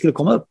för att vi skulle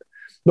komma upp.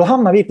 Då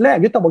hamnade vi i ett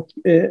läge av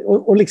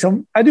och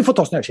liksom, nej, du får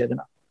ta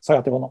snökedjorna, sa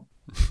jag till honom.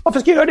 Varför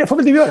ska jag göra det? Får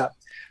väl du göra?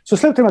 Så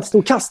slutade de att stå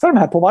och kasta de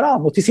här på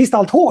varann och till sist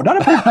allt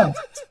hårdare på varandra.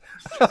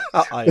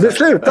 Och det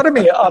slutade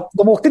med att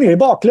de åkte ner i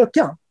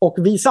bakluckan och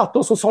vi satt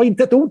oss och sa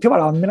inte ett ord till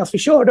varandra medan vi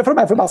körde för de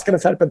här förbaskade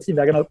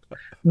serpentinvägarna upp.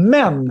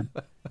 Men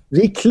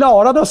vi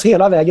klarade oss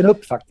hela vägen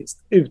upp faktiskt,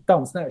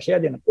 utan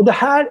snökedjorna. Och det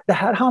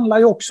här handlar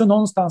ju också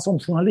någonstans om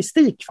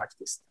journalistik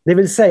faktiskt. Det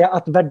vill säga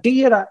att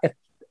värdera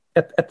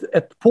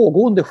ett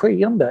pågående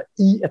skeende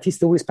i ett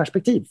historiskt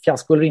perspektiv,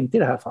 fiasko eller inte i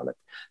det här fallet.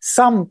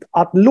 Samt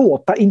att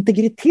låta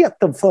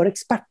integriteten för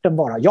experten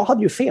vara. Jag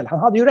hade ju fel, han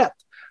hade ju rätt.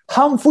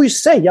 Han får ju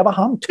säga vad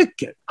han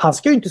tycker. Han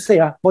ska ju inte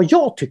säga vad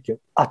jag tycker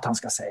att han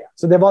ska säga.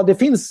 Så det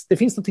finns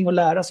någonting att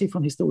lära sig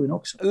från historien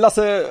också.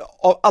 Lasse,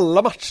 av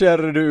alla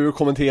matcher du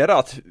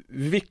kommenterat,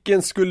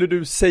 vilken skulle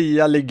du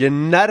säga ligger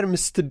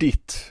närmst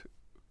ditt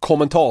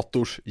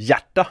kommentators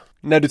hjärta?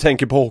 När du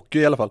tänker på hockey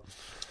i alla fall.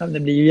 Det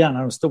blir ju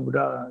gärna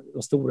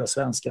de stora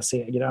svenska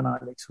segrarna.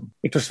 Liksom.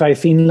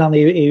 Sverige-Finland är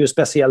ju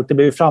speciellt. Det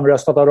blev ju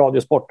framröstat av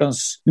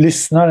Radiosportens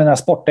lyssnare. När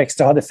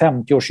Sportextra hade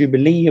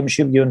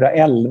 50-årsjubileum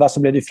 2011 så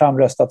blev det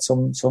framröstat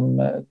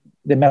som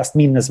det mest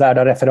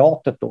minnesvärda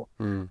referatet då.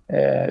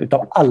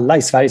 Utav alla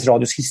i Sveriges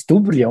Radios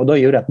historia. Och då är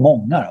ju rätt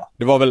många då.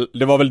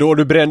 Det var väl då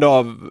du brände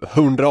av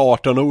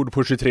 118 ord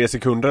på 23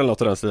 sekunder eller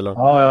något av den stilen?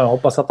 Ja, jag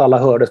hoppas att alla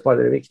hördes, bara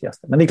det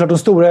viktigaste. Men det är klart de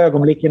stora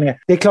ögonblicken är...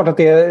 Det är klart att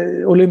det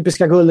är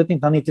olympiska guldet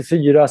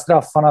 1994,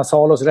 straffarna,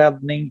 Salos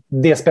räddning.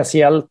 Det är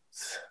speciellt.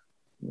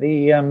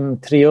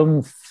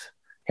 VM-triumf.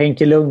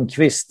 Henke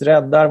Lundqvist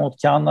räddar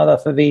mot Kanada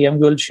för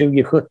VM-guld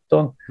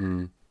 2017.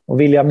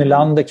 Och William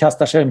Nylander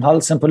kastar sig om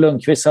halsen på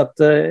Lundqvist så att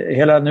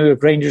hela New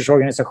York Rangers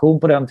organisation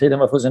på den tiden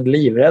var fullständigt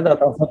livrädd att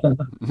han fått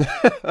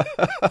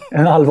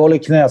en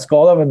allvarlig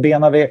knäskada med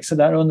benen vek sig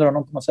där under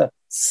honom på något sätt.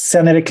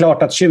 Sen är det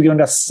klart att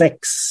 2006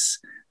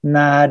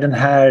 när den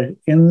här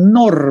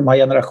enorma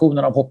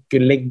generationen av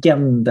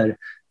hockeylegender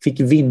fick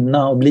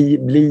vinna och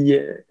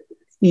bli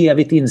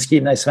evigt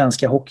inskrivna i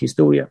svenska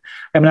hockeyhistorien.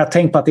 Jag menar,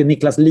 tänk på att det är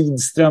Niklas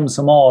Lidström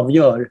som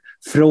avgör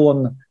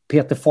från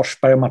Peter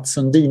Forsberg och Mats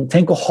Sundin.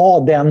 Tänk att ha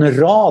den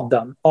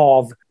raden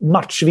av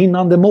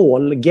matchvinnande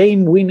mål,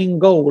 game winning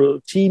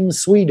goal, Team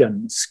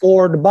Sweden,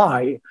 scored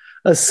by,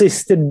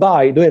 assisted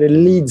by. Då är det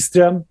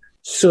Lidström,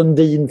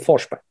 Sundin,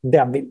 Forsberg.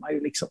 Den vill man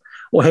ju liksom.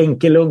 Och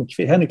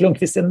Henrik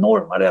Lundqvists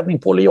enorma räddning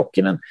på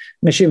Jokinen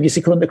med 20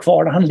 sekunder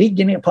kvar. Han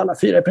ligger ner på alla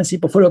fyra i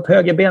princip och får upp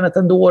högerbenet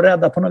ändå och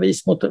räddar på något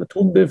vis mot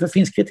Tombu för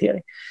finsk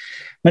kvittering.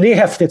 Men det är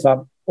häftigt,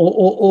 va?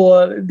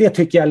 Och det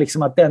tycker jag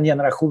liksom att den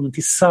generationen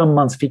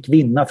tillsammans fick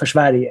vinna för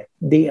Sverige.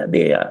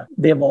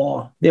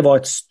 Det var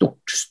ett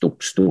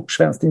stort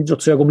svenskt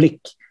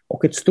idrottsögonblick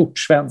och ett stort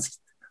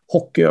svenskt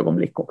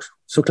hockeyögonblick också,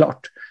 såklart.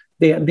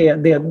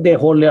 Det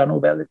håller jag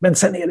nog väldigt. Men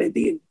sen är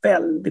det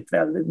väldigt,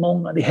 väldigt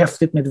många. Det är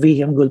häftigt med ett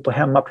VM-guld på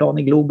hemmaplan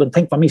i Globen.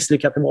 Tänk vad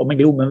misslyckat det var med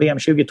Globen VM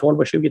 2012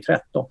 och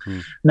 2013.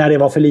 När det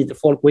var för lite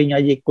folk och inga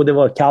gick och det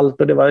var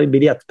kallt och det var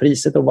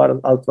biljettpriset och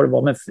allt vad det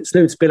var. Men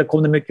slutspelet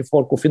kom det mycket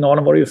folk och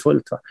finalen var det ju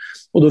fullt. Va?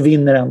 Och då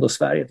vinner ändå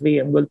Sverige ett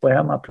VM-guld på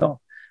hemmaplan.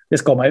 Det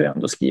ska man ju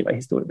ändå skriva i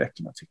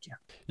historieböckerna, tycker jag.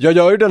 Jag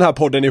gör ju den här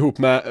podden ihop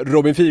med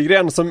Robin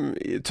Figren som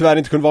tyvärr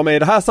inte kunde vara med i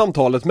det här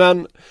samtalet,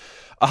 men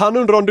han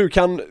undrar om du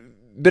kan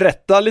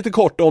berätta lite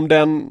kort om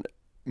den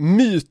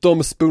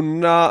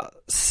mytomspunna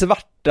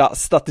svarta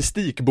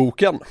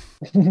statistikboken.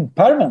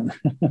 Pärmen.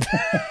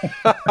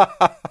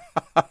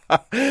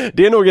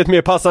 Det är nog ett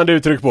mer passande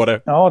uttryck på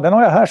det. Ja, den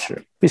har jag här.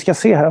 Vi ska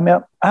se här om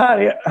jag...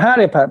 Här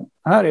är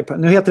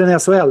pärmen. Nu heter den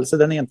SHL, så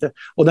den är inte...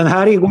 Och den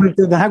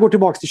här går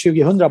tillbaka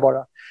till 2000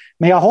 bara.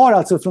 Men jag har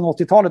alltså från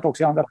 80-talet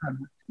också i andra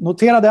pärmen.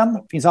 Notera den,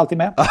 finns alltid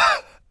med.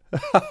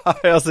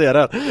 Jag ser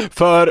det.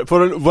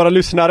 För våra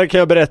lyssnare kan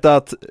jag berätta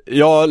att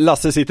jag och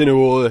Lasse sitter nu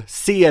och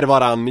ser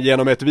varann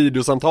genom ett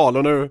videosamtal.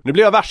 Och nu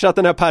blir jag värsta att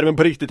den här pärmen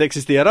på riktigt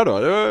existerar då.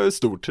 Det är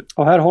stort.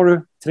 Och här har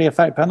du 3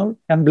 färgpennor.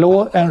 En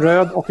blå, en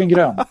röd och en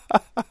grön.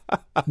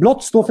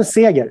 Blått står för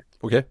seger.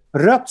 Okay.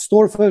 Rött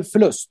står för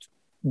förlust.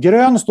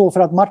 Grön står för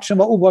att matchen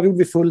var oavgjord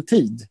vid full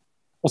tid.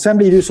 Och sen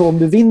blir det ju så, om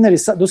du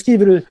vinner, då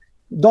skriver du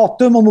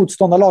datum och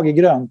motståndarlag i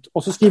grönt.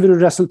 Och så skriver du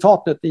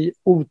resultatet i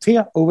OT,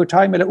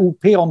 overtime, eller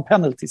OP on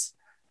penalties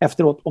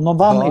efteråt. Om de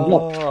vann i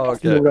blått och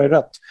förlorar i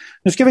rött.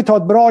 Nu ska vi ta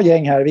ett bra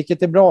gäng här,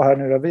 vilket är bra här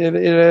nu då. Är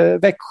det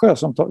Växjö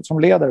som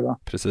leder, va?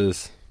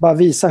 Precis. Bara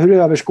visa hur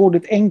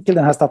överskådligt enkel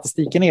den här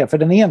statistiken är. För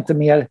den är inte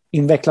mer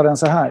invecklad än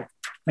så här.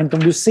 Men om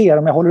du ser,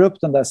 om jag håller upp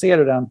den där, ser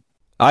du den?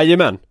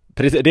 Jajamän.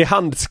 Det är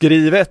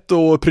handskrivet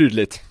och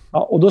prydligt. Ja,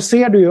 och då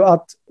ser du ju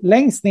att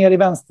längst ner i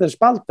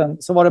vänsterspalten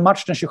så var det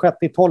match den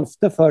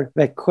 26/12 för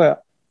Växjö.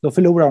 Då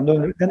förlorar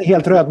de. Den är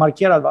helt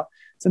rödmarkerad, va?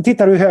 Sen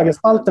tittar du i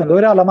högerspalten, då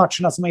är det alla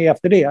matcherna som är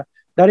efter det.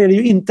 Där är det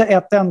ju inte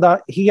ett enda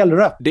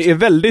helrött. Det är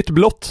väldigt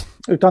blått.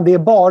 Utan det är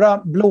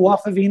bara blåa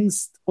för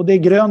vinst och det är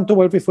grönt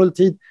oavgjort vid full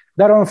tid.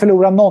 Där har de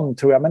förlorat någon,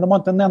 tror jag, men de har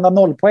inte en enda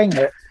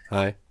nollpoängare.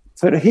 Nej.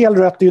 För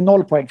helrött är ju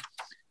 0 poäng.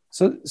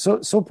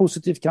 Så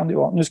positivt kan det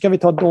vara. Nu ska vi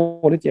ta ett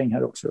dåligt gäng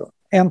här också då.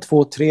 1,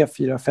 2, 3,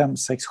 4, 5,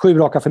 6, 7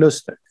 raka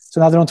förluster.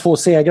 Sen hade de 2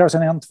 segrar och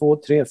sen 1, 2,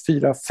 3,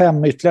 4,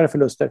 5 ytterligare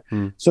förluster.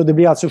 Så det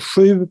blir alltså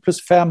 7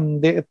 plus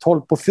 5, det är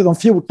 12 på de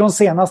 14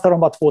 senaste har de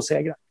bara 2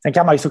 segrar. Sen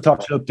kan man ju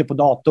såklart slå upp det på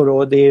dator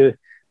och det är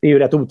ju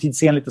rätt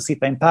otidsenligt att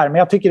sitta i en pärm. Men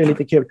jag tycker det är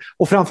lite kul.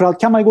 Och framförallt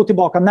kan man ju gå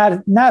tillbaka.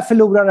 När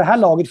förlorar det här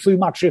laget 7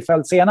 matcher i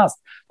följd senast?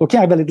 Då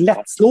kan jag väldigt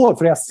lätt slå,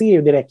 för jag ser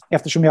ju direkt.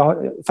 Eftersom jag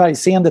har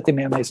färgseendet är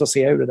med mig så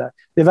ser jag ju det där.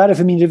 Det är värre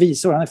för min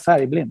revisor, han är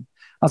färgblind.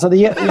 Alltså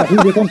jag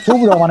gjorde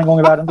kontor om han en gång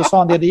i världen. Då sa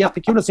han det är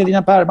jättekul att se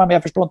dina pärmar, men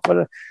jag förstår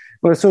inte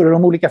vad det surrar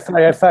om olika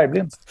färger är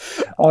färgblind.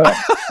 Ja,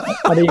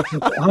 det gick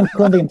inte. Han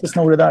kunde inte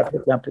sno det där på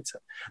ett lämpligt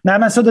sätt. Nej,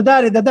 men så det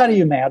där är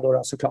ju med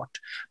då, såklart.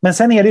 Men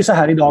sen är det ju så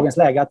här i dagens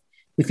läge att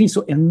det finns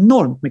så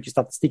enormt mycket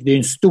statistik. Det är ju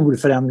en stor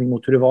förändring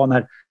mot hur det var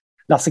när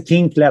Lasse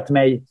Kink lät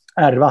mig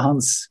ärva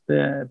hans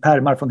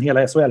pärmar från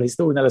hela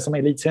SHL-historien, eller som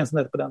elitseriens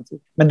på den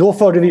tiden. Men då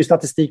förde vi ju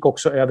statistik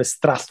också över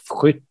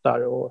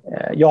straffskyttar. Och,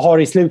 jag har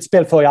i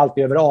slutspel för jag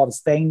alltid över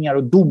avstängningar,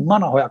 och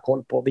domarna har jag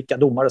koll på. Vilka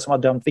domare som har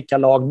dömt vilka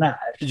lag när.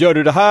 Gör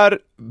du det här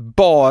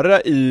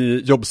bara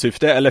i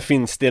jobbsyfte, eller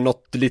finns det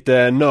något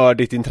lite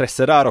nördigt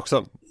intresse där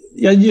också?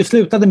 Jag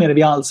slutade med det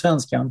vid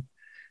Allsvenskan.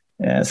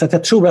 Så att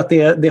jag tror att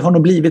det har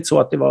nog blivit så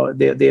att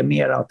det är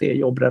mer att det är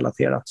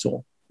jobbrelaterat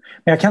så.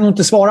 Men jag kan nog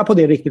inte svara på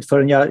det riktigt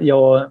förrän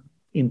jag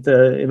inte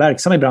är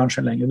verksam i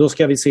branschen längre. Då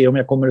ska vi se om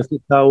jag kommer att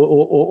sitta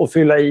och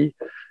fylla i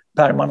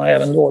pärmarna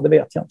även då, det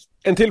vet jag inte.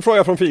 En till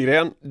fråga från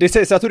Figren. Det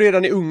sägs att du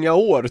redan i unga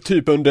år,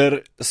 typ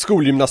under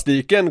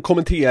skolgymnastiken,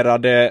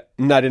 kommenterade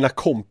när dina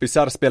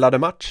kompisar spelade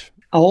match.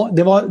 Ja,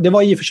 det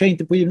var i och för sig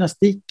inte på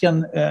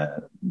gymnastiken,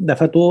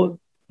 därför att då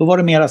var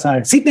det mera så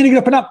här: sitt ner i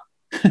grupperna!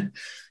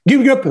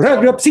 Gul grupp,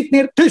 röd grupp, sitt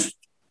ner, tyst!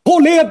 På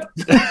led!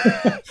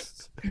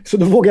 Så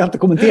då vågar jag inte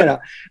kommentera.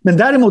 Men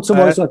däremot så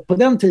var det så att på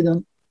den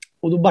tiden,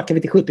 och då backar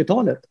vi till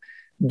 70-talet,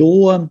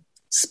 då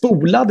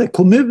spolade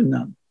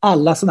kommunen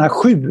alla sådana här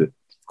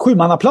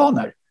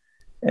 7-mannaplaner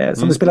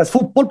som det spelas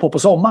fotboll på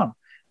sommaren.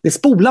 Det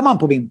spolar man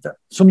på vintern.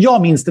 Som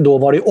jag minns det då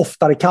var det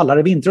oftare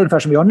kallare vinter, ungefär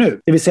som vi har nu.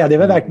 Det vill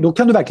säga, då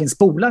kan du verkligen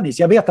spola en is.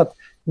 Jag vet att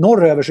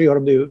norröver så gör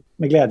de det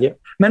med glädje.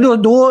 Men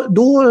då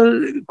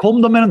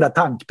kom de med den där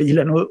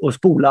tankbilen och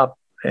spola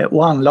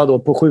och anlade då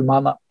på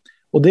 7-manna.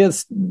 Och det är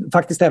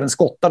faktiskt även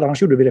skottade,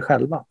 annars gjorde vi det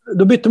själva.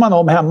 Då bytte man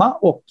om hemma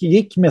och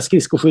gick med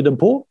skridskoskydden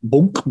på.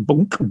 Bunk,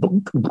 bunk,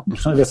 bunk, bunk.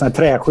 Så det är sådana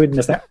träskydd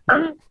med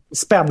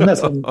spänne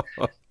som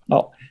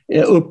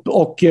upp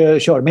och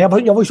kör. Men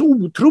jag var ju så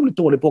otroligt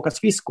dålig på att åka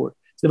skridskor.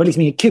 det var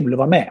liksom inget kul att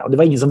vara med. Och det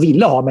var ingen som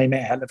ville ha mig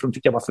med heller, för de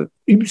tyckte jag var för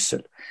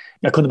usel.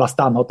 Jag kunde bara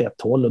stanna åt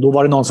ett håll, och då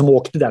var det någon som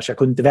åkte där, så jag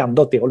kunde inte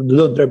vända åt det hållet.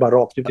 Då undrade jag bara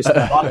rakt ut i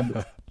snövallen.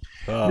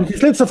 Men till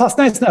slut så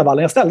fastnade jag i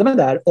snövallen. Jag ställde mig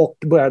där och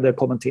började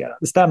kommentera.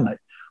 Det stämmer.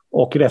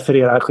 Och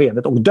referera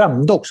skedet och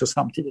dömde också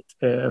samtidigt.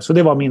 Så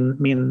det var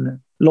min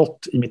lott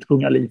i mitt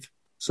unga liv.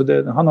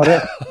 Så han har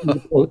rätt.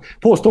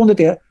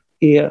 Påståendet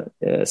är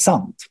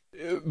sant.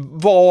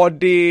 Var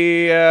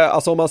det,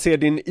 alltså om man ser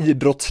din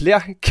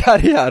idrottsliga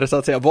karriär så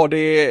att säga, var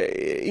det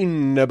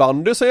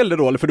innebandy som gällde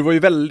då? Eller för du var ju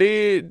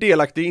väldigt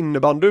delaktig i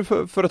innebandy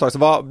för ett tag. Så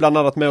var bland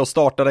annat med och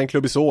startade en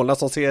klubb i Solna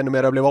som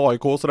senare blev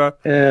AIK och sådär.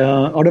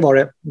 Ja, det var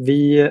det.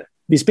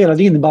 Vi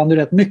spelade innebandy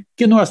rätt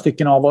mycket, några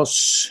stycken av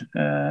oss.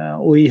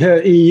 Och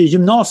i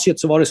gymnasiet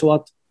så var det så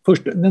att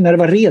först när det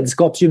var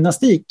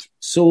redskapsgymnastik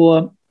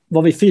så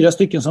var vi 4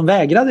 stycken som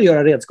vägrade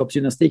göra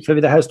redskapsgymnastik. För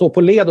det här står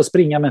på led och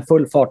springa med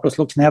full fart och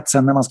slå knät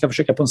sen när man ska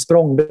försöka på en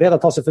språngbräda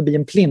ta sig förbi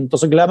en plint. Och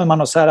så glömmer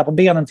man att sära på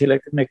benen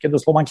tillräckligt mycket. Då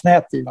slår man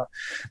knät i.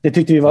 Det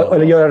tyckte vi var,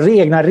 eller göra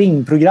egna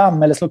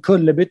ringprogram eller slå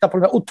kullerbytta på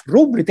de här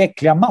otroligt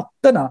äckliga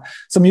mattorna.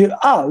 Som ju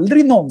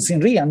aldrig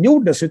någonsin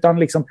rengjordes, utan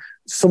liksom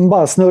som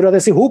bara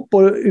snurrades ihop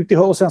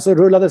och sen så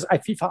rullades.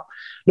 Nej, fy fan.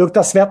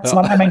 Luktar svett. Så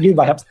man, nej men gud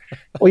vad hemskt.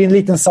 Och i en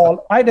liten sal,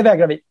 nej det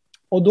vägrar vi.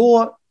 Och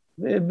då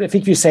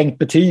fick vi sänkt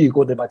betyg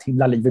och det var ett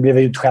himla liv. Vi blev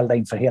utskällda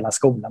inför hela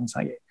skolan. Och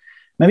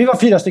men vi var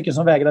 4 stycken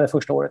som vägrade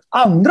första året.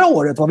 Andra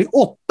året var vi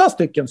 8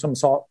 stycken som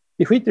sa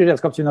vi skiter i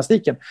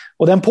redskapsgymnastiken.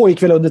 Och den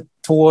pågick väl under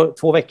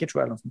 2 veckor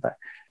tror jag. Eller, sånt där.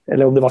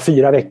 Eller om det var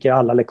 4 veckor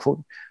alla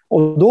lektioner.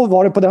 Och då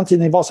var det på den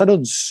tiden i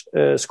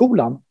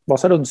Vasalundsskolan,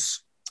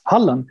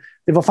 Vasalundshallen.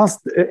 Det fanns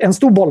en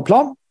stor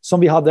bollplan som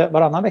vi hade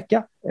varannan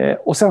vecka.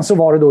 Och sen så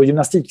var det då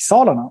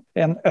gymnastiksalarna.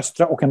 En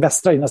östra och en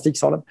västra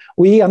gymnastiksalen.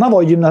 Och i ena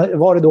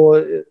var det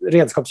då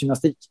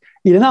redskapsgymnastik.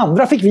 I den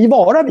andra fick vi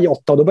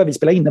 8 och då började vi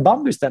spela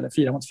innebandy istället,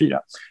 4 mot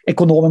 4.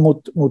 Ekonomer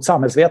mot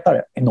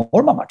samhällsvetare.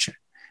 Enorma matcher.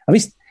 Ja,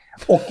 visst.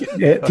 Och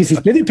till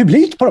sist blev det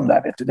publik på de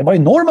där. Vet du. Det var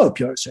enorma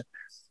uppgörelser.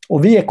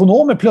 Och vi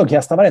ekonomer,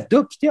 plugghästar, var rätt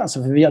duktiga.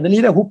 Alltså, för vi hade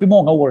lirat ihop i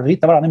många år och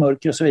hittat varandra i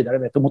mörker och så vidare.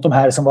 Vet du. Mot de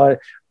här som var...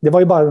 Det var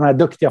ju bara de här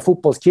duktiga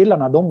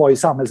fotbollskillarna. De var ju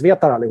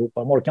samhällsvetare allihopa.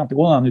 De orkade inte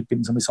gå någon annan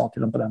utbildning som vi sa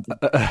till dem på den tiden.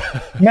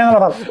 Men i alla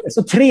fall,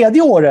 så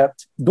 3:e året,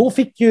 då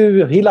fick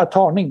ju Hilla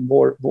Tarning,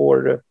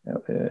 vår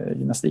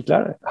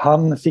gymnastiklärare,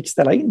 han fick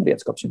ställa in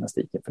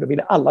redskapsgymnastiken. För då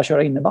ville alla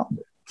köra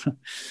innebandy.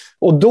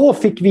 Och då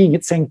fick vi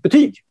inget sänkt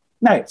betyg.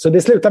 Nej, så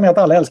det slutade med att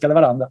alla älskade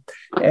varandra.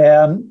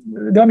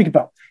 Det var mycket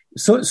bra.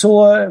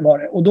 Så var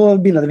det. Och då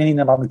bildade vi en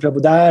innebandyklubb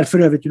och där för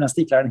övrigt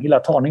gymnastikläraren Hilla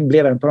Tarning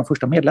blev en av de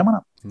första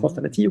medlemmarna.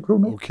 Kostade 10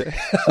 kronor. Okay.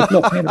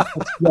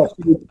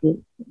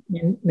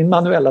 Min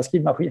manuella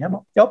skrivmaskin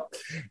hemma. Ja.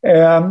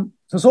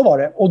 Så var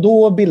det. Och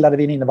då bildade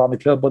vi en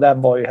innebandyklubb och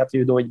den hette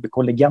ju då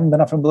IBK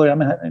Legenderna från början,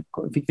 men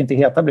fick vi inte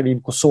heta, blev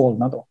IBK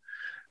Solna då.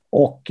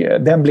 Och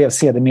den blev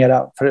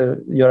sedermera, för att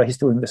göra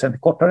historien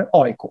väsentligt kortare,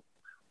 AIK.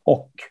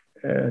 Och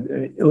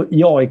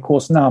i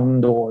AIKs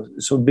namn då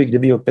så byggde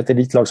vi upp ett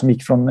elitlag som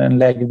gick från en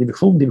lägre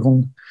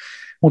division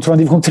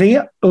motsvarande division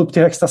 3 upp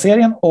till högsta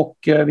serien, och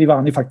vi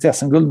vann ju faktiskt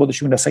SM-guld både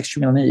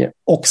 2006-2009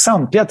 och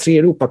samtliga 3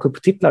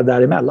 Europacup-titlar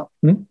däremellan.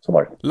 Så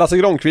var det. Lasse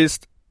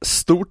Granqvist,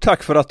 stort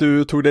tack för att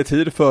du tog dig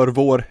tid för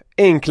vår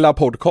enkla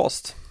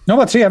podcast. Ja,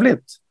 vad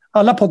trevligt.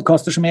 Alla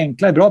podcaster som är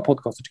enkla är bra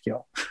podcaster tycker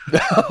jag.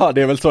 Ja,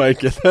 det är väl så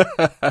enkelt.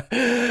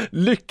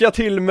 Lycka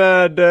till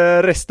med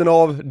resten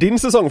av din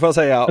säsong får jag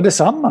säga. Ja,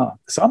 detsamma.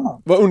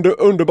 Vad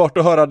underbart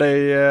att höra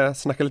dig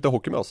snacka lite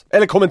hockey med oss.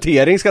 Eller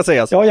kommentering ska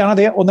sägas. Ja, gärna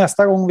det. Och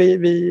nästa gång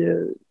vi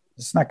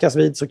snackas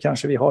vid så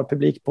kanske vi har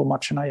publik på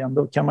matcherna igen.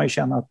 Då kan man ju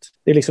känna att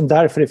det är liksom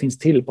därför det finns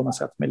till på något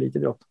sätt med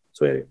elitidrott.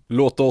 Så är det.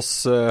 Låt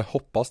oss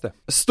hoppas det.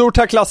 Stort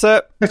tack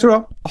Lasse. Tack tror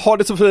jag. Ha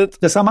det så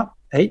fint. Detsamma.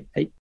 Hej.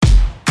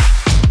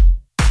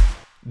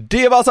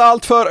 Det var alltså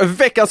allt för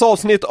veckans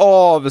avsnitt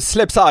av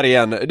Släpp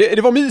sargen.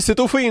 Det var mysigt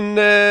att få in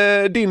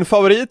din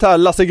favorit här,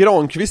 Lasse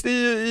Granqvist,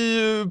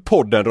 i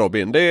podden,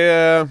 Robin.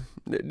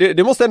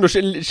 Det måste ändå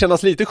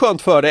kännas lite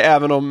skönt för dig,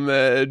 även om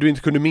du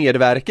inte kunde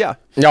medverka.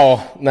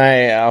 Ja,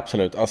 nej,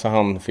 absolut. Alltså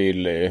han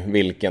fyller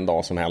vilken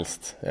dag som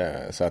helst.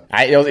 Så att,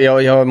 nej,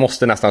 jag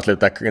måste nästan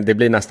sluta. Det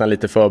blir nästan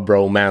lite för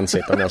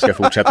bromansigt om jag ska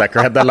fortsätta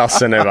credda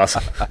Lasse nu alltså.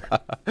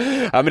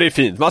 Ja, men det är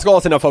fint. Man ska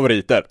ha sina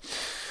favoriter.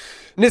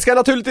 Ni ska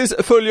naturligtvis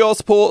följa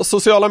oss på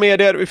sociala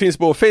medier. Vi finns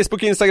på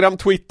Facebook, Instagram,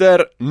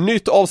 Twitter.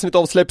 Nytt avsnitt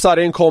av Släpp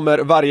sargen kommer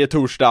varje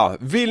torsdag.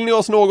 Vill ni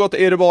oss något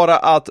är det bara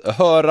att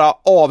höra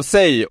av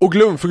sig. Och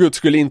glöm för guds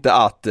skull inte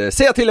att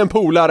säga till en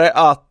polare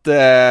att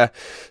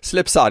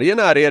Släpp sargen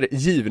är er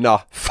givna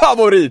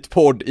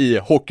favoritpodd i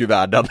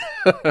hockeyvärlden.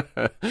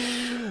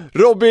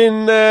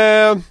 Robin,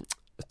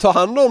 ta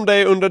hand om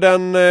dig under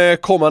den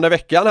kommande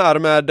veckan här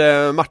med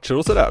matcher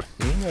och sådär.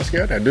 Jag ska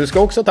göra det. Du ska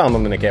också ta hand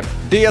om dig, Nicke.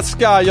 Det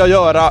ska jag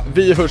göra.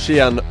 Vi hörs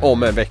igen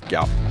om en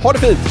vecka. Ha det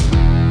fint!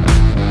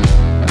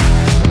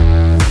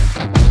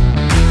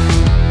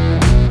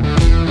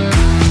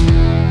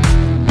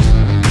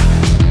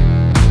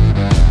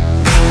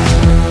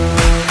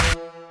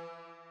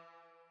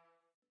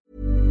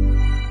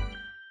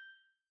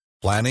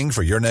 Planning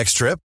for your next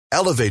trip?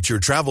 Elevate your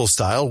travel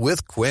style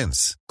with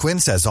Quince.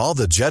 Quince has all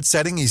the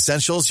jet-setting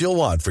essentials you'll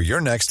want for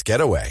your next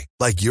getaway,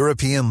 like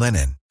European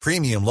linen,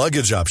 premium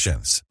luggage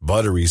options,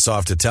 buttery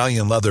soft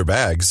Italian leather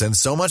bags, and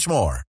so much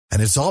more.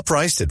 And it's all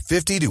priced at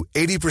 50 to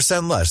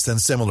 80% less than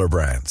similar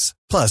brands.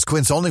 Plus,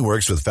 Quince only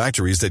works with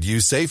factories that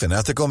use safe and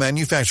ethical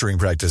manufacturing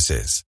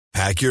practices.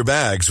 Pack your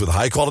bags with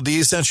high-quality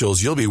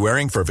essentials you'll be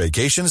wearing for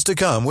vacations to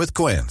come with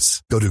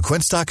Quince. Go to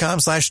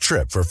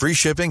quince.com/trip for free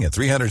shipping and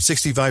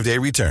 365-day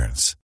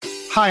returns.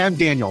 Hi, I'm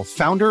Daniel,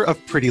 founder of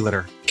Pretty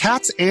Litter.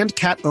 Cats and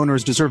cat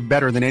owners deserve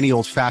better than any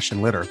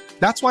old-fashioned litter.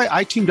 That's why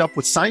I teamed up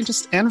with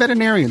scientists and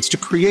veterinarians to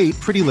create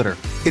Pretty Litter.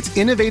 Its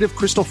innovative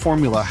crystal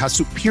formula has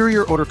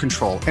superior odor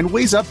control and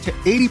weighs up to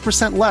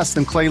 80% less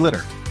than clay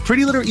litter.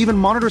 Pretty Litter even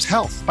monitors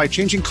health by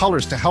changing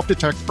colors to help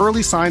detect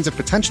early signs of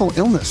potential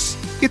illness.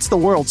 It's the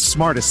world's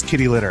smartest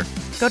kitty litter.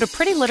 Go to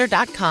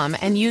prettylitter.com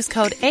and use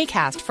code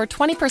ACAST for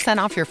 20%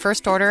 off your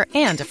first order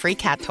and a free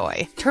cat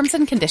toy. Terms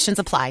and conditions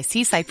apply.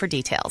 See site for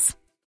details.